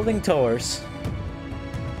they building towards?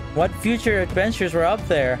 What future adventures were up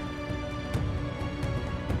there?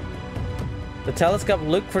 The telescope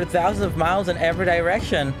looked for thousands of miles in every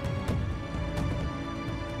direction.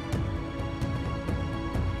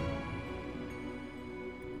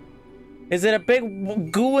 Is it a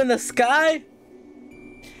big goo in the sky?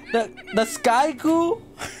 The sky goo?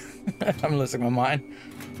 I'm losing my mind.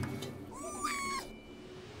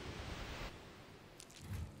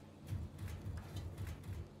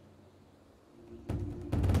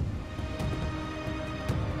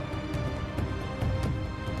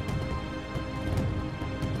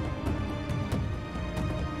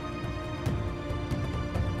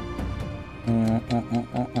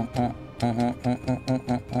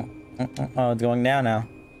 Oh, it's going down now.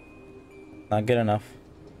 Not good enough.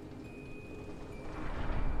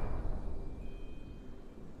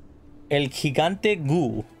 El Gigante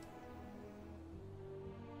Goo.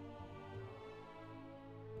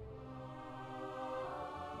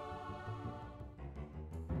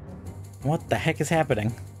 What the heck is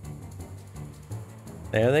happening?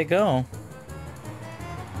 There they go.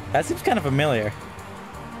 That seems kind of familiar.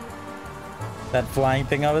 That flying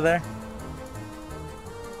thing over there.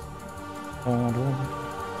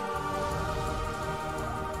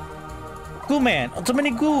 Goo man! Oh, so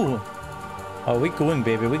many goo! Oh, we gooing,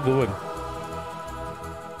 baby. We gooing.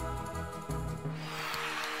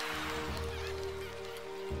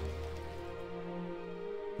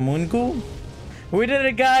 Moon Goo? We did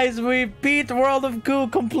it, guys! We beat World of Goo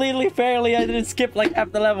completely fairly. I didn't skip like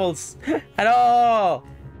half the levels at all.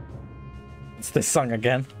 It's this song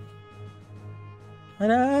again. I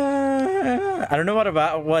don't know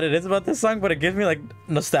what it is about this song, but it gives me like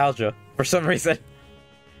nostalgia for some reason.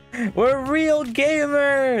 We're real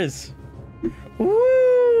gamers!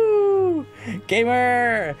 Woo!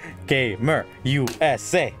 Gamer! Gamer!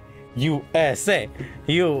 USA! USA!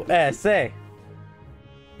 USA!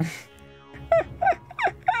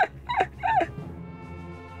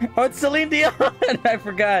 Oh, it's Celine Dion! I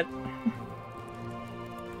forgot.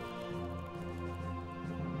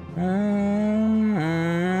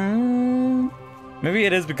 Maybe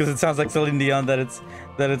it is because it sounds like Celine Dion that it's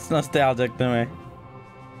nostalgic to me.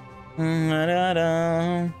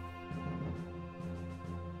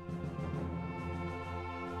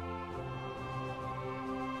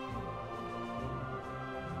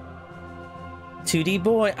 2D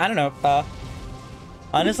boy. I don't know.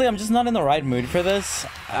 Honestly, I'm just not in the right mood for this.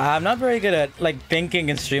 I'm not very good at like thinking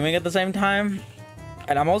and streaming at the same time.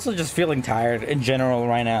 And I'm also just feeling tired in general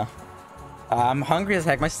right now. I'm hungry as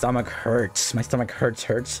heck. My stomach hurts. My stomach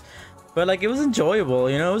hurts. But like, it was enjoyable,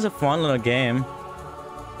 you know? It was a fun little game.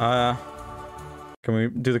 Can we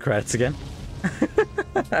do the credits again?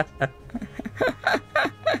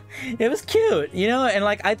 It was cute, you know? And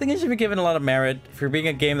like, I think it should be given a lot of merit for being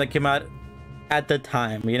a game that came out at the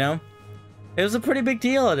time, you know? It was a pretty big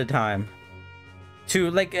deal at the time.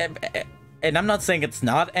 To like, and I'm not saying it's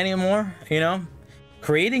not anymore, you know?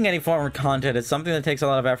 Creating any form of content is something that takes a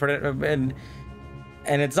lot of effort, and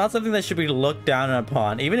it's not something that should be looked down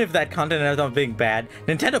upon, even if that content ends up being bad.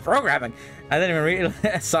 Nintendo programming! I didn't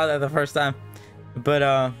even saw that the first time.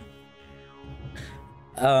 But,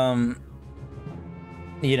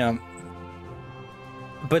 you know,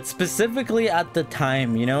 but specifically at the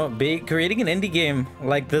time, you know, creating an indie game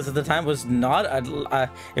like this at the time was not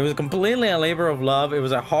it was completely a labor of love. It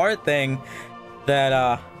was a hard thing that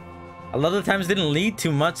a lot of the times didn't lead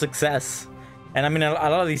to much success. And I mean, a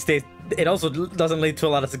lot of these days it also doesn't lead to a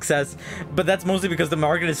lot of success, but that's mostly because the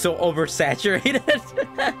market is so oversaturated.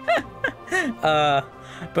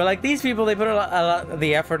 But like, these people, they put a lot of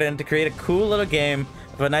the effort in to create a cool little game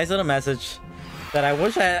with a nice little message that I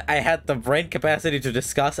wish I had the brain capacity to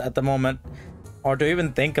discuss at the moment, or to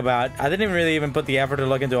even think about. I didn't really even put the effort to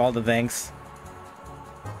look into all the things.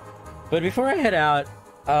 But before I head out,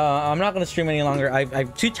 I'm not gonna stream any longer.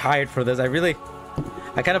 I'm too tired for this. I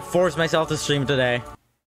kind of forced myself to stream today.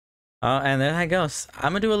 And there I go.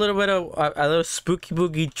 I'm gonna do a little bit of a little spooky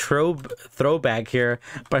boogie throwback here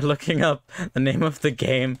by looking up the name of the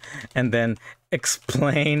game and then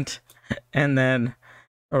explained and then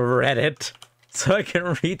read it so I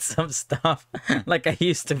can read some stuff like I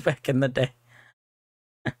used to back in the day.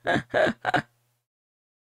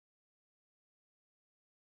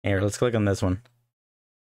 Here, let's click on this one.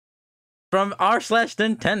 From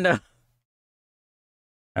r/Nintendo.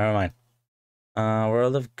 Never mind.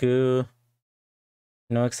 World of Goo.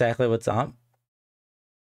 Know exactly what's up.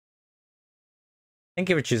 Thank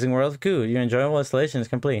you for choosing World of Goo. Your enjoyable installation is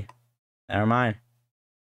complete. Never mind.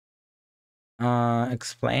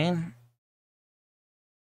 Explain.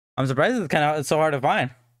 I'm surprised it's so hard to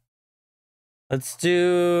find. Let's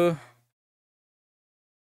do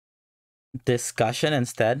discussion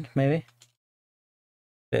instead, maybe.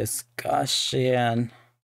 Discussion.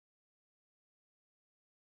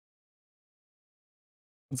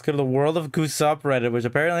 Let's go to the World of Goo subreddit, which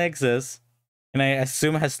apparently exists, and I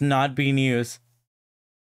assume has not been used.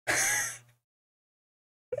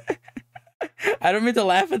 I don't mean to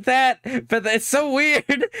laugh at that, but it's so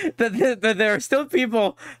weird that there are still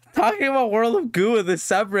people talking about World of Goo in this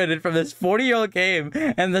subreddit from this 40-year-old game,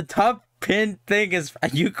 and the top pinned thing is a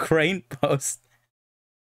Ukraine post.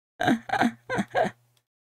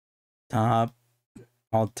 Top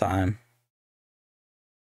all time.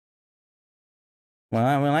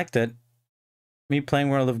 Well, we liked it. Me playing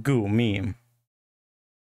World of Goo meme.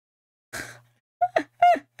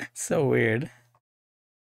 So weird.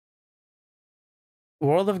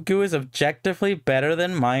 World of Goo is objectively better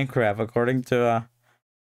than Minecraft, according to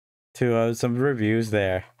some reviews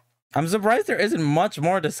there. I'm surprised there isn't much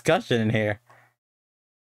more discussion in here.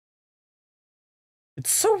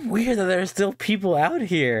 It's so weird that there are still people out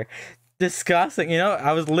here discussing. You know,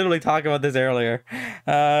 I was literally talking about this earlier,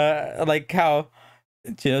 like how,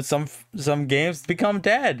 you know, some games become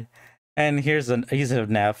dead, and he's a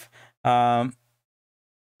Neff. But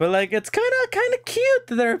like, it's kind of cute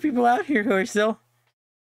that there are people out here who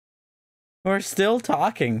are still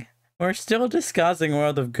talking. We're still discussing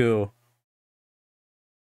World of Goo.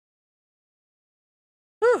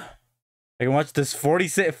 Whew. I can watch this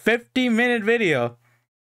 50-minute video.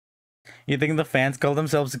 You think the fans call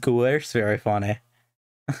themselves Gooers? Very funny.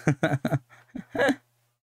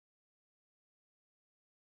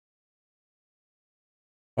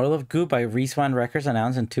 World of Goo by Respawn Records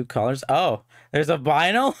announced in 2 colors. Oh, there's a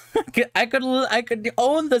vinyl. I could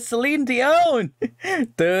own the Celine Dion.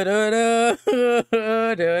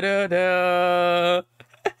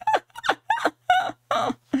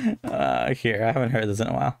 Here, I haven't heard this in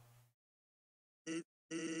a while.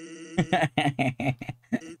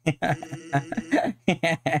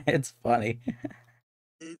 It's funny.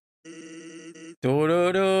 Do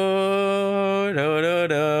do do do do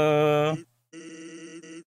do.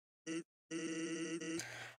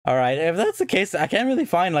 All right, if that's the case, I can't really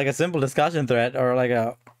find like a simple discussion thread or like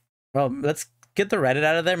a. Well, let's get the Reddit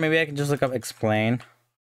out of there. Maybe I can just look up explain.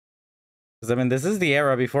 Because I mean, this is the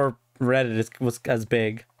era before Reddit was as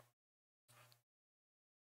big.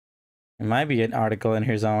 There might be an article in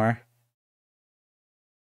here somewhere.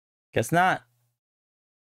 Guess not.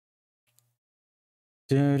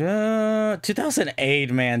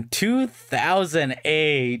 2008, man.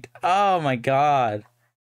 2008. Oh my god.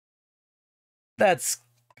 That's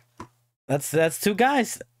 2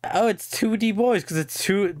 guys. Oh, it's 2D boys because it's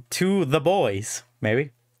two the boys.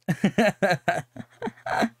 Maybe.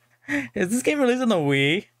 Is this game released on the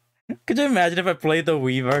Wii? Could you imagine if I played the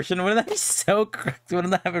Wii version? Wouldn't that be so correct?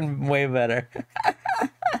 Wouldn't that have been way better?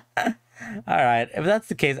 Alright, if that's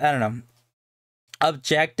the case, I don't know.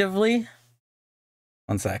 Objectively...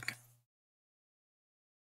 One sec.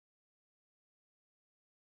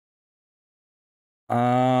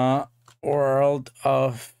 World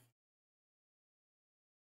of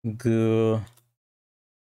Goo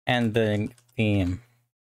ending theme.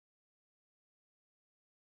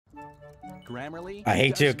 Grammarly. I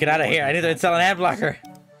hate you. Get out of here. I need to install an ad blocker.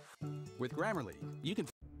 With Grammarly, you can.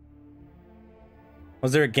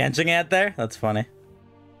 Was there a Genshin ad there? That's funny.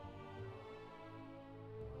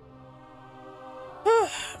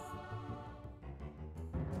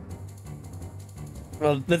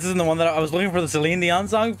 Well, this isn't the one that I was looking for, the Celine Dion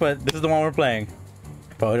song, but this is the one we're playing.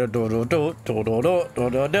 Okay, I'm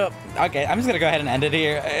just gonna go ahead and end it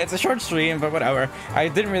here. It's a short stream, but whatever. I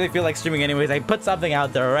didn't really feel like streaming anyways. I put something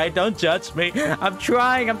out there, right? Don't judge me. I'm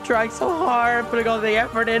trying so hard, putting all the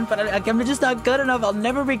effort in, but I'm just not good enough. I'll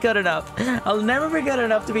never be good enough. I'll never be good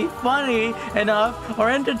enough to be funny enough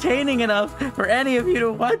or entertaining enough for any of you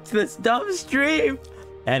to watch this dumb stream.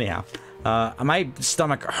 Anyhow, my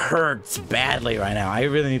stomach hurts badly right now. I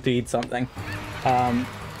really need to eat something.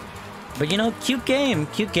 But you know, cute game,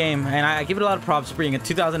 and I give it a lot of props for being a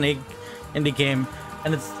 2008 indie game,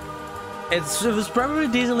 and it was probably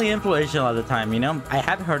decently influential at the time. You know, I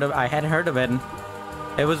had heard of it. And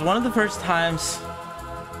it was one of the first times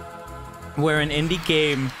where an indie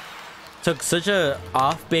game took such a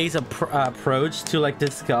off-base approach to like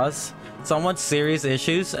discuss somewhat serious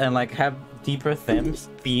issues and like have deeper themes,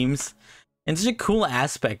 and such a cool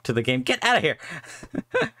aspect to the game. Get out of here!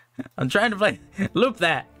 I'm trying to play. Loop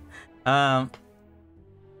that. And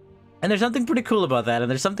there's something pretty cool about that, and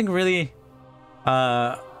there's something really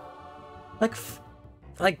like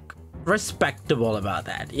respectable about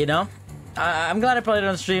that, you know. I'm glad I played it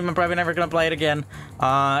on stream. I'm probably never gonna play it again.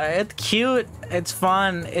 It's cute, it's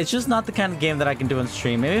fun. It's just not the kind of game that I can do on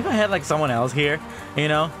stream. Maybe if I had like someone else here, you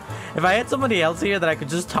know, if I had somebody else here that I could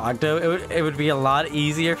just talk to, it would be a lot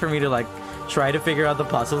easier for me to like try to figure out the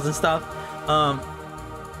puzzles and stuff.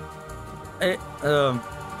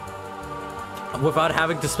 Without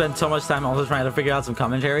having to spend so much time also trying to figure out some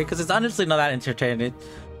commentary, because it's honestly not that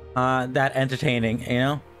entertaining, you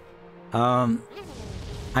know.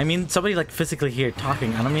 I mean somebody like physically here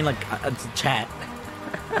talking. I don't mean like a chat.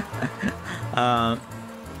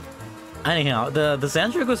 Anyhow, the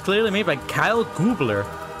soundtrack was clearly made by Kyle Gubler,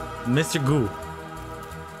 Mr. Goo.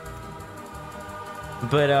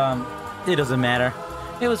 But it doesn't matter.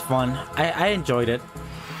 It was fun. I enjoyed it.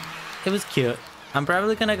 It was cute. I'm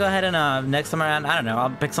probably gonna go ahead and next time around, I don't know, I'll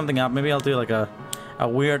pick something up. Maybe I'll do like a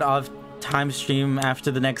weird off time stream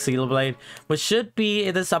after the next Xenoblade, which should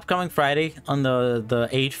be this upcoming Friday on the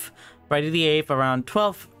 8th. Friday the 8th around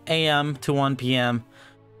 12 a.m. to 1 p.m.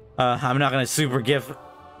 I'm not gonna super give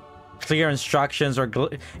clear instructions or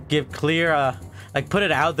give clear like put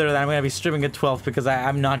it out there that I'm gonna be streaming at 12 because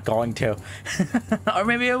I'm not going to. Or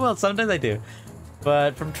maybe I will, sometimes I do.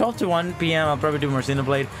 But from 12 to 1 p.m. I'll probably do more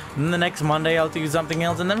Xenoblade. And then the next Monday I'll do something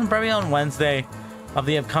else, and then probably on Wednesday of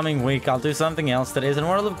the upcoming week I'll do something else that is in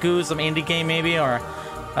World of Goo, some indie game maybe, or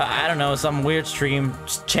I don't know, some weird stream,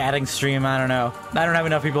 chatting stream, I don't know. I don't have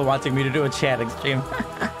enough people watching me to do a chatting stream.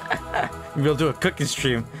 Maybe we'll do a cooking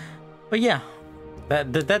stream. But yeah,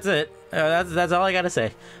 that's it. That's all I gotta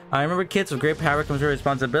say. I remember, kids, with great power comes great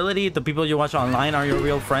responsibility. The people you watch online are your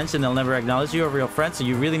real friends, and they'll never acknowledge you as real friends, so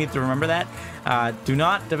you really need to remember that. Do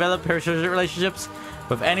not develop parasitic relationships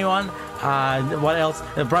with anyone. What else?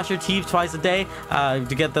 Brush your teeth twice a day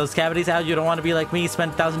to get those cavities out. You don't want to be like me,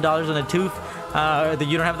 spend $1,000 on a tooth that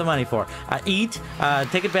you don't have the money for. Eat.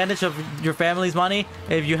 Take advantage of your family's money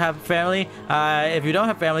if you have family. If you don't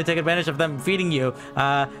have family, take advantage of them feeding you.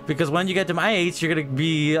 Because when you get to my age, you're gonna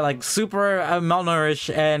be like super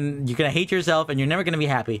malnourished, and you're gonna hate yourself, and you're never gonna be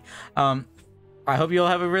happy. I hope you all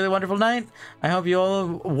have a really wonderful night. I hope you all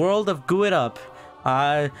world of goo it up.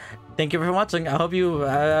 Thank you for watching. I hope you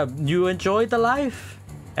you enjoyed the life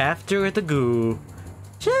after the goo.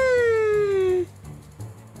 Cheers!